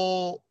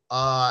roll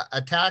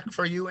attack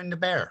for you and the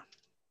bear.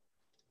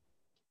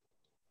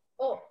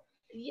 Oh,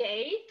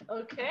 yay.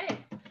 Okay.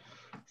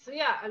 So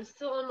yeah, I'm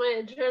still on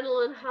my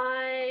adrenaline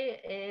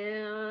high,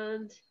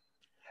 and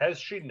Has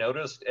she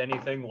noticed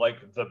anything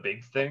like the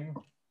big thing?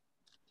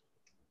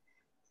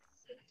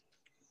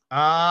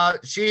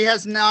 She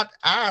has not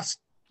asked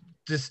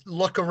to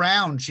look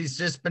around. She's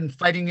just been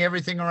fighting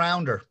everything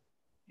around her.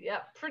 yeah,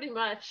 pretty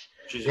much.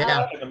 She's in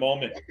the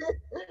moment.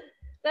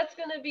 That's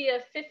going to be a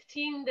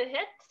 15 to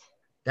hit.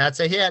 That's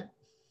a hit.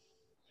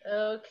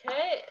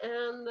 Okay,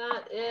 and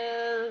that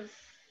is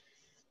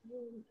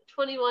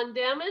 21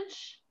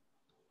 damage.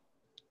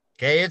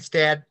 Okay, it's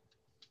dead.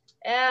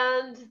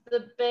 And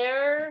the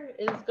bear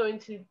is going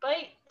to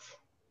bite.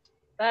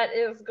 That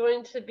is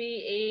going to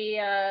be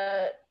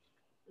a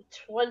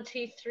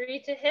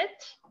 23 to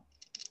hit.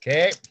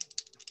 Okay.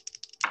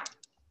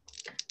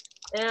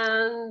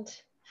 And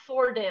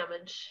 4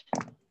 damage.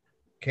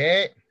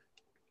 Okay.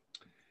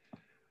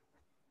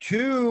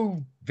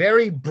 2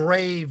 very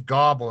brave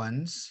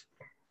goblins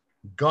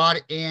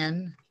got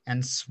in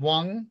and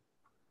swung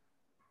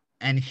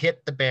and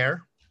hit the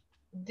bear.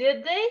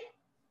 Did they?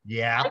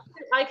 Yeah.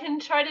 I can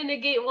try to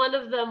negate one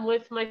of them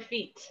with my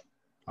feet.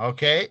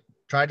 Okay.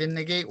 Try to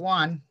negate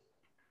one.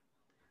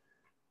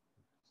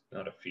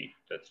 Not a feat.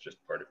 That's just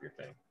part of your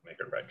thing. Make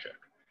a red check.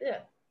 Yeah.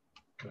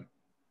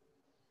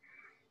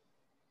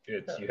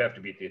 You have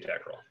to beat the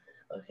attack roll.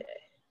 Okay.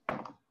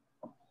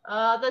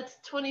 That's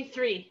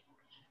 23.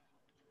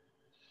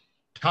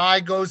 Tie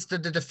goes to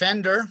the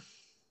defender.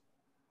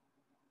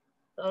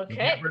 Okay. You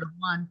get rid of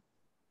one.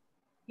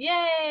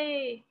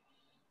 Yay!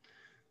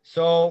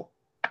 So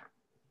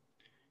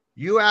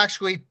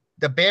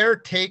the bear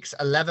takes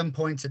 11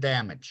 points of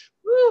damage.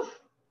 Woo!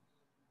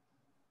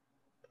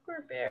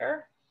 Poor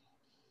bear.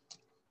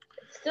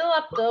 It's still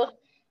up though.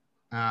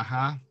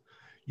 Uh-huh.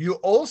 You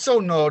also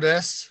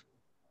notice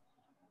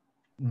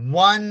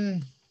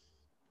one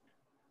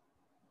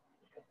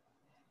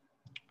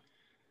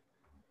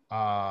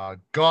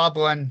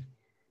goblin.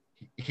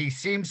 He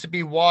seems to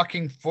be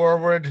walking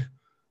forward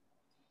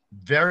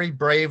very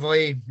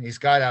bravely. He's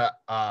got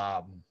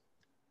a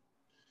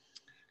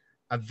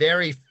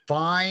very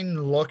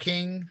fine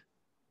looking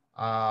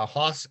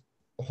horse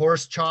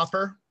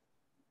chopper.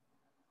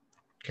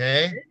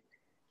 Okay.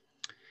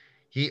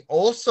 He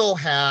also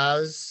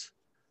has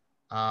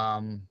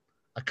a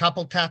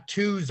couple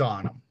tattoos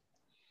on him.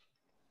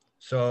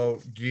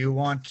 So do you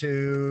want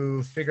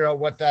to figure out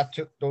what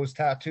those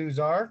tattoos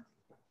are?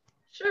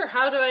 Sure.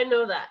 How do I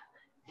know that?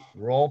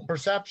 Roll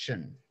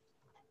perception.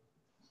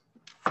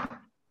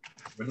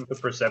 Wouldn't the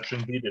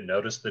perception be to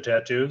notice the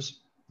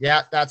tattoos?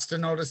 Yeah, that's to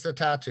notice the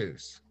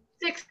tattoos.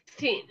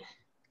 16.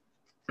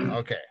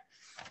 Okay.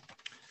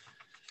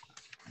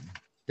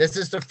 This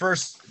is the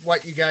first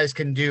what you guys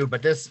can do,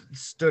 but this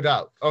stood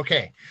out.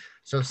 Okay.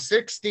 So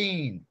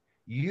 16,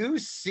 you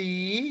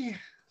see,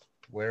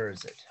 where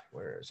is it?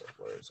 Where is it?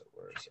 Where is it?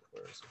 Where is it?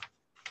 Where is it?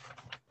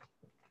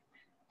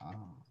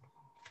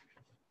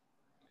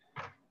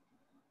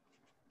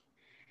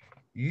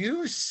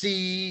 You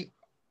see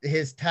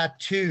his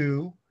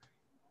tattoo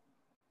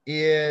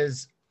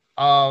is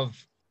of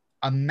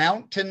a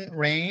mountain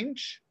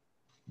range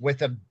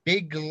with a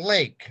big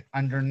lake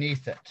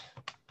underneath it.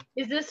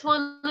 Is this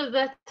one of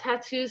the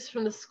tattoos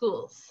from the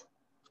schools?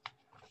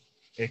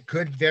 It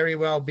could very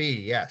well be,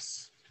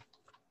 yes.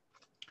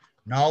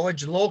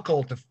 Knowledge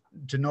local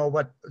to know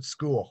what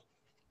school.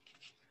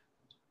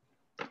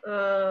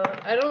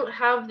 I don't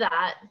have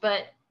that,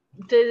 but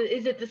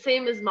is it the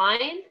same as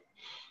mine?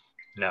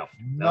 No.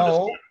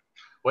 No.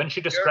 When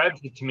she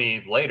describes it to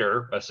me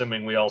later,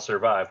 assuming we all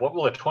survive, what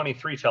will a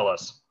 23 tell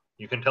us?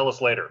 You can tell us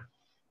later.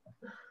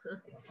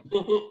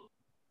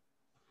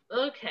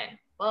 Okay.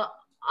 Well,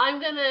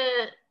 I'm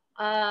gonna.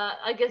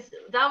 I guess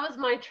that was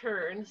my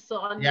turn. So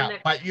on the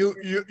next. But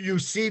you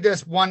see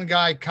this one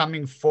guy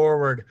coming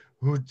forward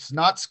who's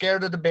not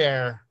scared of the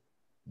bear,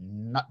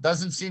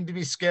 doesn't seem to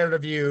be scared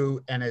of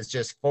you, and is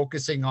just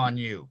focusing on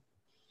you.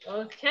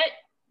 Okay.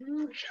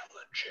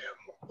 Challenge him.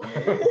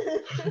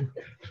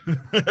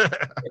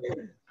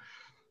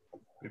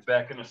 Be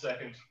back in a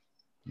second.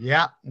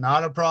 Yeah,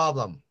 not a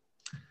problem.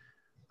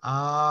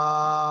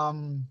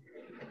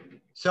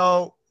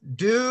 So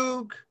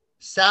Doog,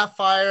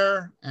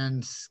 Sapphire,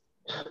 and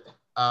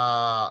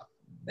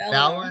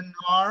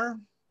Balinar.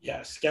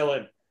 Yeah,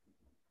 Skellen.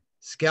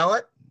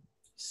 Skellen.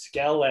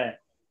 Skellen.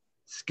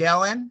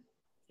 Skellen.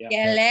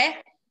 Skelle.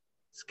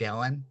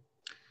 Skellen.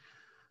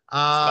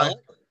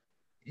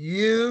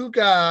 You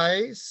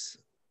guys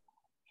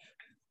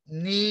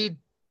need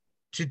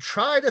to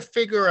try to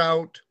figure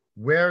out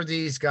where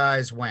these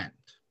guys went,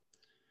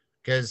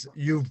 because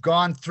you've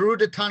gone through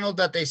the tunnel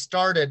that they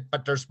started,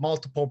 but there's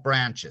multiple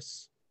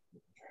branches.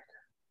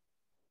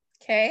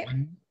 Okay.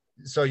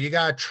 So you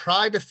got to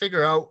try to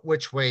figure out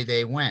which way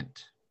they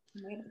went.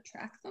 Am I able to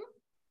track them?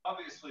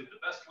 Obviously, the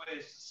best way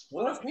is to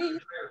split up the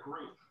entire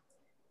group.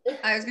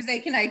 I was going to say,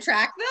 can I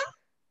track them?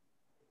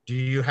 Do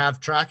you have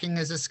tracking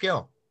as a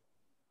skill?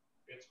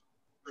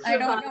 I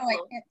don't know. I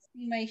can't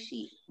see my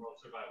sheet. Well,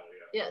 survival,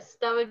 yeah. Yes,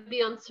 that would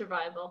be on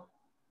survival.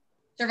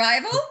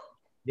 Survival?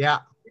 Yeah.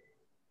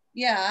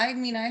 Yeah, I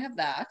mean, I have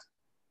that.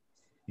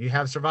 You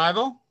have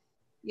survival?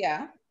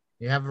 Yeah.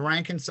 You have a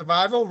rank in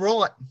survival?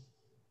 Roll it.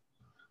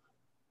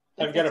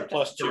 I've got a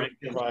 +2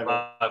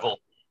 survival.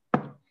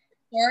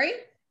 Sorry?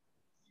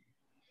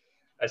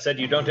 I said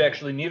you don't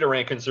actually need a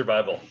rank in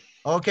survival.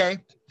 Okay,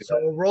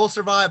 so roll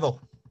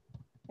survival.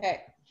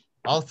 Okay.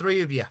 All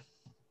three of you.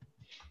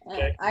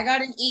 Okay. I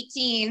got an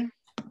 18.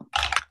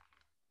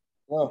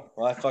 Oh,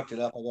 well, I fucked it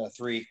up. I got a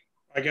 3.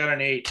 I got an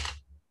 8.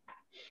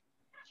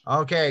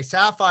 Okay,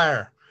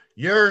 Sapphire,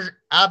 you're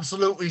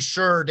absolutely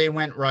sure they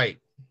went right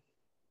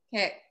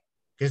Okay.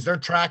 because they're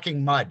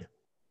tracking mud.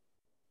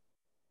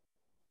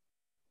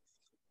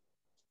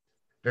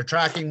 They're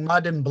tracking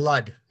mud and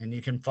blood, and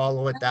you can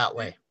follow it that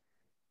way.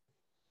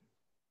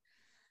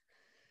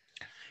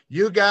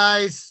 You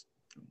guys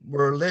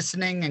were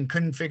listening and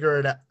couldn't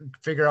figure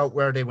out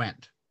where they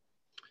went.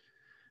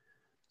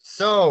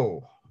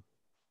 So,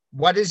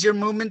 what is your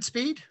movement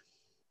speed?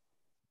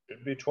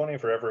 It'd be 20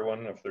 for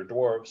everyone if they're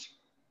dwarves.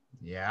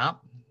 Yeah.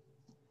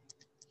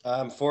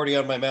 I'm 40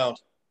 on my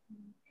mount.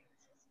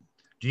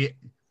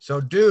 So,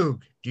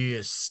 Doog, do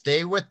you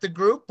stay with the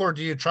group or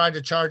do you try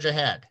to charge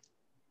ahead?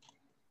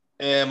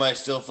 Am I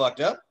still fucked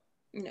up?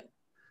 No.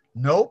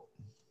 Nope.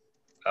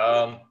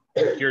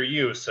 You're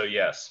you, so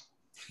yes.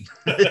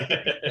 Am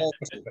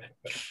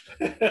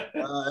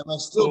I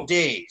still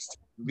dazed?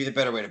 Would be the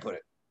better way to put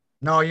it.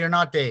 No, you're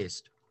not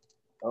dazed.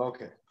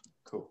 Okay,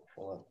 cool.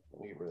 Hold on.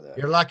 Let me get rid of that.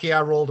 You're lucky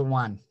I rolled a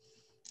 1.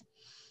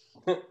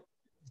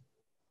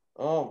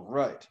 All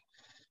right.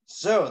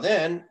 So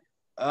then,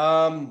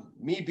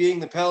 me being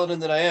the paladin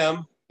that I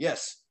am,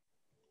 yes.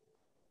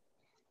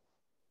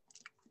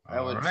 I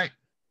would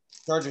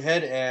charge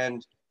ahead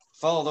and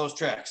follow those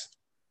tracks.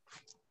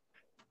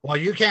 Well,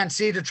 you can't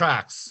see the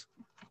tracks.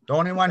 The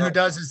only one who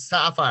does is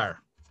Sapphire.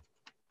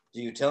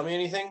 Do you tell me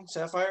anything,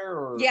 Sapphire?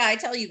 Or Yeah, I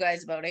tell you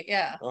guys about it.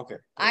 Yeah. Okay.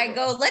 I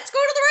go, let's go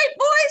to the right,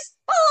 boys.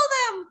 Follow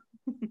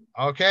them.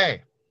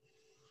 Okay.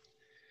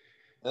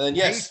 And then,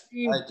 yes,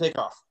 I take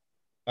off.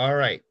 All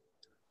right.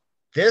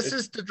 This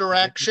is the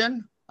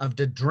direction of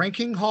the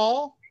drinking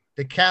hall,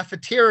 the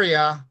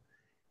cafeteria,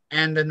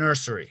 and the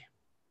nursery.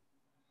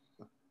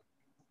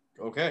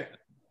 Okay.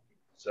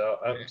 So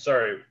I'm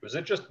sorry, was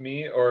it just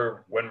me,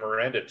 or when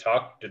Miranda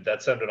talked, did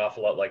that sound an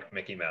awful lot like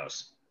Mickey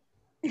Mouse?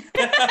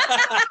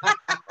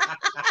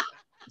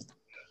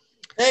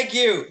 Thank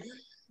you.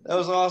 That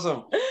was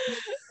awesome.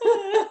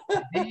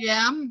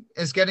 DM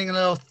is getting a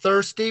little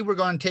thirsty. We're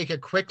going to take a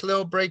quick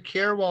little break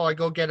here while I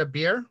go get a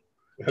beer.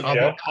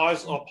 Okay.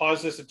 I'll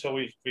pause this until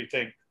we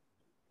think.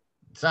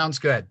 Sounds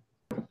good.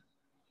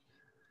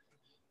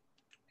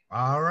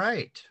 All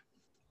right.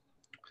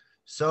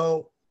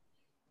 So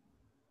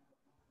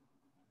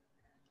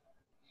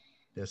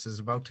this is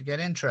about to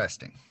get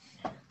interesting.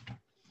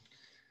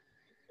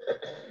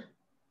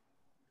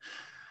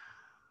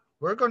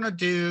 We're going to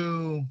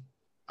do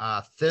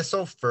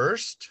Thistle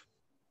first.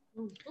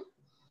 Mhm.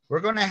 We're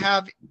going to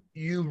have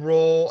you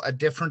roll a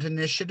different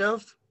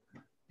initiative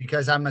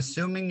because I'm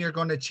assuming you're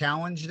going to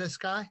challenge this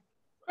guy.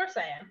 Of course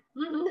I am.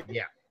 Mhm.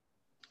 Yeah.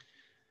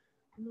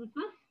 Mhm.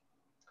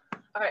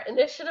 All right,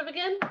 initiative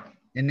again.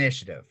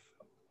 Initiative.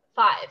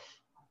 5.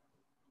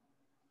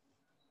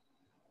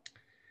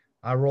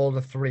 I rolled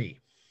a 3.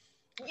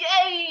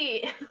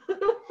 Yay!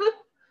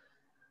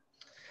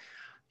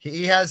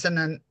 He has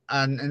an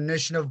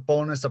initiative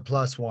bonus of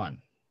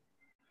 +1.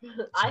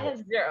 I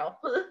have 0.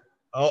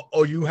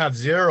 Oh, you have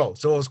 0.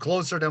 So it was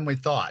closer than we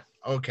thought.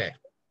 Okay.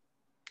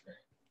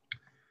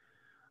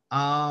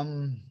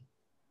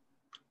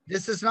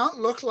 This does not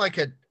look like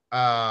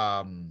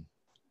a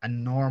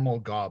normal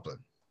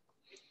goblin.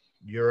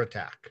 Your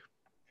attack.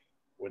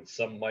 When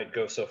some might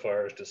go so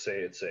far as to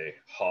say it's a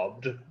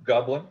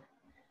hobgoblin.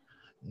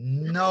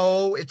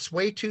 No, it's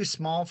way too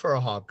small for a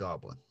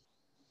hobgoblin.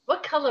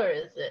 What color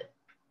is it?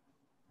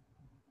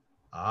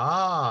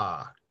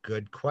 Ah,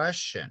 good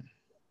question.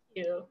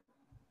 You.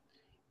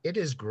 It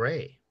is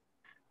gray.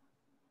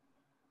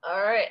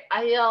 All right,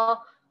 I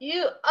yell,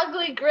 "You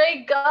ugly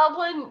gray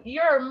goblin,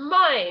 you're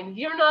mine.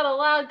 You're not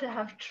allowed to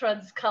have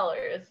Trud's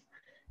colors."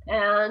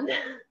 And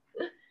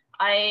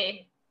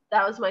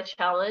that was my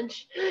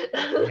challenge.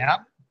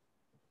 Yep.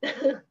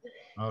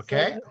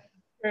 Okay. So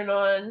turn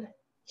on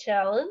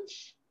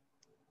challenge.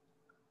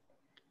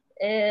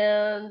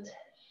 And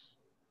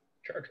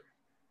Charge.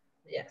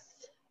 yes.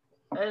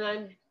 And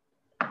I'm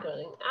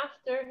going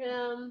after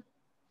him.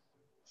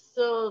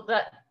 So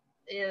that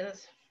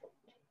is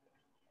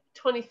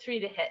 23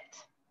 to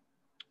hit.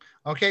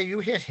 Okay, you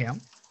hit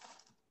him.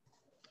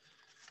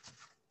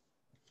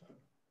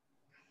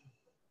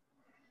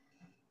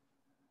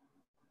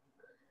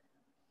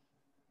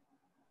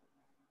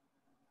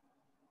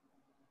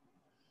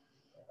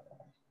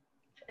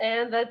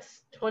 And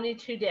that's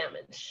 22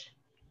 damage.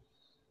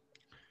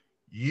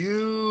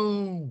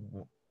 You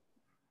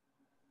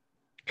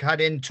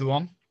cut into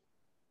him.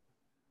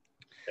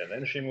 And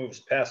then she moves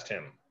past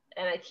him.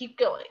 And I keep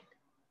going.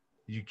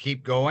 You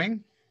keep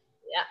going.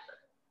 Yeah.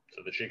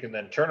 So that she can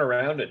then turn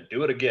around and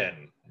do it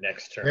again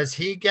next turn. Does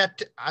he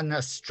get on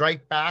a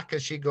strike back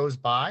as she goes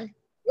by?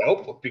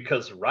 Nope,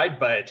 because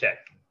ride by attack.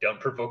 Don't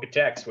provoke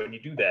attacks when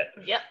you do that.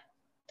 Yep.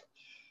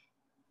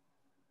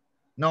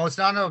 No, it's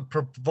not a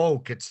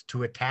provoke. It's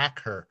to attack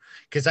her.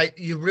 Because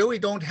you really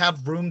don't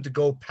have room to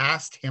go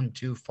past him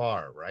too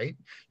far, right?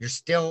 You're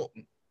still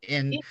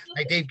in,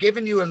 like they've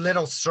given you a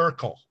little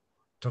circle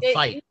to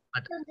fight.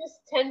 I'm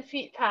just 10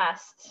 feet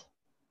past.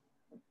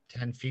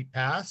 10 feet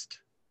past?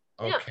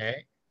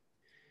 Okay.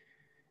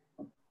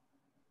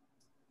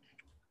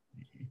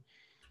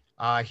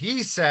 Yeah.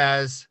 He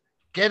says,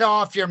 get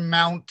off your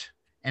mount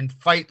and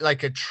fight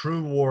like a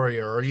true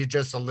warrior, or you're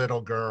just a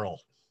little girl.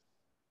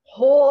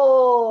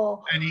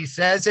 Oh. And he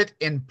says it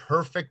in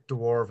perfect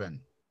Dwarven.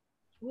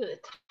 I'm going to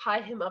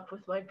tie him up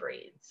with my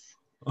braids.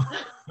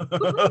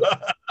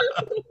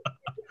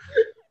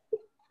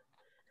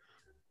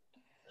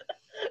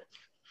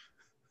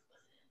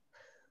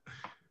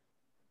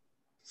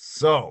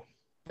 So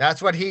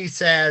that's what he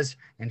says,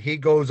 and he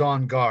goes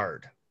on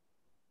guard.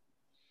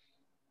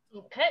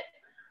 Okay.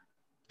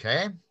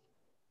 Okay.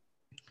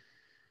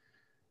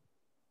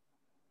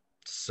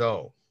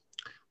 So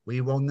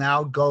we will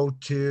now go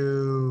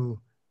to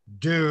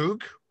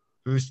Duke,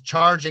 who's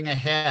charging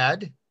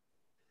ahead.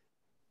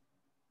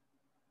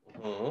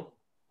 Mm-hmm.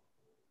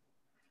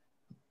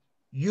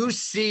 You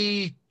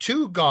see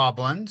 2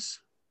 goblins.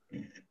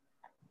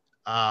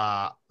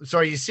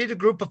 You see the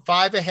group of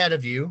 5 ahead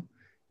of you.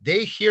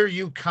 They hear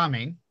you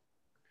coming.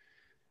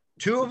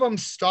 2 of them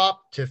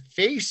stop to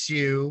face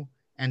you,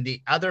 and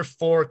the other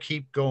 4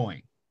 keep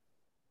going.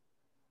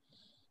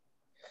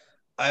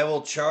 I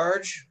will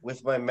charge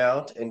with my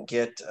mount and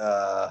get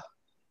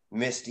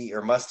Misty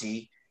or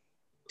Musty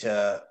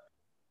to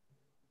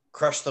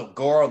crush the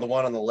gore on the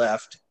one on the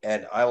left,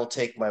 and I will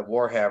take my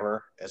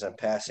warhammer as I'm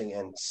passing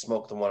and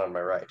smoke the one on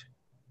my right.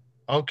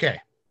 Okay.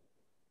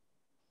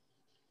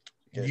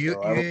 So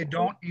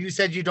you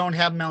said you don't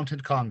have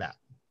mounted combat.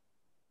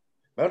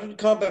 Mounted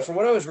combat, from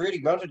what I was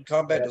reading, mounted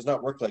combat does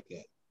not work like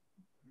that.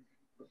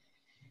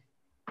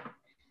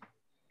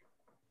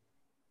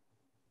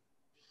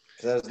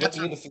 Because I was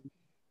looking into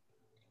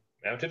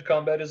mounted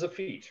combat is a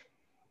feat.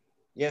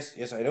 Yes,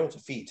 I know it's a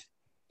feat.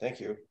 Thank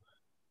you.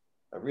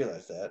 I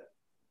realize that.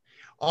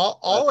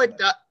 All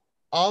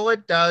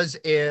it does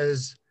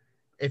is,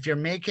 if you're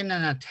making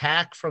an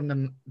attack from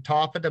the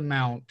top of the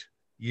mount,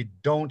 you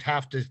don't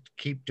have to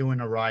keep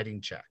doing a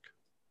riding check.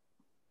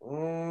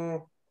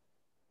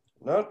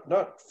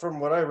 Not from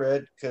what I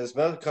read, because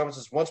mounted combat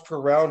is once per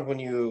round. When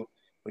your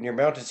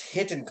mount is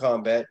hit in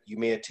combat, you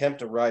may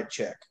attempt a ride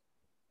check.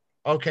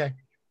 Okay.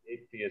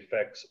 The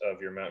effects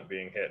of your mount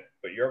being hit,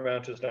 but your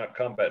mount is not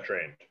combat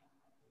trained.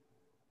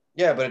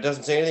 Yeah, but it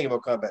doesn't say anything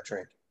about combat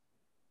trained.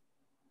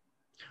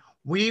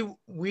 We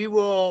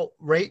will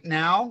right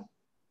now.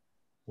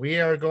 We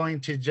are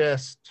going to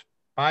just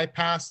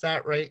bypass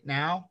that right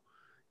now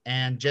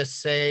and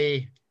just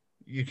say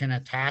you can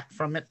attack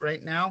from it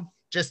right now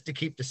just to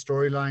keep the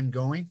storyline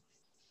going.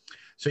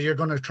 So you're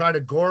going to try to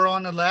gore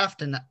on the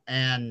left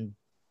and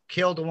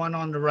kill the one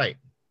on the right.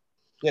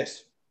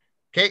 Yes.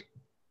 Okay,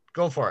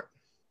 go for it.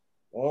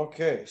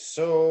 Okay,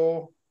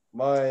 so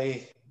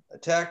my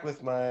attack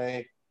with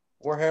my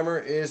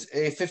Warhammer is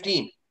a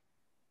 15.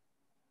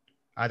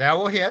 That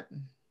will hit.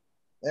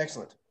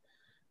 Excellent.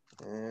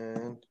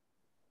 And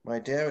my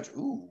damage,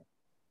 ooh,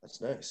 that's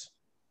nice.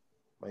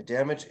 My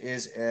damage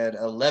is at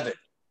 11.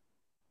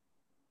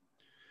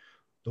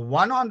 The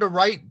one on the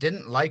right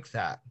didn't like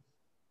that.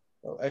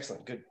 Oh,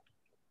 excellent. Good.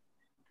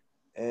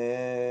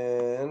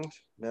 And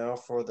now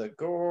for the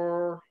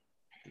gore.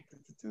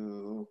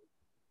 Ooh,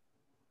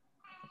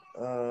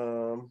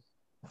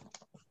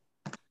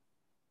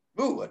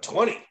 a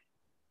 20.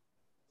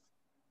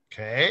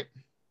 Okay.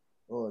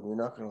 Oh, and you're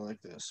not going to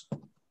like this.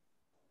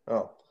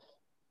 Oh,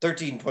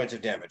 13 points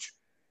of damage.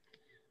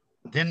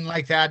 Didn't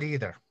like that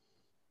either.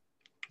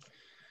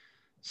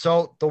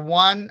 So the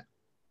one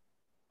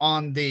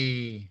on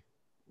the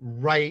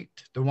right,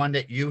 the one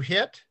that you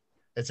hit,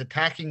 is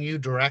attacking you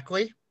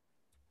directly.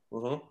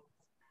 Mm-hmm.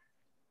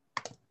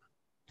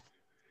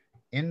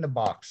 In the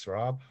box,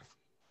 Rob.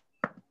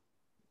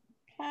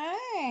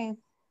 Okay.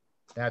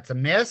 That's a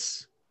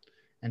miss.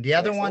 And the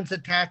other Excellent. one's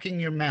attacking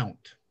your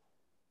mount.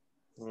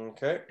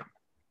 Okay.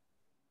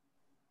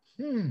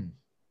 And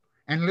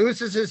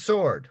loses his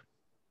sword.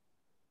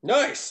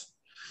 Nice.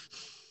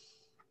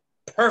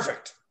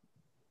 Perfect.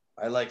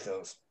 I like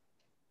those.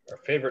 Our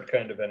favorite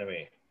kind of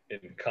enemy,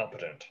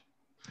 incompetent.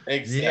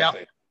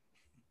 Exactly. Yep.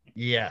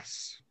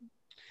 Yes.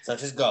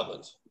 Such as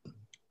goblins.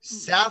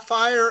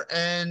 Sapphire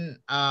and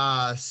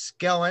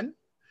Skellen,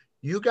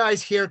 you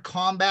guys hear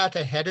combat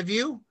ahead of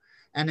you.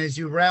 And as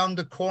you round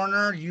the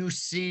corner, you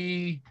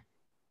see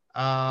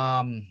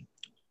Doog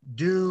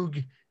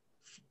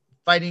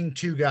fighting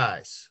two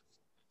guys.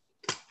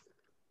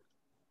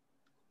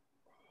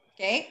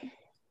 Okay.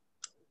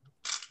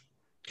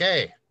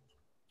 Okay.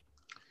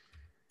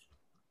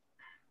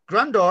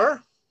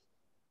 Grundor,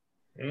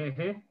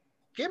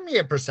 give me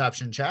a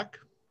perception check.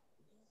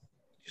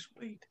 Just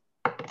wait.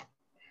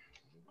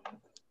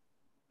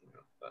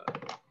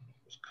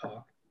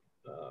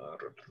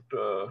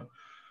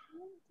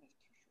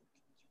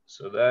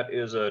 So that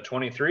is a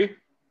 23.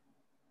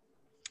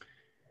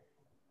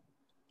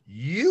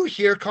 You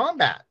hear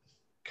combat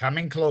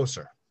coming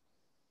closer.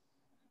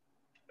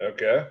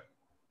 Okay.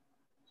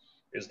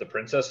 Is the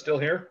princess still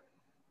here?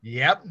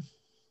 Yep.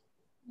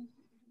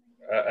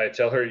 I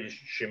tell her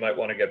she might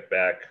want to get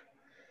back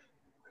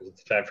because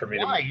it's time for me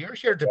Why? to. You're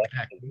here to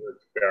protect me.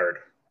 Guard.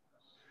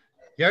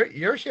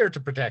 You're here to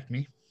protect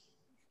me.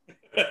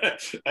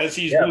 As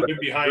he's moving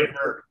behind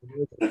her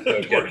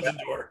towards the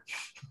door.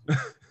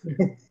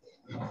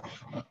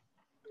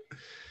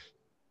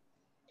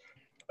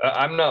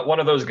 I'm not one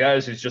of those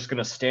guys who's just going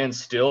to stand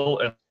still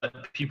and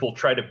let people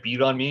try to beat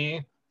on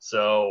me.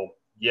 So,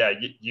 yeah,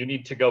 you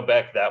need to go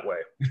back that way.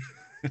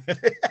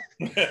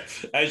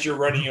 As you're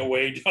running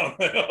away down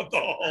the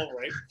hall,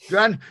 right?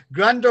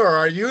 Grundor,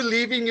 are you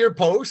leaving your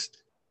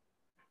post?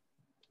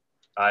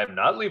 I'm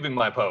not leaving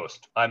my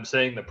post. I'm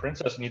saying the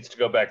princess needs to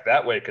go back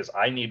that way because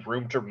I need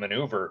room to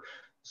maneuver.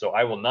 So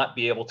I will not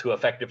be able to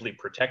effectively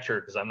protect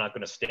her because I'm not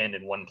going to stand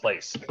in one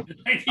place.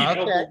 I need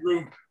elbow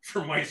room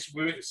for my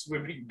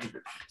swinging.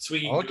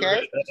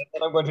 Okay.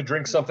 And I'm going to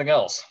drink something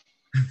else.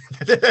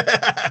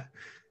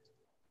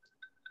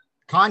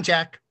 Con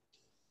check.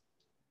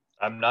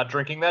 I'm not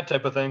drinking that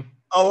type of thing.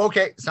 Oh,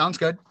 okay. Sounds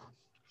good.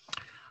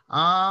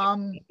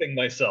 Helping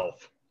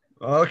myself.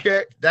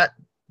 Okay,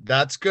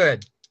 that's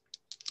good.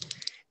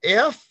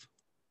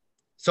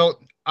 So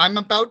I'm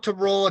about to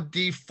roll a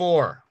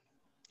D4.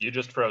 You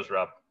just froze,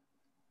 Rob.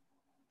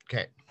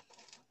 Okay.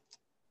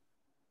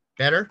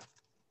 Better?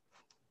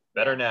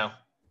 Better now.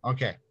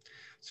 Okay.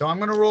 So I'm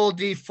going to roll a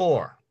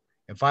D4.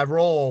 If I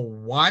roll a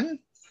 1,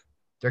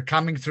 they're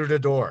coming through the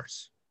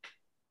doors.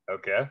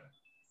 Okay.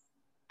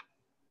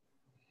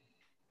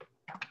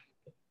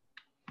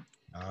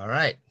 All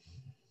right.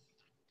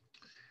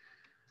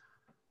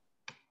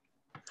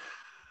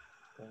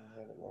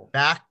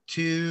 Back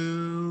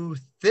to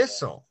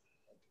Thistle.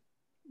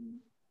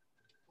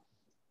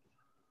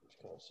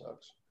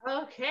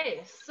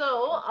 Okay,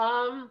 so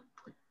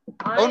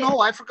Oh no,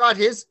 I forgot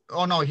his.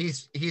 Oh no,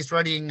 he's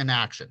readying an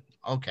action.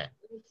 Okay.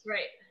 That's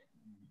right.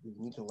 You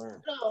need to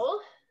learn. So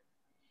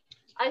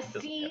I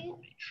see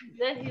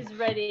that he's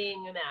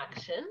readying an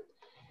action,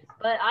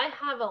 but I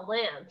have a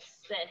lance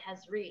that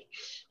has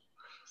reach.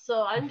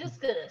 So I'm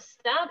just gonna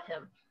stab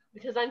him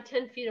because I'm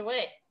 10 feet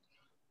away.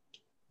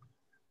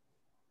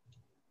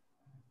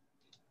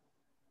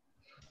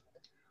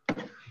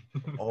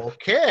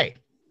 Okay.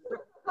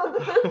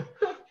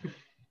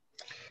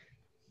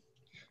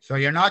 So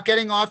you're not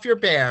getting off your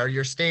bear.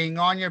 You're staying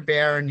on your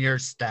bear and you're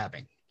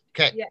stabbing.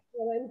 Okay. Yeah,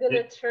 well, I'm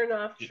gonna turn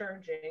off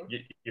charging.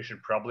 You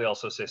should probably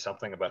also say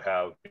something about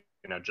how,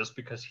 just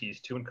because he's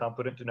too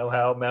incompetent to know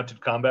how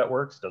mounted combat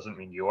works doesn't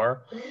mean you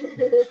are.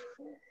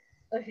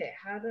 Okay,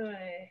 how do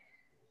I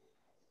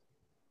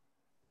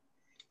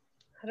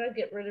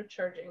get rid of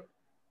charging?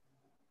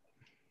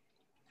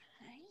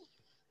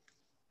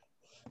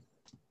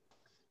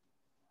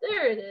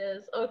 There it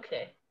is.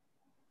 Okay.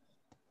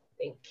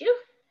 Thank you.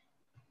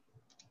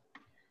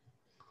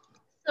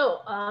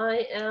 So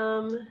I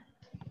am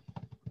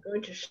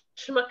going to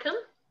schmuck him.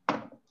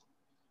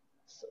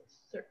 So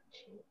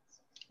 13,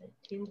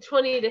 19,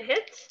 20 to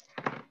hit.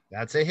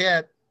 That's a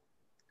hit.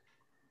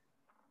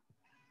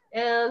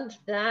 And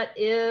that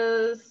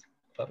is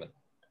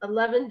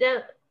 11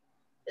 damage.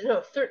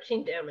 No,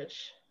 13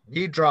 damage.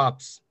 He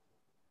drops.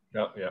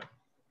 Oh, yeah.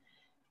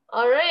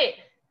 All right.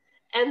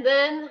 And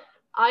then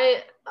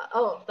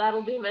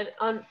that'll be my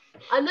and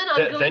then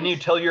I'm going. Then you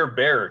tell your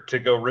bear to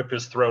go rip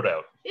his throat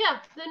out. Yeah,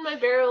 then my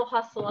bear will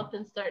hustle up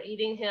and start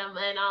eating him,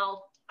 and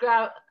I'll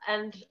grab,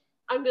 and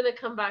I'm gonna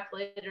come back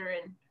later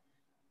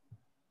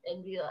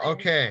and be like,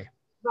 okay,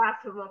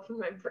 wrap him up in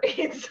my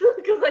braids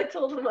because I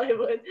told him I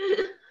would.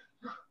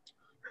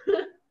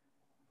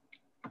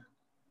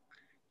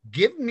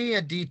 Give me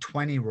a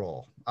D20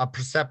 roll, a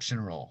perception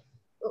roll.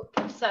 Oh,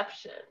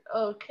 perception.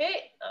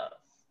 Okay.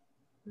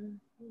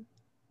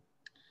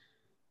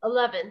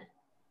 11.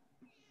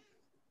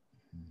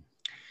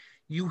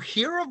 You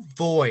hear a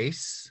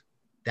voice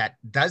that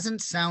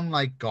doesn't sound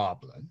like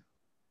Goblin.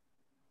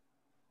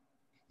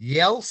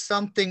 Yell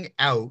something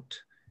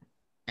out,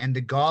 and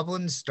the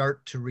goblins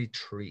start to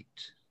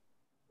retreat.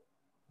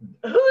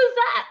 Who is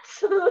that?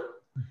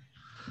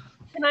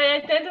 Can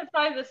I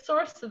identify the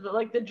source of it,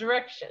 like the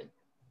direction?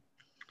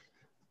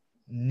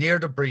 Near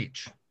the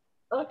breach.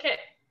 Okay.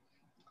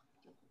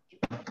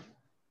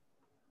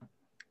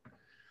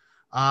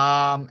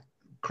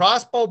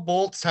 Crossbow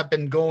bolts have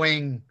been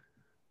going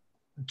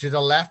to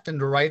the left and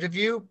the right of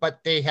you,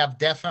 but they have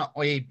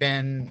definitely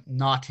been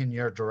not in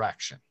your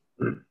direction.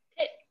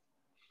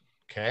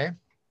 Okay.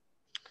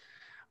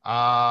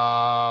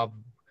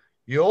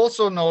 You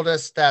also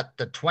notice that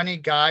the 20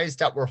 guys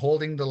that were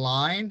holding the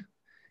line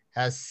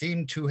has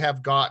seemed to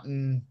have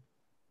gotten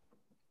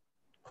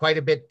quite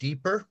a bit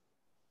deeper,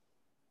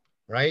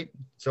 right?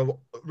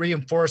 So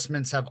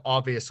reinforcements have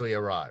obviously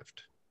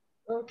arrived.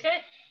 Okay.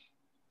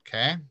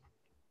 Okay.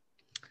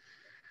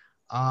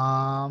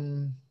 All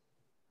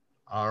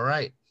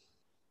right.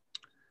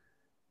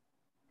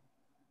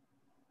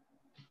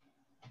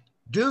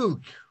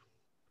 Duke,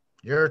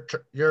 your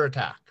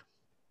attack.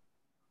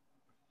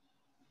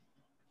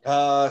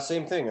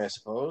 Same thing, I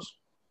suppose.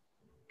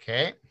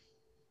 Okay.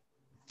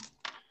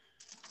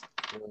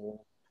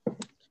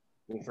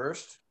 Me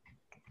first.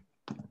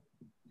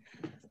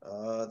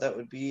 That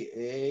would be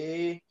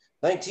a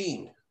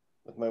 19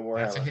 with my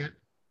warhammer. That's a hit.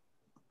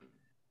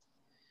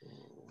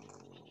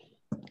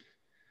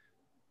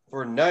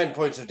 For 9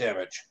 points of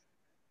damage.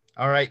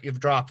 All right, you've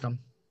dropped them.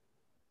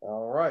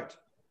 All right.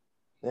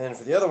 And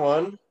for the other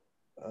one,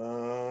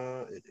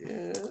 it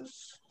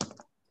is...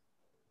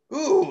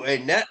 Ooh, a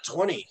nat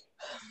 20.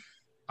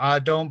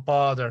 Don't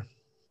bother.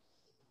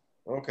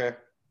 Okay.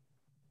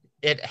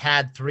 It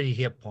had 3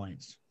 hit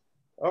points.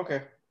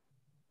 Okay.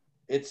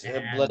 It's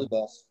a bloody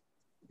mess.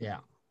 Yeah.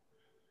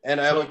 And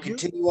I will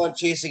continue on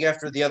chasing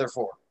after the other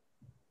 4.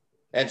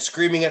 And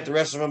screaming at the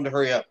rest of them to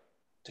hurry up.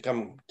 To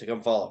come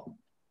follow.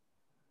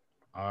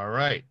 All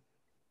right.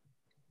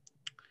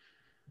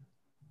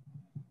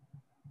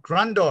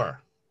 Grundor.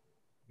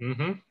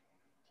 Mm-hmm.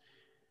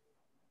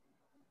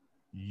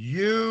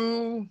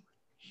 You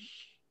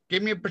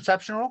give me a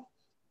perception roll.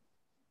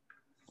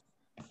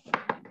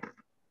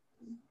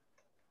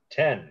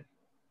 10.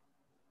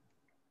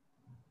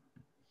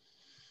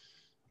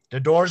 The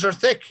doors are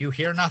thick. You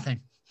hear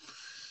nothing.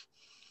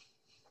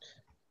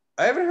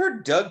 I haven't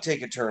heard Doug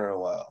take a turn in a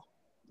while.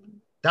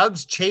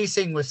 Doug's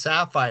chasing with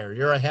Sapphire.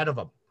 You're ahead of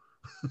him.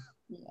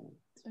 Yeah,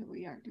 so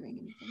we aren't doing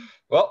anything.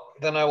 Well,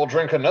 then I will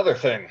drink another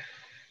thing.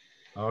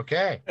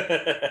 Okay.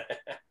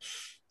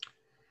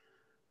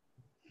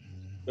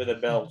 With a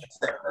belt.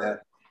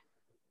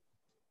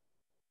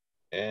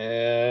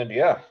 And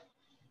yeah.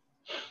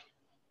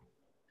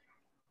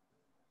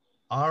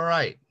 All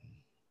right.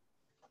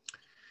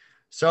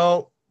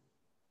 So,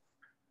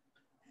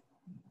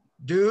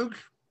 Duke.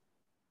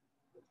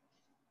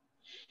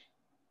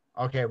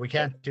 Okay, we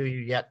can't do you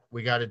yet.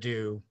 We got to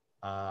do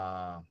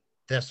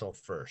Thistle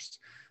first.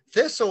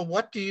 Thistle,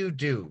 what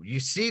do? You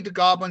see the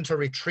goblins are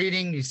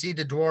retreating. You see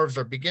the dwarves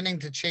are beginning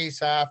to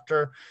chase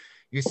after.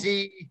 You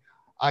see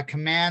a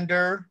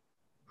commander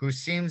who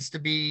seems to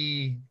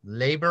be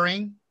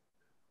laboring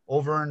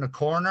over in the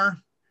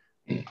corner.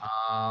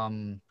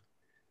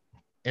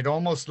 It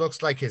almost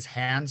looks like his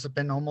hands have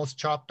been almost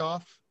chopped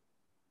off.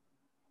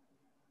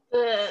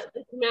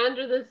 The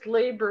commander that's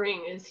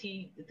laboring, is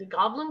he the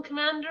goblin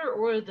commander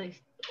or the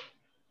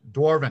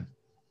Dwarven.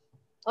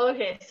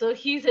 Okay, so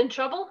he's in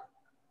trouble?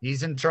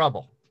 He's in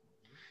trouble.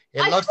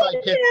 It I looks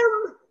like him!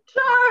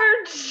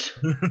 Charge!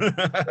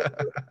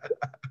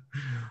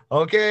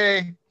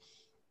 Okay.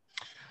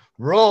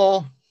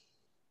 Roll.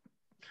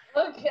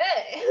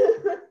 Okay.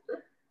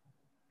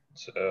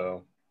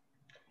 So,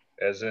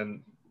 as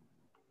in,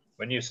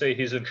 when you say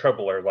he's in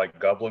trouble, are like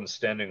goblins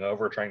standing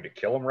over trying to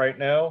kill him right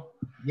now?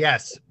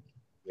 Yes.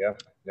 Yeah.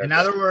 In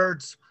other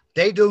words,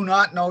 they do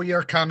not know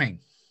you're coming.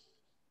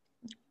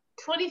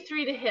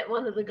 23 to hit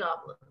one of the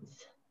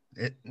goblins.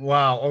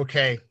 Wow.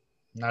 Okay.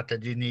 Not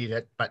that you need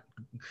it, but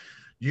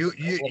you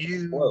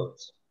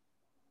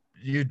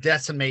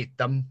decimate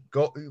them.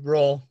 Go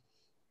roll.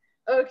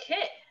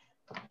 Okay.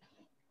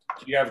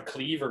 Do you have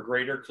cleave or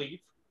greater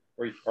cleave?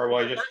 Or will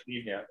I just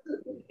cleave now?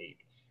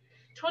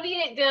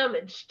 28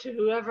 damage to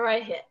whoever I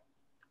hit.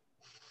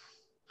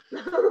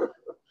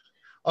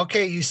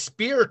 Okay, you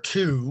spear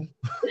 2.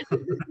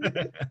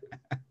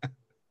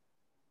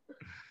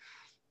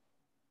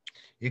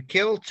 You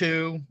kill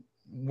 2.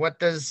 What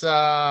does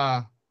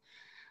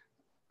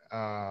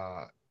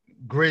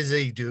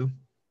Grizzly do?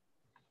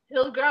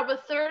 He'll grab a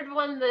third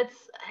one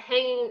that's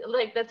hanging,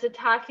 like that's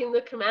attacking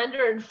the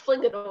commander, and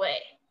fling it away.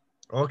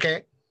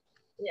 Okay.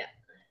 Yeah.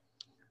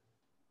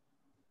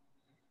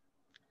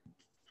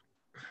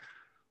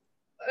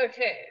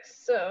 Okay,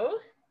 so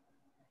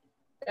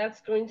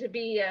that's going to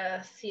be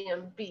a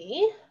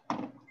CMB.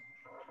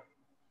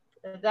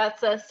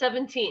 That's a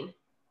 17.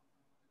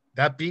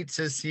 That beats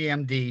his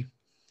CMD.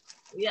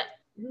 Yeah.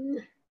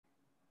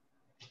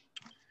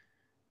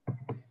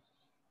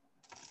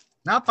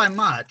 Not by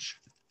much,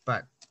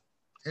 but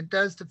it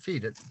does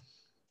defeat it.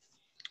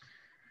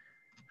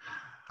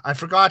 I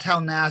forgot how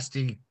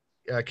nasty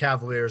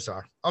Cavaliers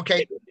are.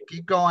 Okay,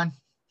 keep going.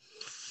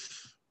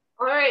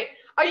 All right.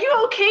 Are you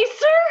okay,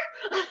 sir?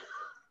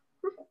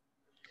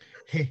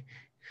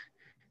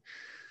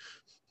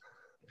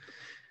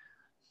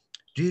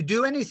 Do you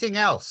do anything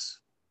else?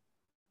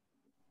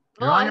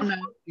 You're on your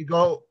mount, you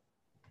go.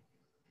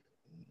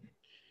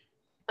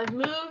 I've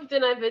moved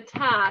and I've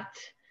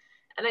attacked,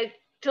 and I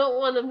don't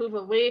want to move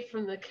away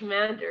from the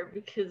commander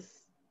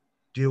because...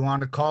 Do you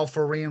want to call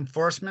for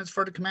reinforcements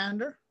for the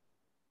commander?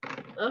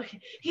 Okay.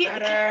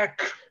 Medic!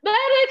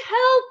 Medic,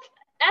 help!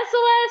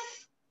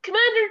 SOS!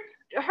 Commander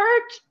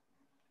hurt!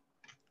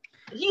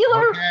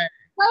 Healer! Okay.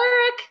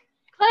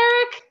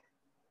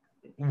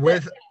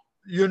 Cleric!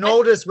 You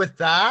notice with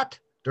that,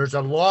 there's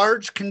a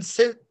large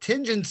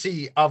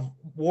contingency of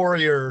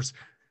warriors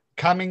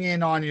coming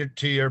in on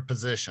to your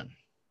position.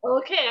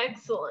 Okay,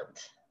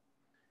 excellent.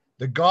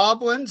 The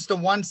goblins, the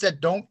ones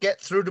that don't get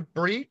through the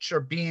breach,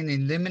 are being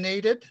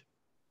eliminated.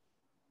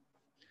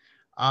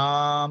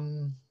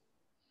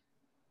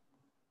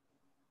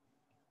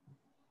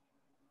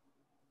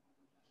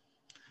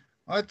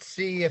 Let's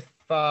see if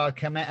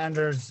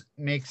Commanders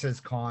makes his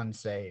con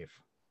save.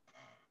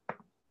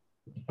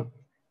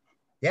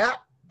 Yeah,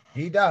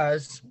 he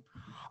does.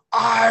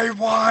 I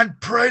want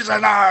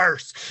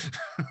prisoners.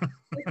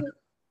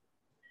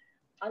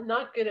 I'm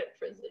not good at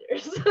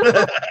prisoners.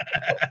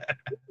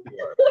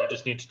 You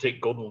just need to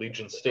take Golden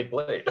Legion's State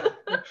Blade.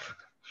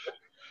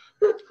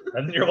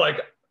 And then you're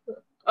like,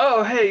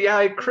 oh, hey, yeah,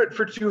 I crit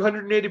for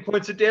 280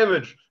 points of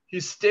damage.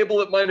 He's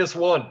stable at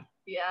 -1.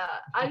 Yeah,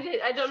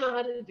 I don't know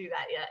how to do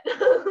that yet.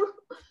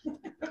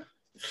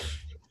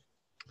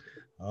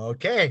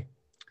 Okay.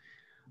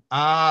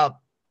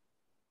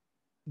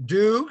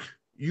 Duke,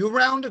 you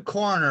round a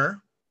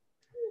corner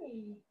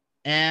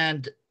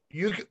and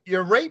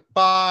you're right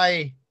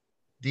by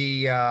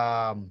the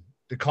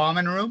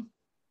common room,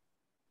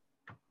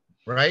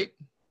 right?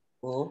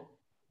 Oh.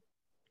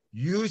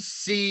 You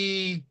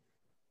see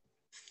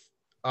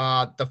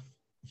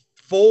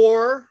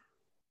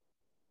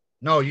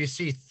you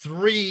see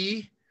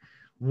 3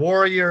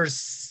 warriors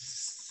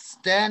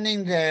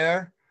standing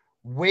there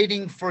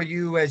waiting for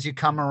you as you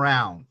come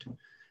around.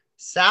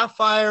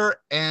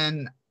 Sapphire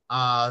and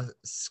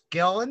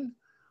Skellen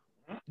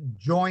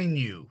join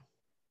you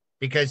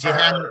because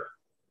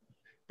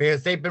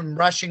they've been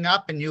rushing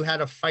up and you had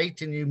a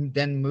fight and you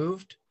then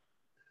moved.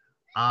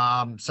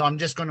 So I'm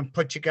just going to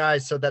put you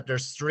guys so that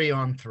there's 3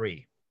 on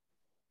 3.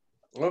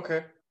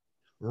 Okay.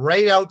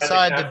 Right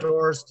outside the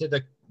doors to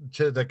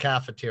the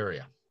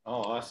cafeteria.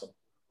 Oh, awesome.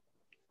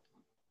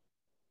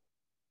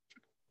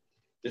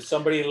 Is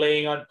somebody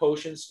laying on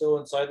potions still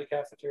inside the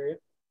cafeteria?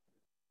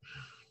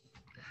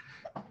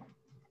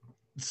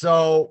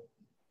 So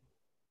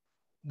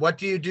what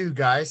do you do,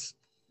 guys?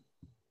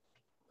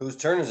 Whose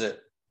turn is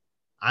it?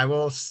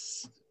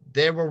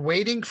 They were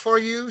waiting for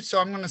you, so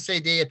I'm going to say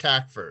they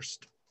attack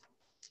first.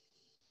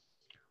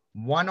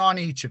 1 on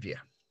each of you.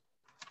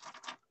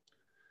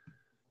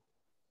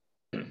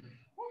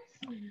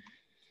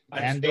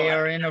 And they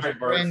are in a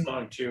friend.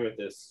 Song too at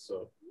this,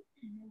 so.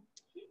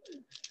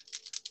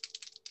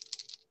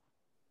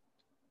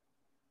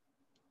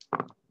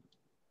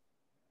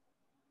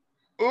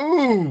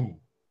 Ooh,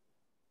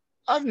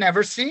 I've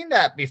never seen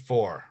that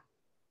before.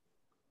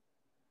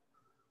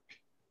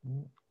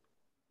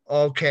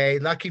 Okay,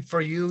 lucky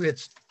for you,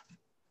 it's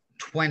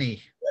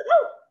 20.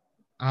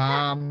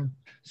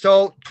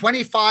 So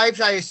 25s,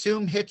 I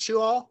assume, hits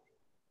you all.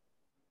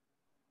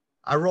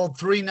 I rolled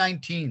 3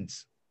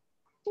 19s.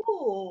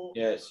 Ooh.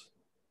 Yes.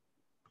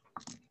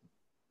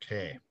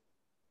 Okay.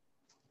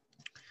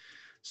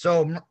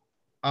 So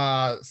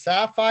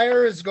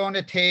Sapphire is going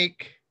to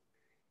take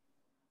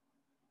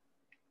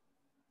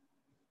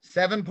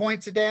 7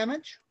 points of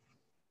damage.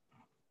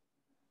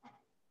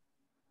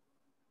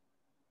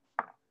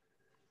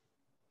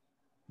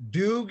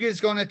 Doog is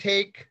going to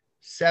take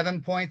 7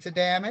 points of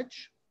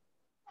damage.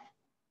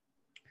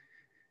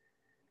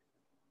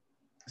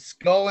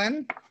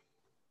 Scullin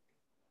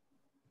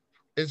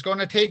is going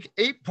to take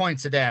 8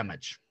 points of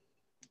damage.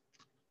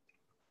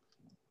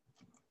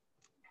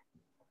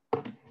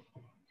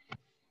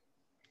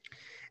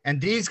 And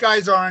these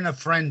guys are in a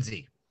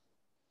frenzy.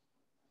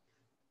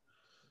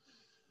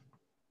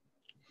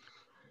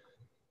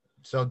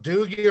 So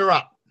Doog, you're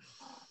up.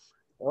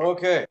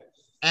 Okay.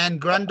 And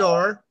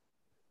Grundor,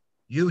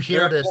 you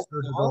hear this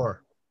through the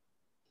door.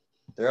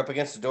 They're up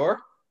against the door?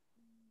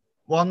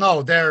 Well,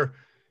 no, they're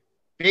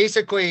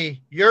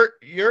basically, you're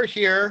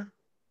here,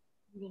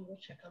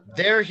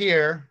 they're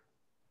here,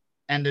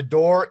 and the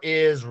door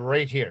is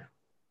right here.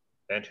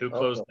 And who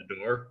closed the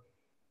door?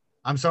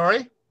 I'm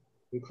sorry?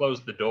 Who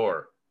closed the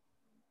door?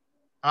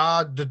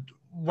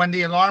 When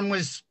the alarm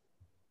was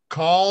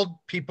called,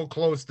 people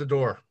closed the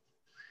door.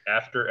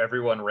 After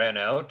everyone ran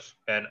out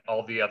and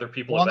all the other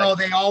people. Well, no,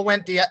 they all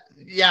went.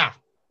 Yeah.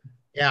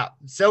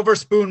 Silver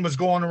Spoon was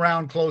going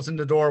around closing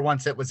the door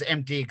once it was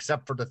empty,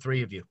 except for the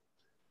three of you.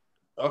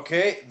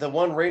 Okay, the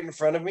one right in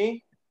front of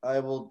me,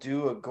 I will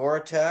do a gore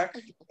attack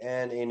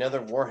and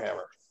another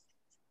Warhammer.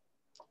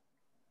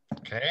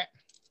 Okay.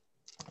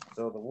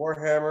 So the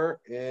Warhammer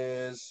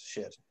is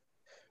shit.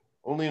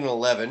 Only an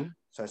 11,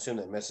 so I assume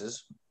that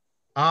misses.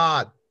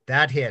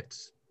 That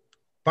hits.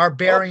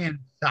 Barbarians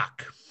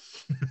suck.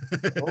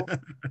 Oh,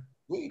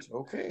 sweet.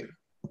 Okay.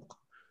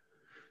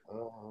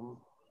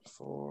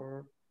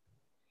 4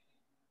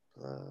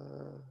 plus.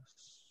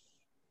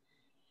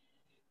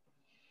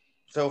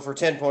 So for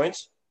 10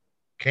 points.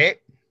 Okay.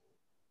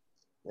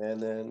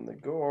 And then the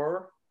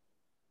gore.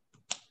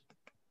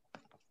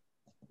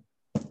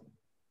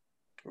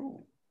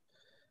 Ooh.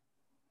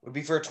 Would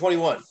be for a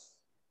 21.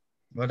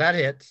 Well, that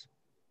hits.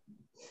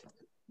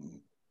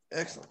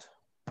 Excellent.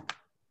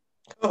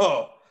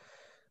 Oh,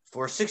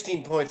 for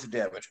 16 points of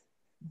damage.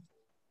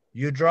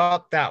 You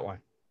dropped that one.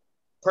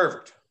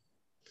 Perfect.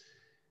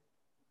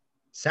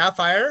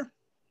 Sapphire,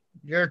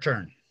 your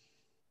turn.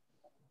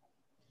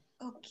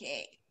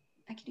 Okay.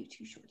 I can do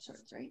 2 short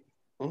swords, right?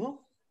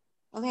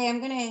 Mm-hmm. Okay, I'm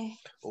gonna.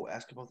 Oh,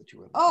 ask about the 2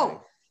 weapons.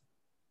 Oh,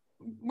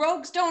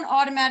 rogues don't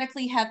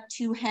automatically have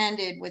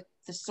 2-handed with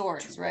the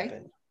swords,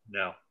 right?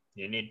 No,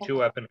 you need 2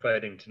 weapon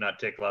fighting to not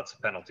take lots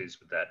of penalties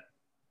with that.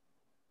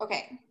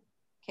 Okay.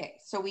 Okay,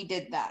 so we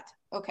did that.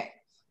 Okay.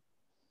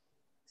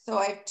 So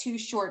I have 2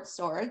 short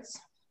swords.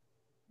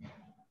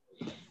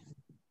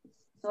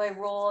 So I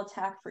roll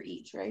attack for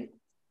each, right?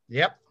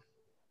 Yep.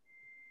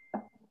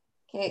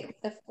 Okay,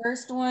 the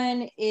first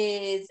one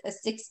is a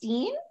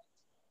 16.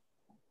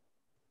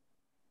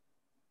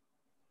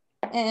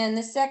 And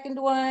the second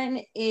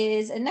one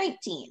is a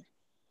 19.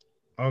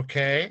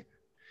 Okay.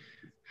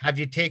 Have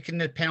you taken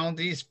the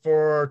penalties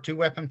for 2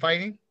 weapon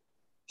fighting?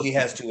 She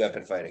has 2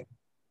 weapon fighting.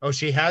 Oh,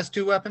 she has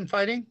 2 weapon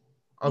fighting?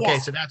 Okay, Yeah.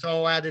 so that's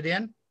all added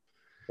in?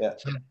 Yeah.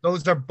 So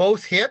those are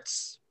both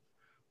hits.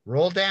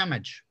 Roll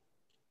damage.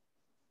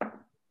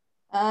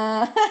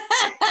 Ouch.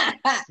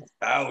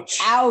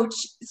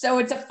 Ouch. So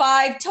it's a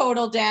 5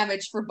 total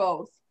damage for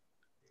both.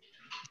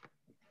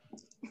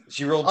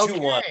 She rolled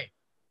 2-1.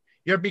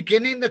 You're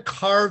beginning to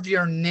carve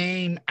your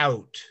name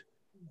out.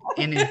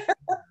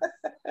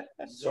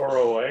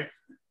 Zorro,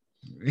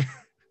 eh?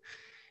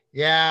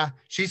 Yeah,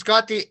 she's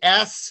got the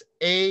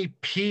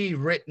SAP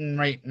written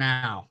right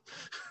now.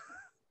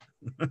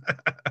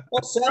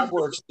 Well, SAP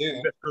works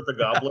too. For the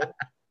goblin.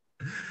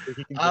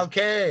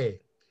 Okay.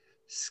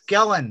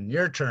 Skellen,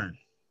 your turn.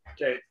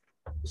 Okay,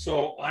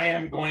 so I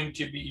am going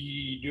to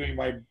be doing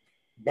my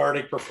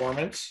bardic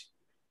performance.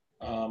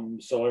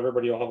 So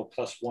everybody will have a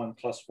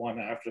 +1/+1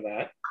 after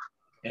that.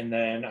 And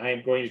then I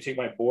am going to take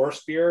my boar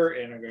spear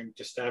and I'm going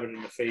to stab it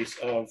in the face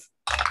of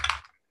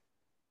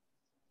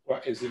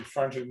what is in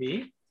front of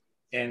me.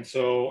 And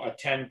so a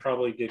 10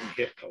 probably didn't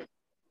hit though.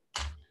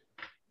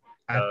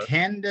 A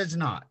 10 does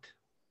not.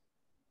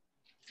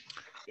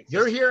 It's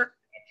You're just here.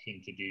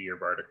 action to do your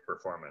bardic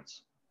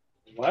performance.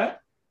 What?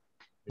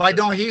 I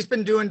know he's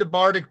been doing the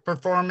bardic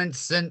performance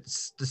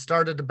since the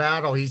start of the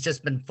battle. He's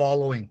just been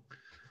following.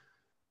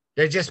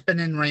 They've just been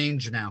in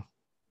range now.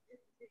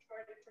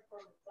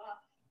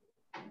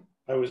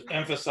 I was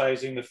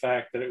emphasizing the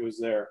fact that it was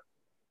there.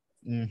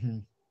 Mm-hmm.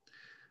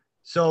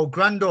 So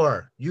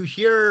Grundor, you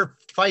hear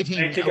fighting.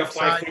 I take a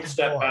outside 5-foot the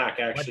step door. back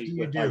actually. What do you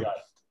with my do?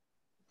 guy.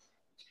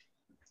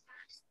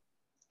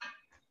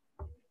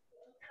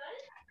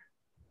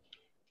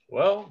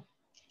 Well,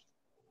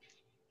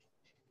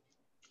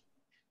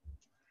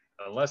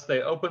 unless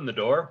they open the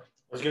door.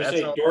 I was going to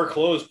say, door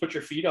closed, put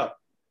your feet up.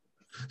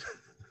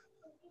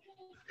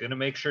 Gonna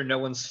make sure no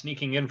one's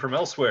sneaking in from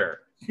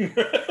elsewhere.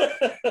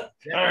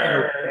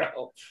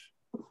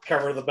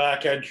 Cover the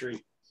back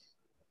entry.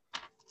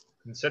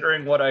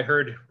 Considering what I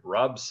heard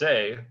Rob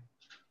say,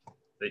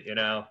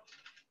 that,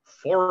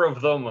 4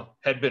 of them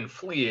had been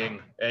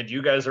fleeing, and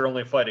you guys are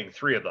only fighting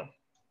 3 of them.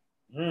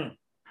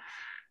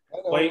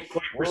 Quite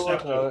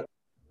perceptive.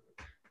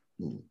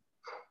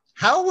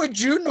 How would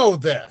you know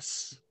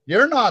this?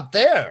 You're not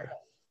there.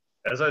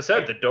 As I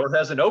said, the door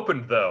hasn't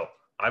opened, though.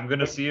 I'm going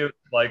to see if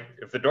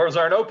the doors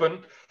aren't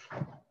open,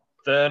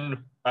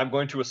 then I'm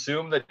going to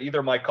assume that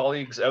either my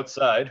colleagues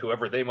outside,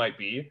 whoever they might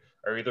be,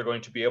 are either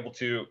going to be able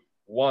to,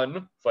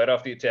 1, fight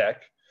off the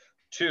attack,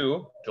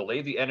 2,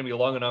 delay the enemy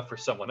long enough for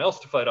someone else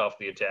to fight off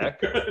the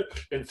attack,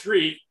 and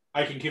 3,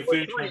 I can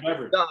finish my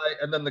leverage.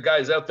 And then the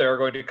guys out there are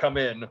going to come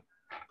in,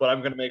 but I'm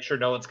going to make sure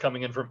no one's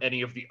coming in from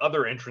any of the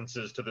other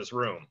entrances to this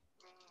room.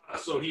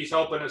 So he's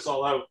helping us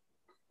all out.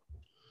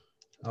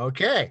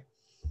 Okay.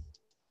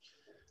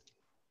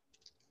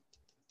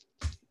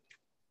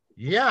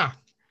 Yeah.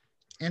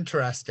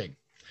 Interesting.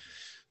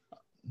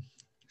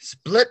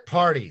 Split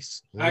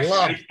parties.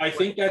 Actually, I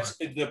think that's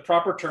the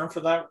proper term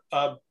for that,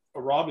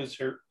 Rob, is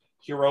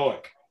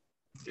heroic.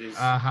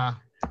 Uh-huh.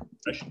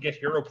 I should get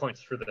hero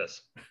points for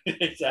this.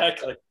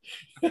 Exactly.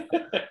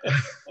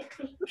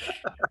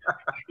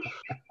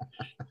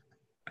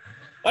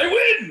 I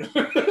win!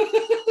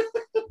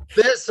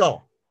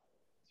 Thistle.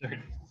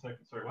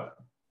 Sorry, what?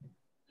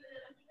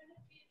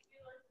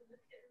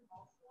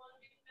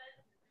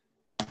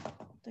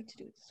 I'd like to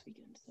do it this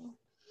weekend, so.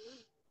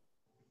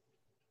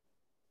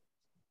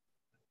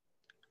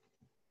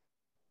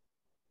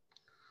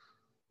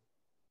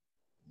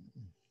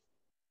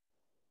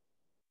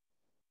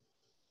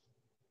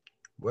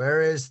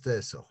 Where is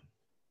Thistle?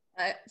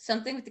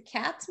 Something with the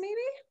cats, maybe?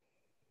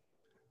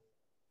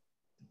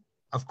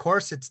 Of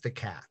course it's the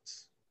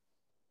cats.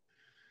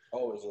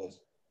 Always is.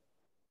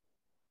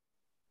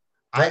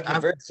 I'm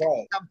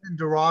saying something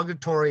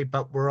derogatory,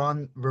 but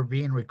we're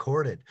being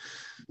recorded.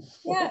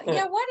 Yeah.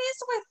 What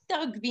is with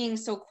Doug being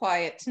so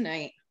quiet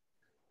tonight?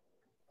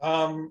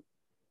 Not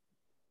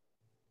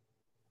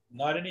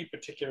any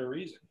particular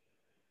reason.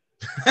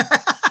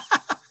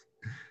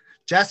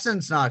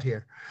 Justin's not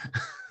here.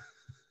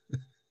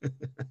 No,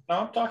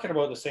 I'm talking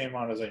about the same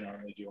amount as I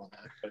normally do on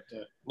that. But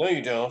no,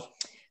 you don't.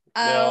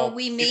 No,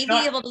 we may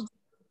be able to.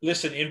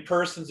 Listen, in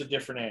person's a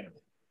different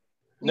animal.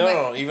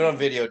 No, even on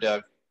video,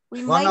 Doug.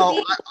 We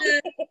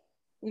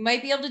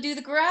might be able to do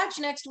the garage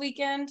next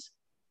weekend.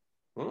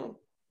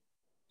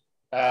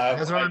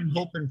 That's what I'm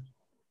hoping.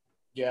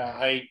 Yeah,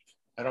 I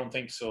don't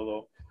think so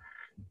though.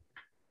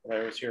 What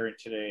I was hearing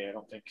today, I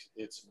don't think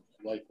it's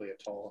likely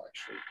at all.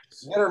 Actually,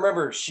 you gotta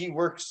remember, she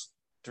works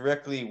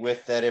directly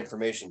with that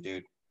information,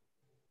 dude.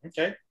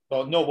 Okay.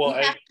 Well, no. Well,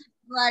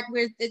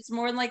 it's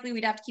more than likely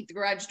we'd have to keep the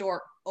garage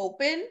door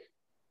open.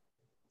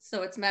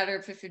 So it's a matter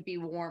of if it'd be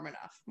warm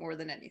enough more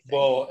than anything.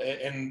 Well,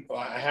 and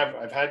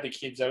I've had the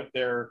kids out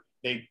there.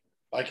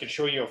 I could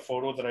show you a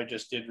photo that I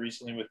just did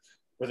recently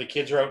where the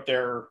kids are out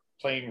there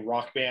playing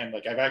Rock Band.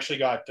 Like I've actually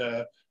got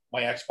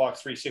my Xbox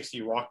 360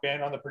 Rock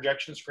Band on the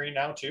projection screen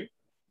now too.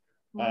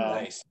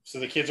 Nice. So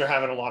the kids are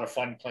having a lot of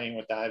fun playing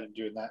with that and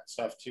doing that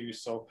stuff too.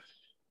 So,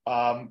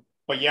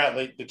 but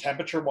yeah, the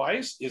temperature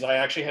wise is I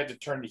actually had to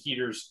turn the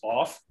heaters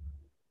off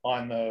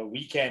on the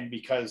weekend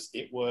because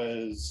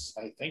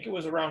I think it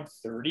was around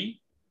 30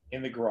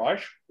 in the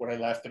garage when I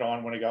left it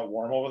on when it got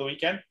warm over the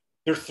weekend.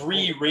 There's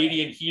 3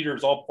 radiant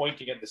heaters all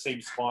pointing at the same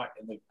spot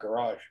in the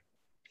garage.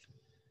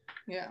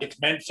 Yeah. It's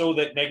meant so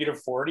that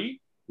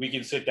 -40, we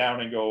can sit down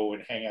and go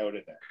and hang out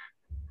in there.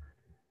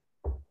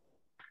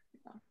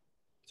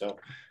 So.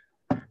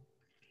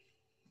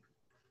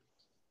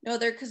 No,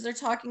 because they're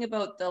talking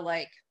about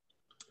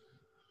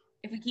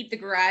if we keep the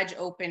garage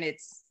open,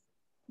 it's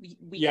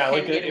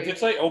if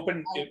it's like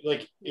open,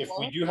 if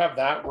we do have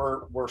that,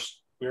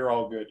 we're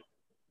all good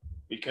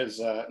because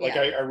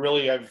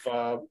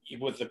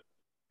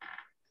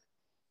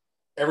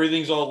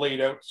everything's all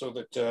laid out so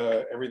that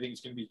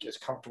everything's gonna be as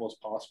comfortable as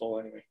possible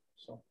anyway.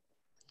 So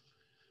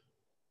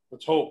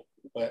let's hope.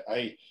 But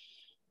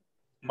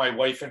my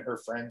wife and her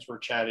friends were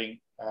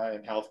chatting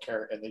in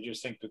healthcare, and they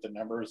just think that the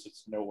numbers,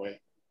 it's no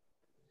way.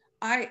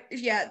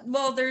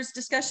 Well, there's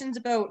discussions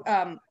about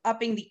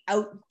upping the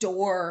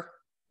outdoor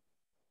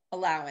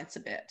allowance a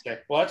bit.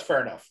 Okay, well that's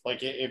fair enough.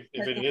 Like if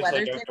it is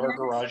like outdoor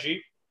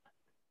garagey,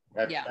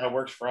 that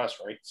works for us,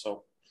 right?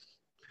 So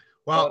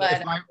well,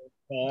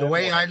 the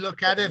way I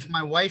look at it, if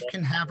my wife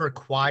can have her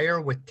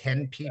choir with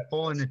 10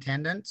 people in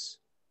attendance,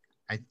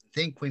 I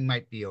think we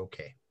might be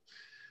okay.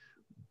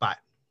 But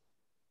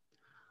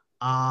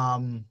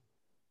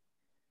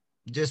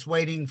just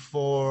waiting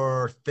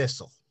for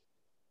Thistle.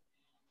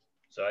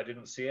 So I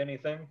didn't see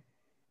anything?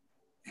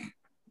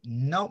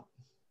 Nope.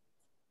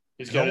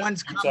 No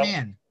one's come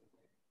in.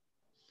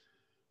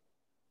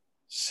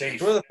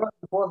 Safe. Where did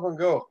the 4th one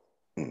go?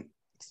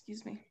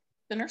 Excuse me.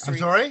 The nursery. I'm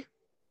sorry?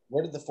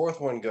 Where did the 4th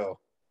one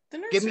go? The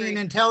nursery. Give me an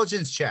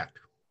intelligence check.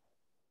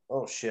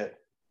 Oh, shit.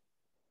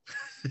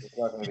 It's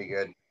not going to be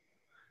good.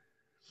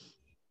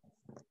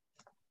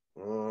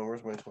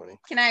 Where's my 20?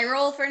 Can I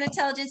roll for an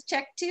intelligence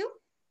check too?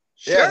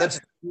 Sure. Yeah, that's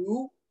a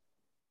 2.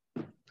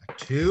 A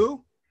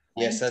 2?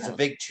 Yes, that's a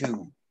big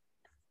 2.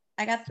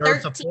 I got 13.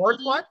 There's a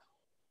 4th one?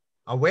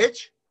 A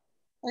which?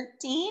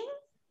 13.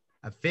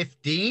 A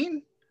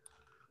 15?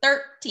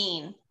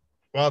 13.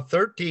 Well,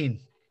 13.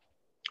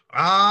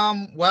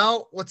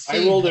 Well, let's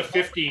see. I rolled a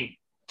 15.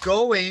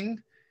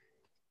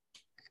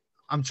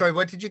 I'm sorry,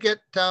 what did you get,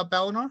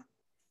 Bellinor?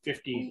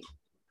 15.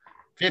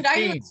 Could I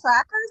do a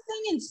tracker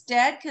thing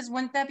instead? Because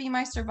wouldn't that be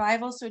my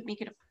survival? So it'd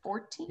make it a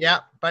 14? Yeah,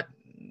 but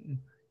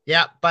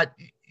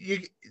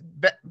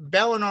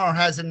Bellinor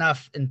has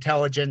enough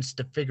intelligence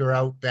to figure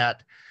out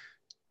that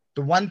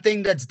the one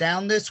thing that's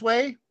down this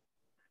way.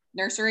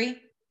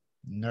 Nursery.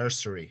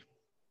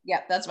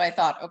 Yeah, that's what I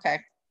thought. Okay.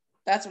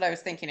 That's what I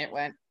was thinking it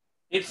went.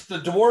 It's the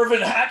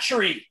Dwarven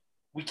hatchery.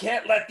 We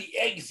can't let the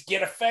eggs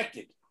get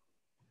affected.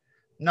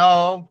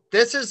 No,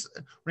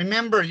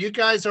 remember, you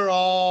guys are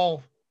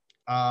all,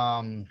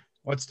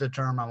 what's the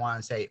term I want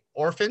to say?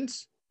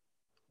 Orphans,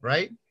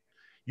 right?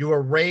 You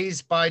were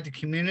raised by the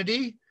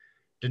community.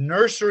 The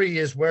nursery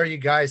is where you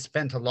guys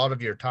spent a lot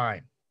of your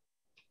time.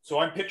 So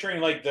I'm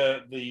picturing like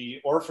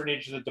the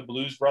orphanage that the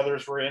Blues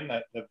Brothers were in,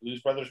 the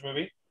Blues Brothers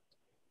movie,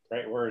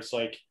 right? Where it's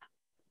like,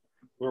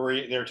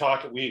 they're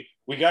talking,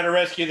 we got to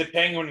rescue the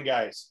penguin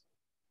guys.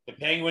 The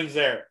penguin's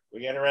there.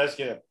 We got to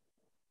rescue them.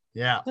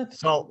 Yeah.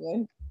 So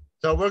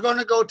we're going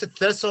to go to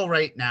Thistle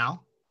right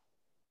now.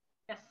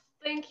 Yes,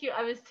 thank you.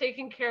 I was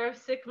taking care of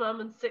sick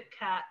mom and sick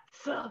cat,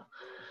 so.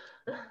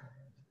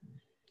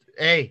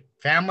 Hey,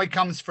 family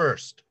comes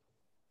first.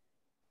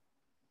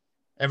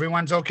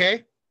 Everyone's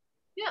okay?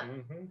 Yeah.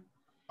 Mm-hmm.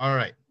 All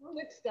right.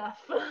 Good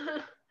stuff.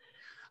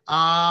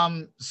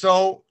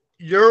 So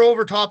you're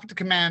over top of the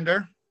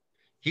commander.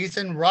 He's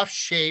in rough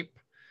shape.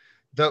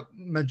 The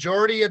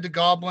majority of the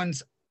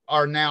goblins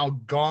are now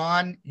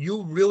gone.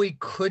 You really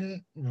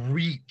couldn't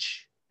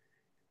reach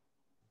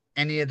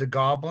any of the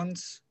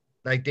goblins.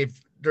 Like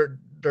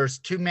there's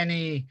too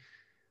many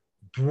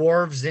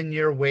dwarves in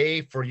your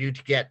way for you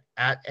to get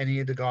at any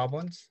of the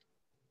goblins.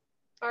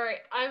 All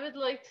right, I would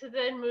like to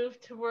then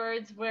move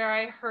towards where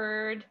I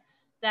heard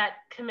that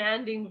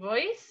commanding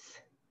voice.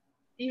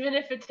 Even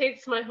if it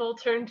takes my whole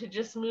turn to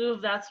just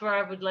move, that's where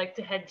I would like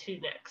to head to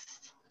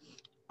next.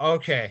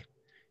 Okay.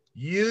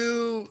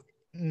 You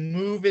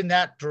move in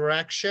that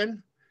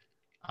direction.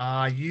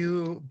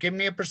 You give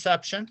me a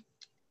perception.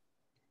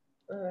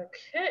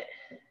 Okay.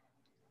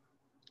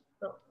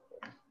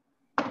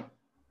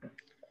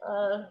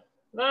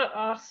 Not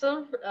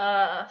awesome.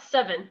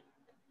 7.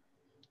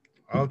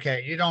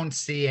 Okay, you don't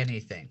see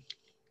anything.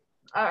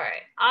 All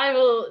right, I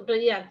will,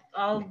 but yeah,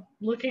 I'll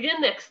look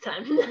again next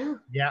time.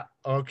 Yeah,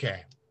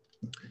 okay.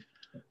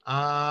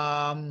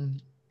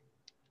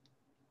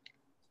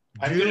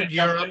 Dude,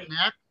 you're up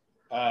next.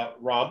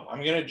 Rob,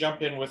 I'm going to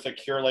jump in with a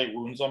Cure Light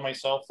Wounds on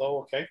myself, though,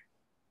 okay?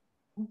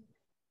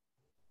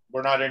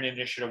 We're not in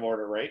initiative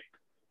order, right?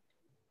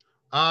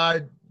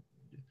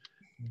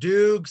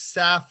 Duke,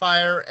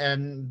 Sapphire,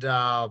 and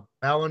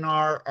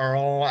Bellinar are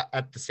all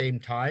at the same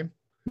time.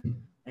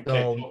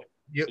 Okay. So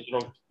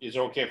is it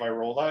okay if I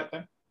roll that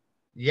then?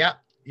 Yeah,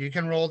 you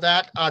can roll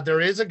that. There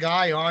is a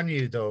guy on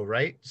you, though,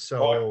 right?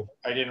 So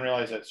I didn't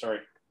realize that. Sorry.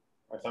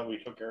 I thought we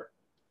took care.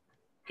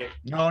 Okay.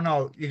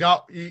 No.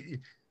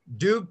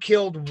 Duke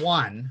killed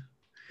one.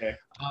 Okay.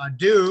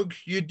 Duke,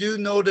 you do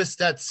notice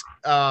that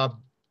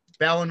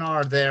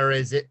Bellinar there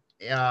is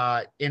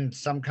in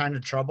some kind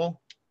of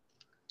trouble.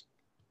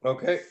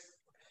 Okay.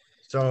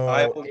 So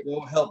I will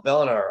go help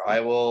Bellinar. I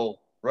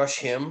will rush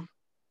him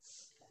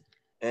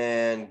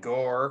and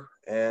gore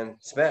and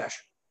smash.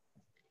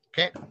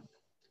 Okay.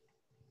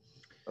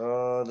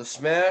 The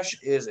smash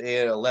is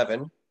an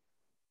 11.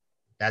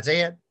 That's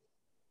it.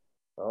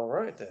 All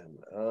right then.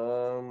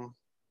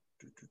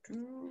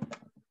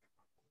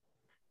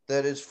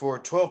 That is for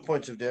 12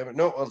 points of damage.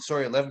 No, I'm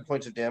sorry, 11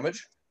 points of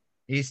damage.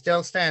 He's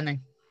still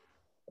standing.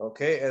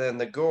 Okay, and then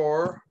the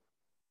gore.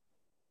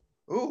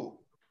 Ooh.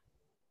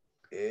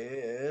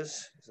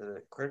 Is it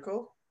a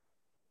critical?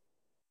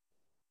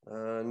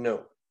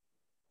 No.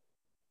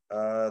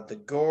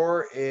 The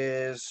gore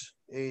is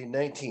a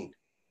 19.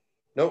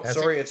 Nope, That's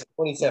sorry, it. it's a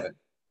 27.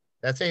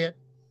 That's it.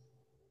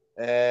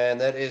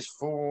 And that is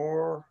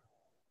for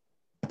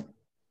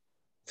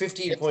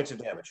 15 points of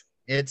damage.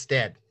 It's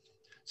dead.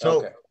 So,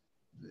 okay.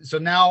 So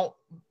now,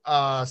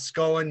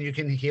 Scullen, you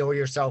can heal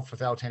yourself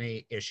without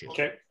any issue.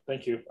 Okay,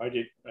 thank you. I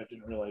didn't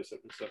realize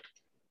it was.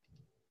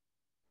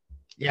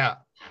 Yeah,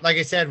 like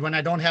I said, when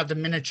I don't have the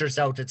miniatures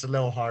out, it's a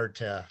little hard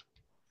to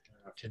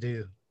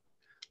do.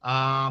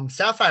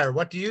 Sapphire,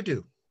 what do you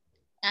do?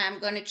 I'm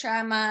going to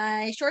try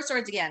my short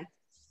swords again.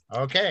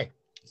 Okay.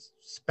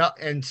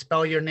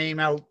 Spell your name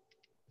out.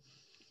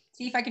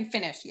 See if I can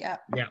finish. Yeah.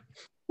 Yeah.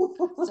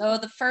 So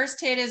the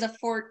first hit is a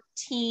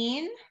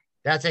 14.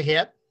 That's a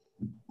hit.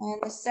 And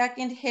the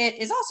second hit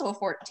is also a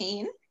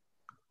 14.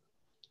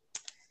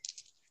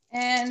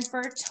 And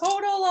for a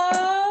total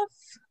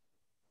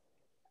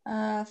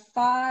of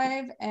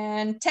 5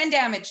 and 10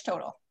 damage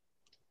total.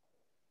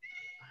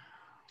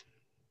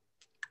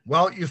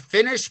 Well, you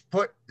finished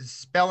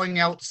spelling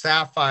out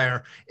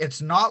Sapphire.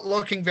 It's not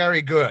looking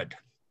very good,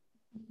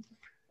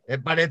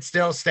 but it's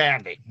still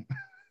standing.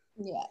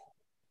 Yeah.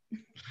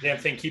 Damn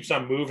thing keeps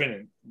on moving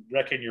and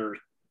wrecking your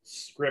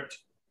script.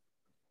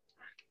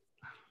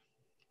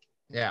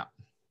 Yeah.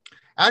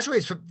 Actually,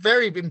 it's a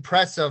very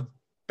impressive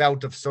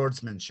bout of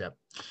swordsmanship.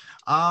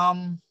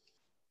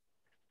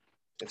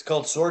 It's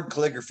called sword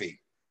calligraphy.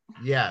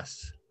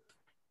 Yes.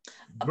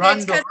 Okay,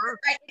 it's Grundor,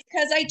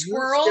 because I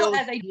twirl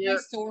as I do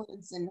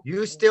swords. And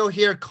you still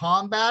hear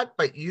combat,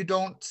 but you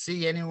don't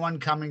see anyone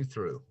coming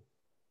through.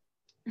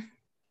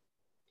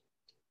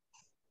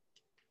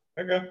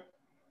 Okay.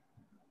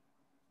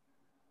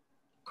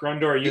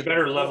 Grundor, you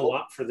better level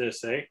up for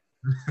this, eh?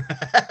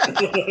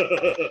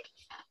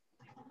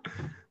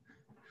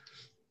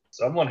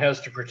 Someone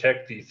has to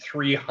protect the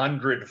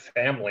 300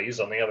 families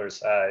on the other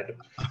side.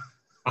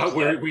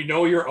 We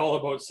know you're all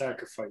about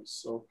sacrifice,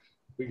 so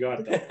we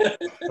got that.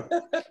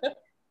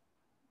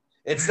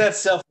 It's that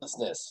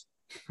selflessness.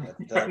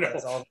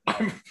 That's all.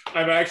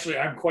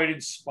 I'm quite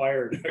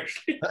inspired,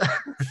 actually.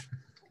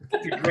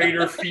 The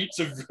greater feats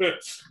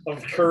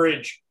of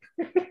courage.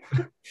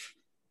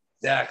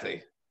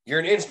 Exactly. You're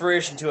an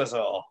inspiration to us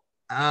all.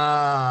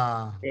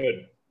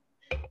 Good.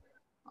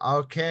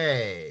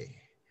 Okay.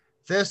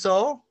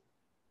 Thistle.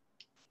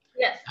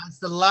 Yes. As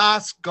the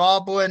last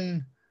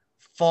goblin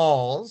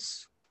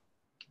falls,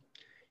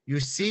 you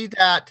see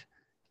that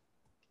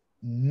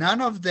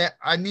none of the,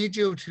 I need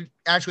you to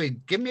actually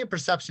give me a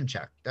perception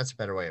check. That's a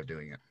better way of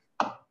doing it.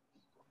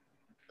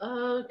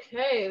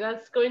 Okay,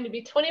 that's going to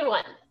be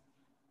 21.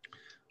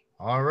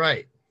 All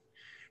right.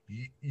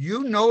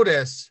 You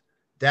notice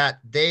that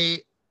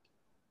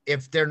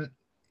if they're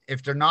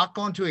not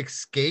going to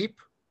escape,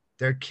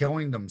 they're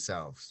killing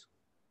themselves.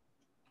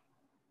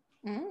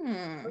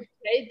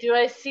 Okay, do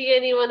I see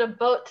anyone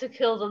about to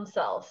kill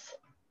themselves?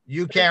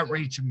 You can't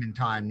reach them in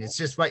time. It's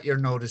just what you're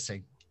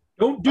noticing.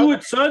 Don't do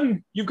it,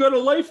 son. You've got a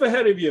life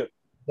ahead of you.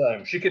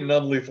 She can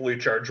non-lethally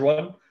charge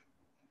one.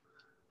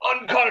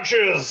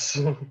 Unconscious!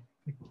 All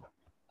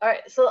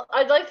right, so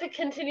I'd like to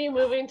continue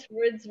moving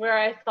towards where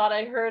I thought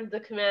I heard the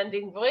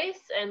commanding voice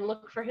and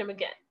look for him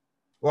again.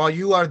 Well,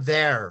 you are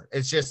there.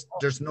 It's just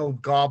there's no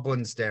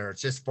goblins there.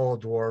 It's just full of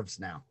dwarves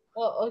now.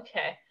 Oh,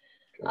 okay.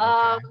 Then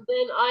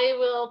I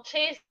will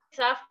chase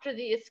after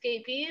the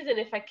escapees, and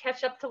if I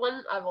catch up to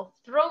one, I will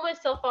throw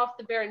myself off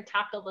the bear and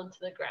tackle them to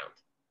the ground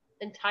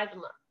and tie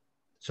them up.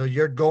 So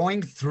you're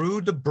going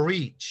through the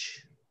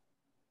breach.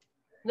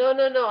 No,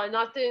 I'm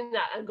not doing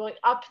that. I'm going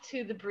up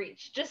to the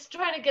breach, just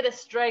trying to get a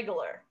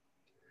straggler.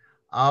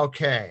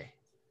 Okay.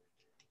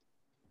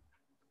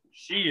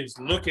 She is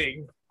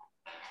looking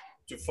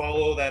to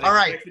follow that All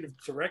right. executive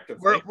directive.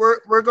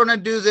 We're going to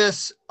do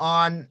this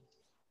on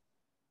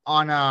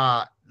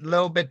a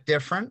little bit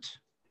different.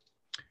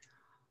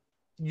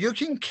 You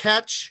can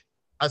catch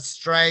a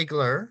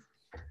straggler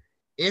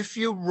if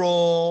you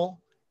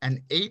roll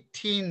an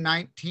 18,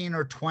 19,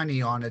 or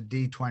 20 on a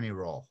D20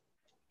 roll.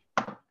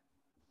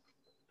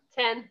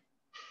 10.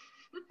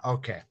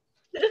 Okay.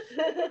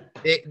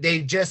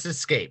 They just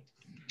escaped.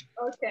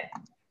 Okay.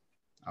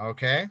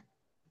 Okay.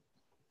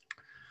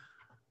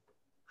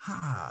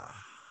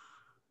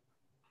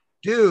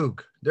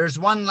 Duke, there's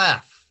one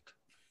left.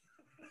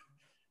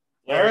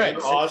 All right,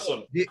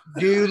 awesome. Do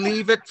you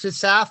leave it to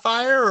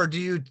Sapphire or do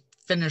you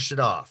finish it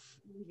off?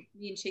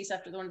 You chase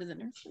after the one to the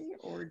nursery,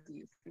 or do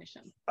you finish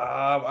him?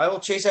 I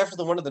will chase after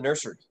the one to the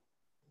nursery.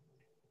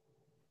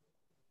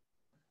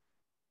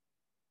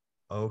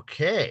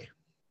 Okay.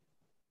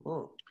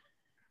 Oh.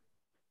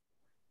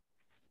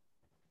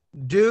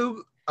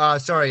 Bellinor.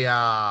 Sorry,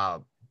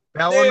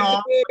 what'd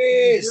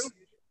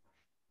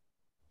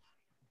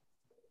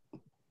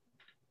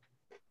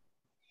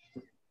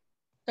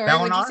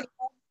you say?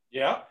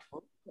 Yeah.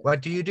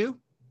 What do you do?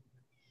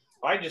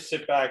 I just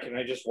sit back and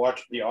I just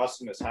watch the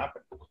awesomeness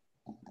happen.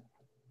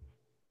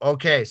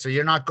 Okay, so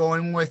you're not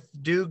going with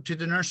Duke to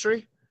the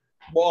nursery?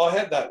 Well, I'll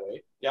head that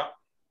way. Yeah.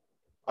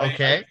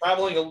 Okay. I'm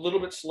traveling a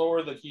little bit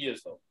slower than he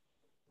is, though.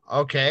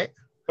 Okay.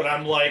 But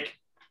I'm like,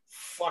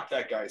 fuck,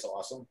 that guy's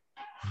awesome.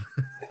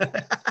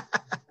 I'm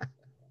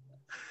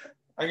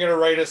going to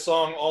write a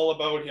song all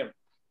about him.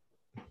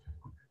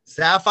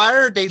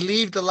 Sapphire, they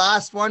leave the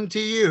last one to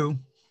you.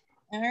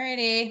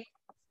 Alrighty.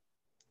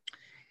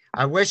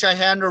 I wish I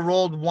hadn't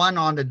rolled one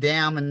on the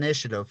damn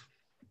initiative.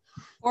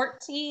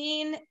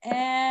 14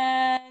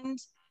 and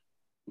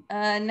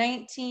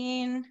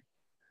 19.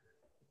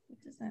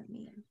 What does that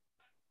mean?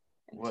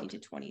 19 to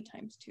 20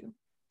 times 2.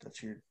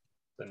 That's your...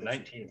 The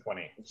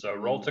 1920. So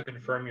roll to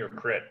confirm your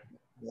crit.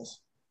 Yes.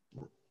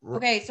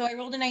 Okay, so I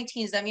rolled a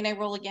 19. Does that mean I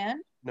roll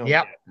again? No.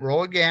 Yep,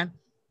 roll again.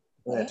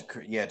 You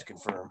had to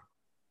confirm.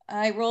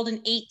 I rolled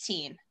an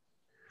 18.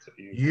 So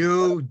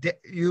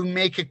you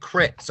make a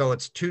crit, so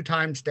it's 2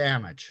 times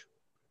damage.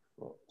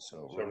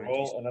 So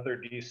roll another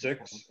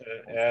d6,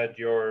 add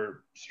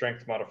your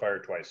strength modifier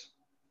twice.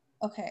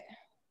 Okay.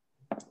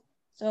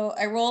 So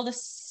I rolled a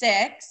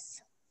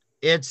 6.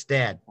 It's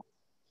dead.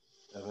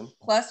 7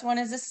 Plus 1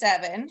 is a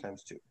 7.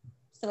 times 2.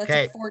 So that's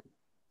Okay. a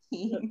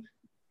 14.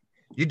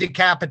 You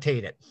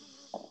decapitate it.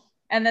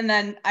 And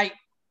then I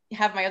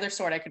have my other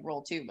sword I could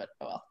roll too, but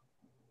oh well.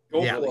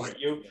 Go Yeah. for it.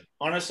 You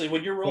honestly,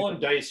 when you're rolling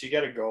dice, you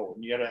got to go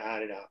and you got to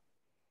add it up.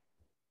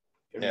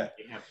 Yeah.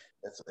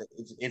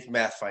 It's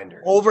Math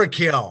Finder.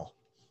 Overkill.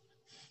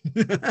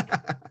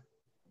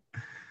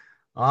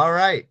 All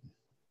right.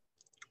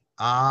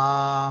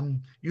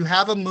 You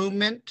have a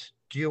movement.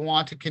 Do you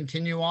want to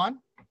continue on?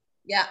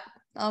 Yeah,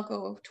 I'll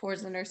go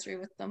towards the nursery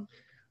with them.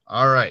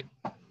 All right.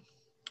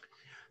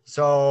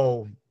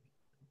 So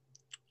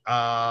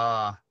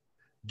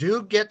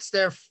Duke gets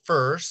there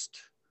first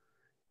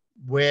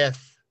with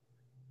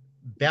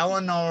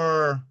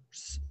Bellinor,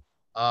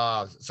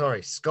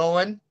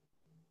 Scowen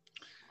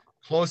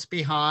close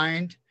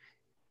behind,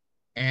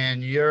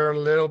 and you're a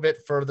little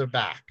bit further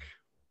back.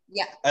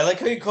 Yeah. I like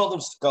how you called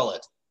him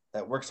Skullet.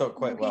 That works out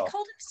quite well. He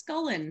called him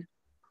Scullin.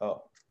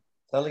 Oh,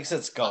 sounded like you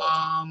said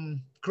Skullet.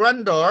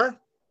 Grundor,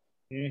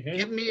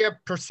 give me a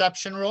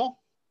perception roll.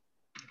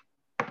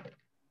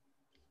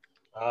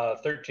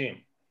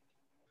 13.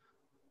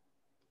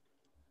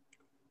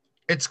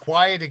 It's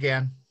quiet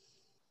again.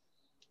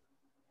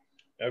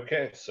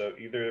 Okay, so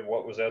either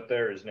what was out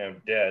there is now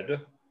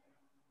dead,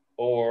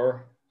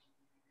 or,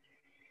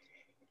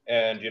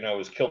 and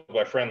was killed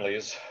by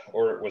friendlies,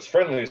 or it was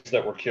friendlies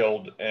that were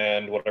killed,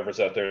 and whatever's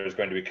out there is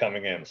going to be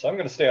coming in. So I'm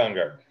going to stay on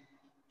guard.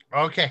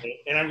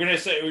 Okay. And I'm going to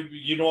say,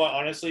 you know what,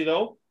 honestly,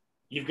 though,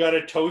 you've got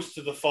to toast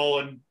to the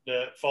fallen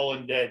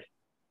dead.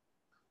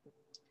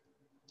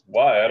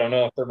 Why? I don't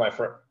know if they're my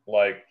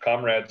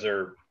comrades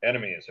or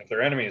enemies. If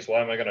they're enemies, why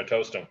am I going to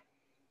toast them?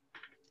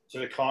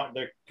 So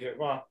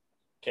well,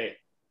 okay,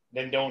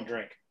 then don't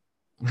drink.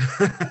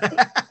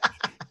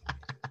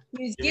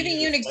 He's giving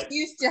you an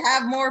excuse to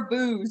have more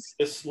booze.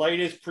 The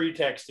slightest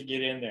pretext to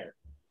get in there,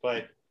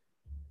 but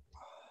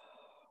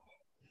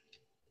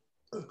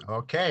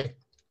okay.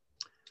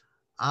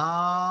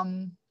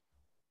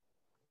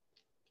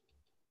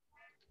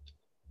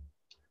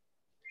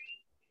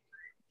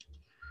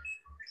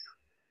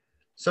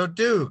 So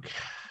Duke,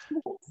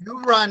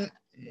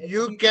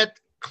 you get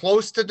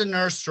close to the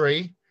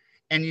nursery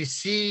and you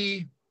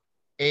see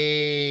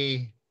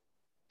a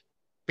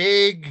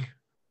big,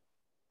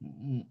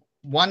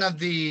 one of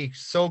the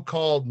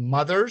so-called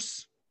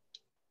mothers.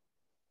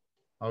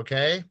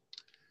 Okay.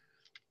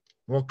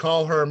 We'll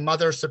call her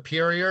Mother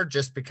Superior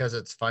just because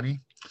it's funny.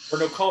 Or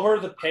no, call her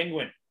the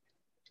Penguin.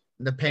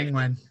 The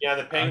Penguin. Yeah,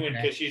 the Penguin,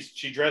 because okay.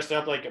 she dressed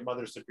up like a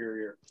Mother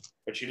Superior,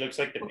 but she looks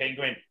like the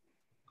Penguin.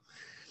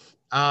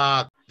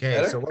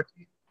 Okay,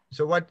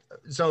 so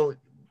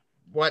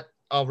what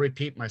I'll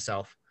repeat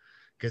myself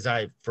because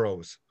I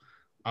froze.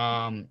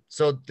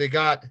 So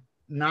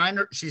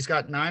she's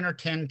got 9 or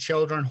 10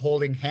 children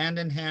holding hand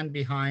in hand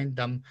behind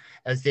them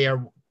as they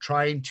are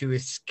trying to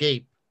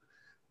escape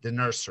the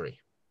nursery.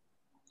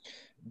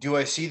 Do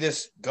I see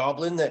this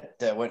goblin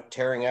that went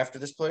tearing after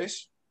this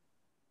place?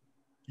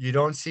 You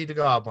don't see the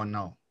goblin,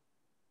 no.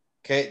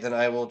 Okay, then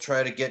I will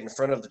try to get in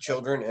front of the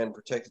children and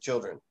protect the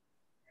children.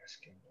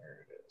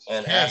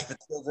 And okay. Ask the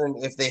children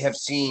if they have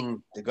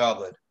seen the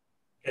goblin.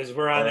 Because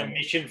we're on a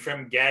mission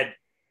from Ged.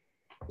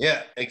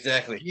 Yeah,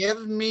 exactly.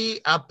 Give me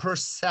a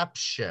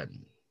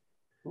perception.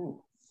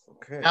 Ooh,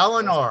 okay.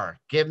 Eleanor,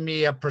 give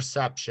me a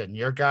perception.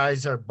 Your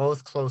guys are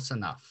both close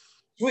enough.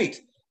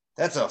 Sweet.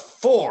 That's a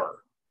 4.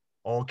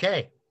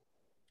 Okay.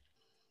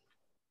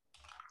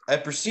 I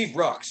perceive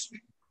rocks.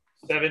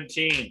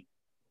 17.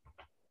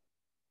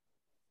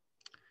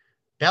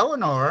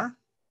 Eleanor,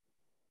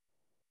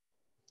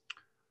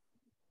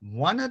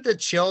 one of the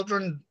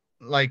children,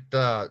 like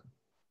the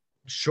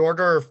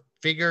shorter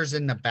figures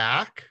in the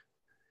back,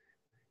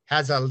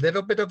 has a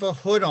little bit of a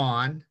hood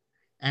on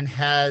and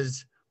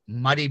has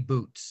muddy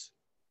boots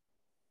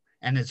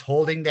and is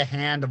holding the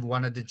hand of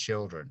one of the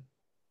children.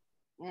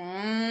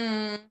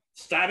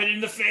 Stab it in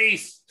the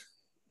face.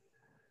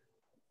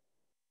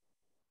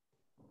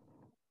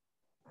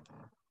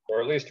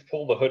 Or at least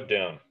pull the hood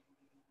down.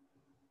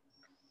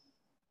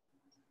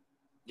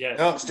 Yes.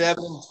 No, stab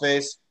it in the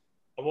face.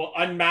 We'll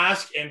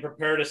unmask and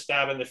prepare to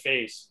stab in the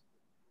face.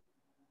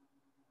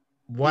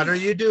 What are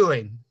you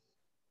doing?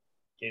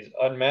 He's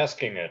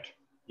unmasking it.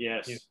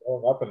 Yes. He's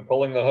going up and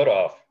pulling the hood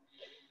off.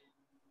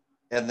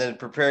 And then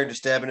preparing to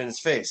stab it in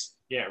his face.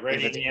 Yeah,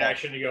 ready in the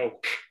action to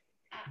go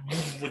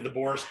with the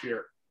boar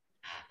spear.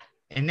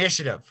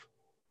 Initiative.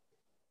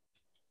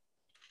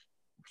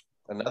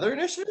 Another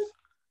initiative?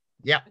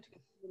 Yeah.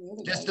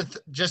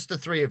 Just the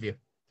 3 of you.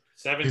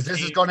 17. Because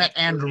this is going to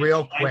end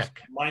real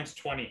quick. Mine's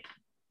 20.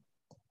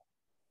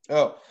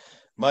 Oh,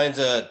 mine's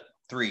a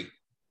 3.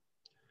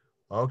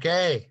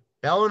 Okay.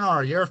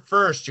 Eleanor, you're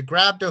first. You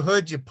grab the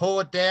hood, you pull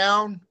it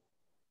down.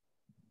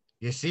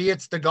 You see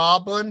it's the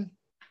goblin.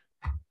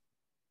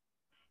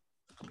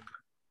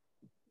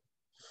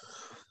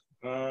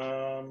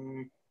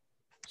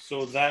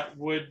 So that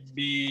would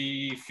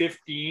be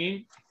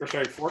 14.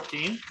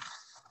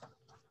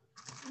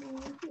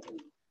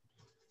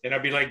 And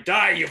I'd be like,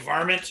 die, you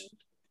varmint.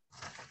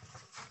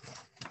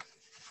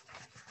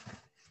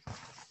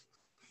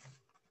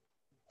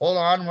 Hold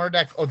on, where'd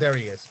that? Oh, there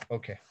he is.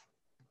 Okay.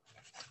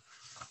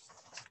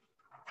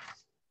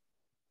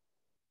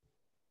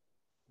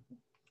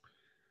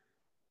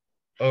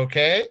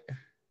 Okay.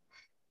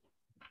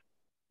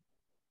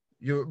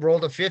 You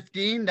rolled a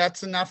 15.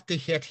 That's enough to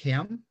hit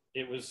him.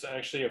 It was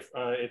actually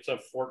it's a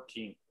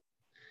 14.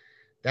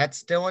 That's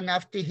still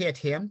enough to hit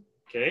him.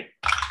 Okay.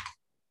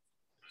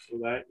 So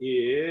that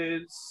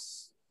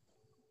is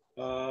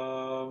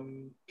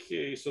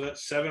okay, so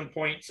that's 7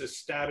 points of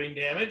stabbing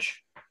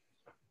damage.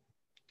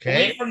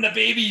 Okay. Away from the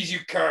babies, you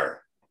cur.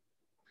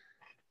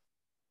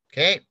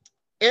 Okay.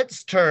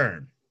 Its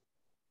turn.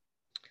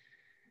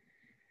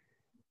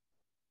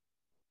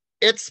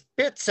 It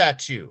spits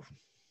at you.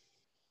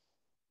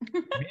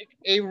 Make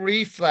a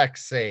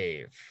reflex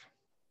save.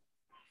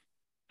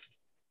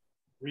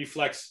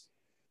 Reflex.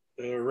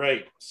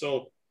 Right.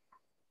 So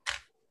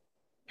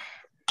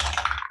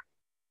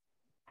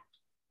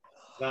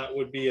that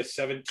would be a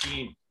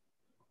 17.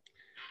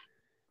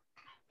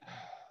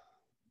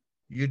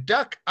 You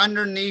duck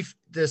underneath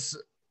this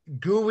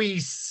gooey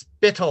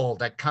spittle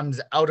that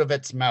comes out of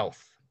its mouth.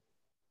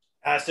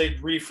 Acid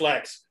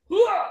reflex.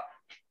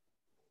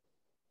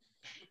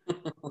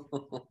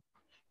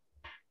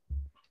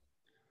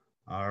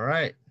 All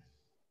right.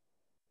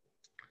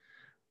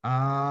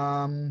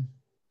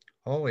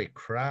 Holy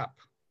crap.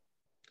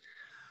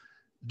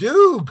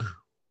 Doog,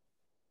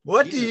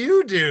 what do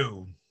you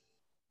do?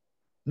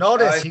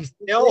 Notice he's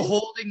still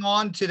holding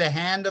on to the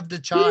hand of the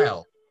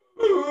child.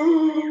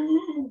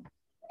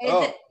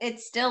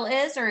 It still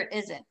is or it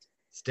isn't?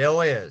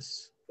 Still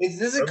is.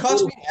 Does it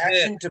cost me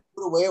action to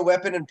put away a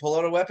weapon and pull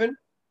out a weapon?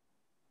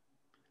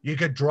 You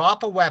could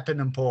drop a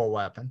weapon and pull a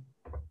weapon.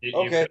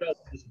 Okay.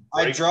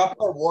 I drop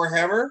my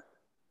warhammer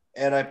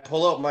and I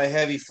pull out my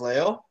heavy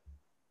flail.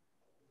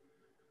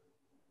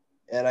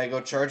 And I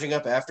go charging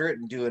up after it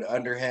and do an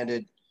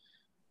underhanded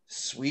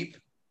sweep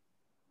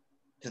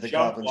to the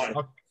goblins.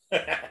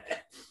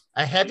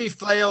 A heavy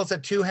flail is a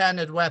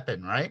two-handed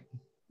weapon, right?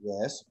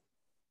 Yes.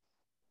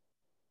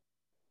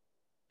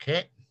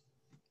 Okay.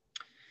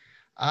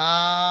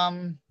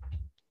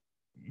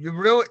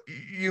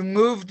 You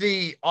move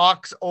the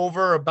ox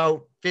over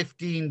about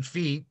 15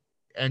 feet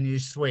and you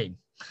swing.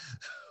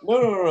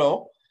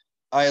 No.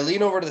 I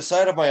lean over to the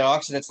side of my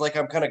ox and it's like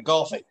I'm kind of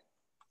golfing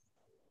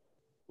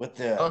with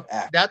the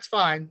axe. That's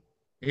fine.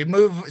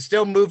 You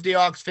still move the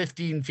ox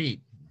 15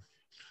 feet.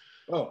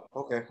 Oh,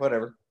 okay,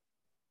 whatever.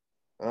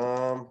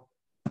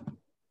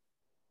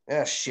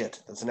 Yeah,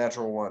 shit. That's a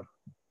natural one.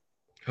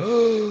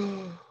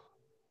 You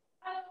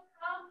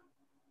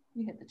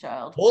hit the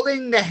child.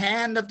 Holding the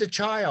hand of the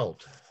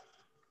child.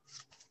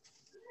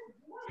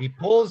 He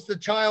pulls the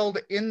child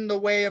in the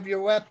way of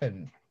your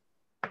weapon.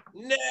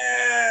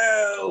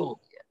 No!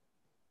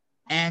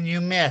 And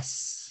you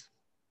miss.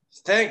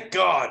 Thank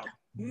God.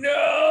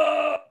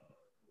 No!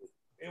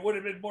 It would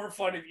have been more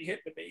fun if you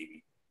hit the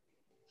baby.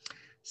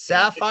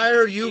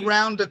 Sapphire, you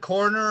round the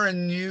corner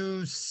and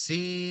you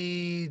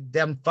see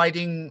them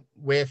fighting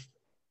with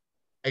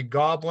a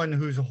goblin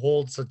who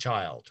holds a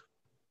child.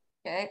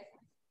 Okay.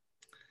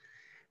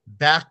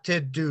 Back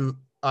to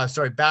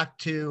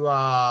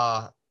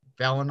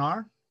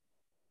Valinar.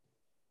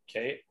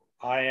 Okay,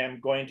 I am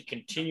going to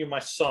continue my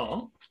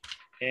song,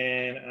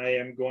 and I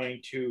am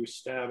going to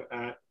stab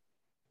at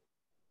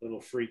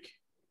little freak.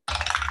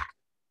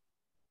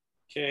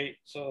 Okay,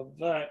 so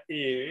that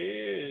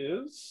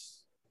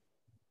is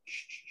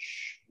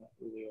not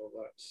really all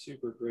that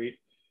super great.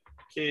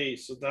 Okay,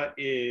 so that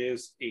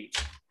is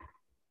 8.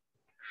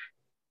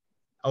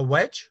 A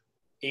wedge?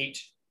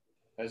 8,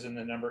 as in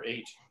the number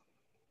 8.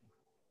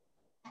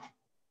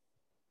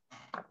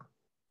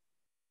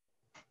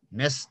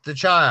 Missed the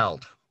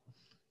child.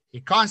 He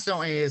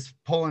constantly is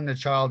pulling the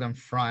child in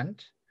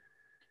front.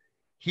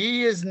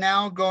 He is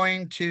now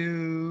going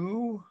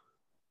to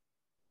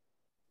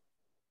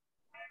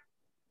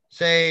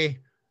say,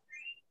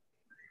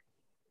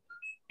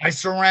 I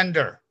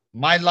surrender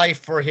my life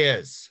for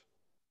his.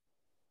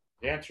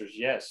 The answer is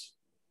yes.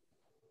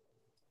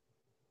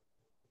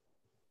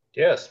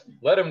 Yes,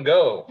 let him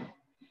go.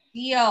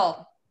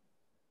 Deal.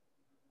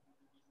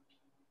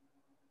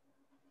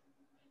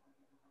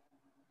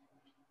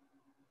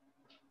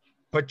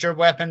 Put your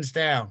weapons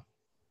down.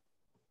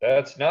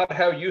 That's not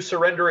how you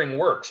surrendering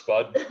works,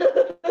 bud.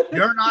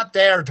 You're not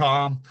there,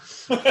 Tom.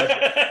 That's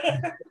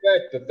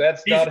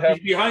not how.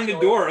 He's behind the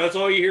door. That's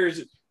all you hear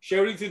is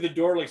shouting through the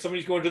door like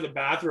somebody's going to the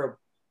bathroom.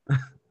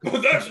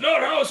 But that's not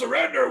how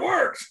surrender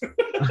works.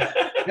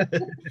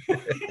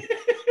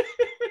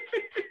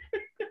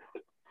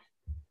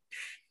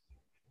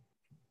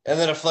 And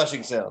then a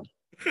flushing sound.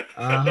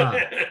 Uh-huh.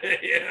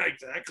 Yeah,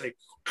 exactly.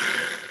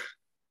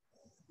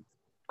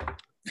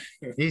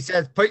 He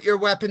says, put your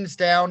weapons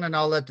down and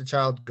I'll let the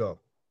child go.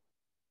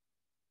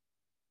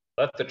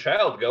 Let the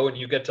child go and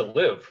you get to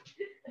live.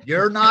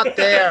 You're not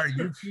there.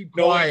 You keep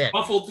quiet.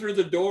 No, muffled through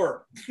the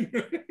door.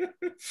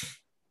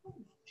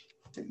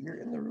 You're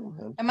in the room,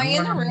 huh? Am I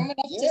in the room enough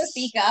to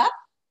speak up?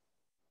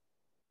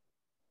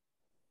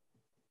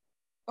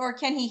 Or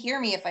can he hear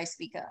me if I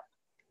speak up?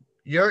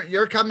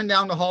 You're coming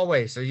down the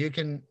hallway, so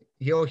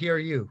he'll hear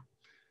you.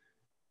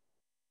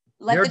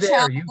 Let You're the there.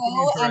 child You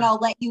go and I'll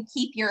let you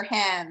keep your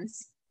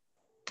hands.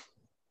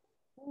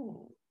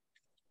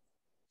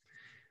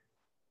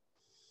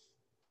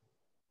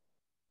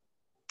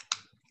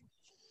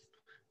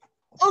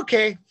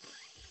 Okay.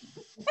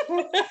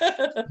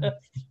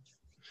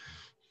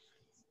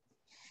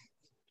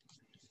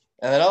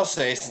 And then I'll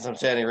say, since I'm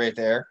standing right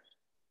there,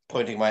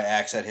 pointing my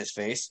axe at his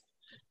face,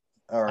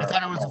 or I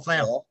thought it was a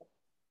flail.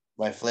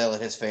 My flail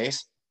at his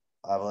face,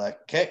 I'm like,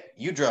 okay,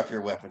 you drop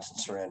your weapons and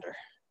surrender.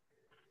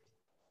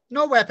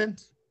 No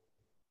weapons.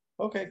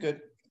 Okay,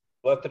 good.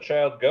 Let the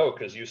child go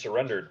because you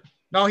surrendered.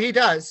 No, he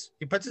does.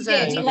 He puts his Yeah,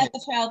 hands he up. let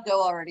the child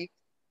go already.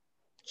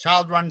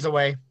 Child runs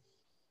away.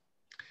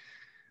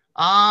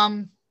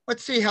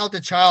 Let's see how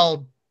the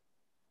child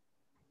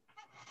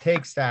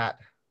takes that.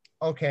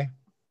 Okay.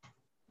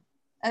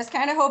 I was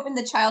kind of hoping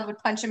the child would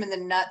punch him in the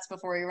nuts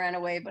before he ran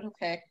away, but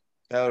okay.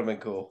 That would have been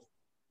cool.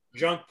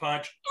 Junk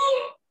punch.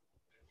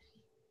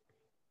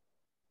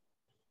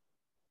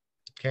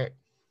 Okay.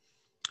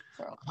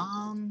 So,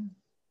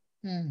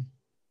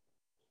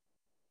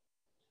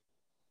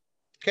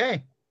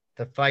 Okay.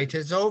 The fight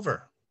is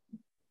over.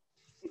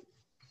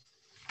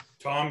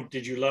 Tom,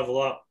 did you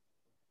level up?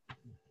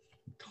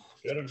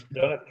 Should have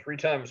done it 3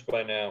 times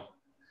by now.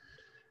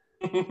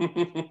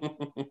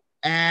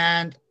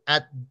 And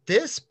at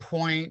this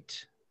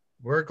point,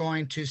 we're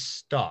going to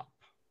stop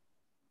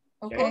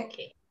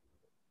okay.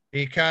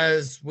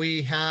 because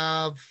we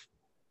have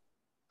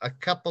a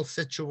couple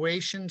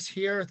situations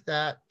here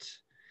that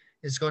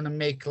is going to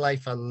make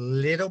life a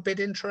little bit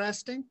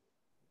interesting.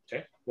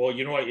 Okay. Well,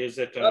 you know what? Is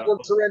it?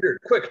 Surrendered.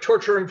 Quick,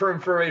 torture him for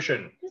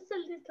information. Just a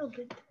little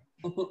bit.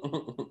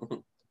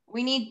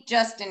 We need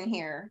Justin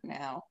here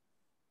now.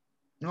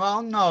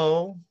 Well,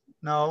 no.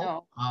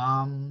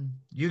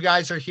 You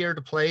guys are here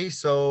to play,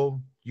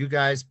 so you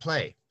guys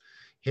play.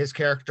 His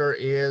character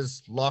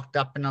is locked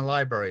up in a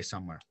library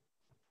somewhere.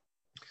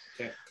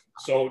 Okay.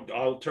 So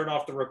I'll turn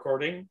off the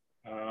recording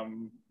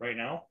right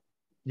now.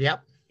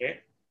 Yep. Okay.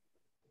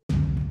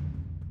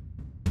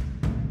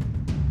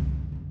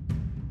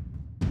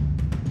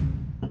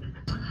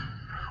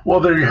 Well,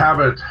 there you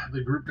have it.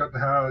 The group got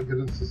to get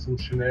into some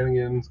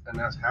shenanigans and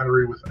that's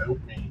hattery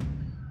without me.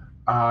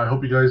 I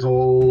hope you guys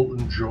all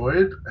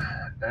enjoyed,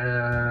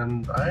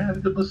 and I had a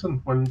good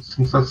listen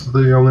since that's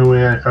the only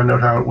way I found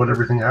out what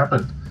everything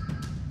happened.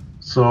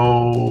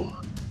 So,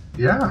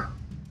 yeah.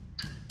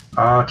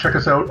 Check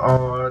us out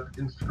on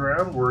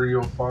Instagram, where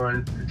you'll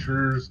find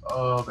pictures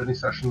of any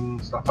session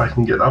stuff I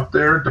can get up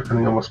there,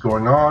 depending on what's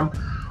going on.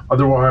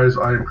 Otherwise,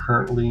 I am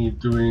currently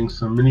doing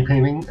some mini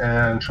painting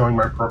and showing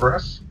my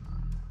progress.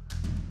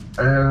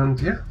 And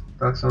yeah,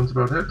 that sounds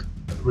about it.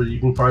 But you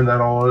can find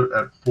that all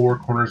at Four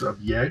Corners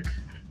of Yeg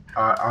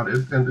on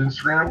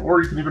Instagram,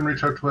 or you can even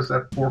reach out to us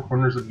at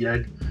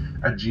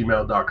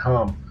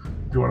fourcornersofyeg@gmail.com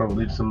if you want to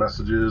leave some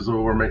messages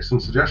or make some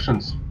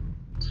suggestions.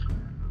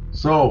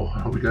 So, I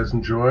hope you guys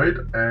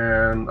enjoyed,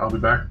 and I'll be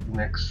back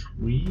next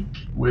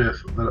week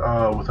with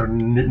our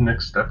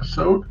next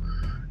episode,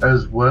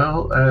 as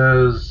well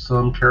as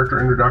some character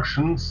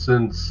introductions,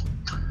 since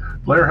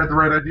Blair had the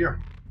right idea.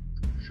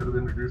 Should have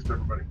introduced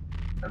everybody.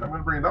 And I'm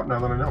going to bring it up now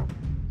that I know.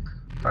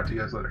 Talk to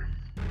you guys later.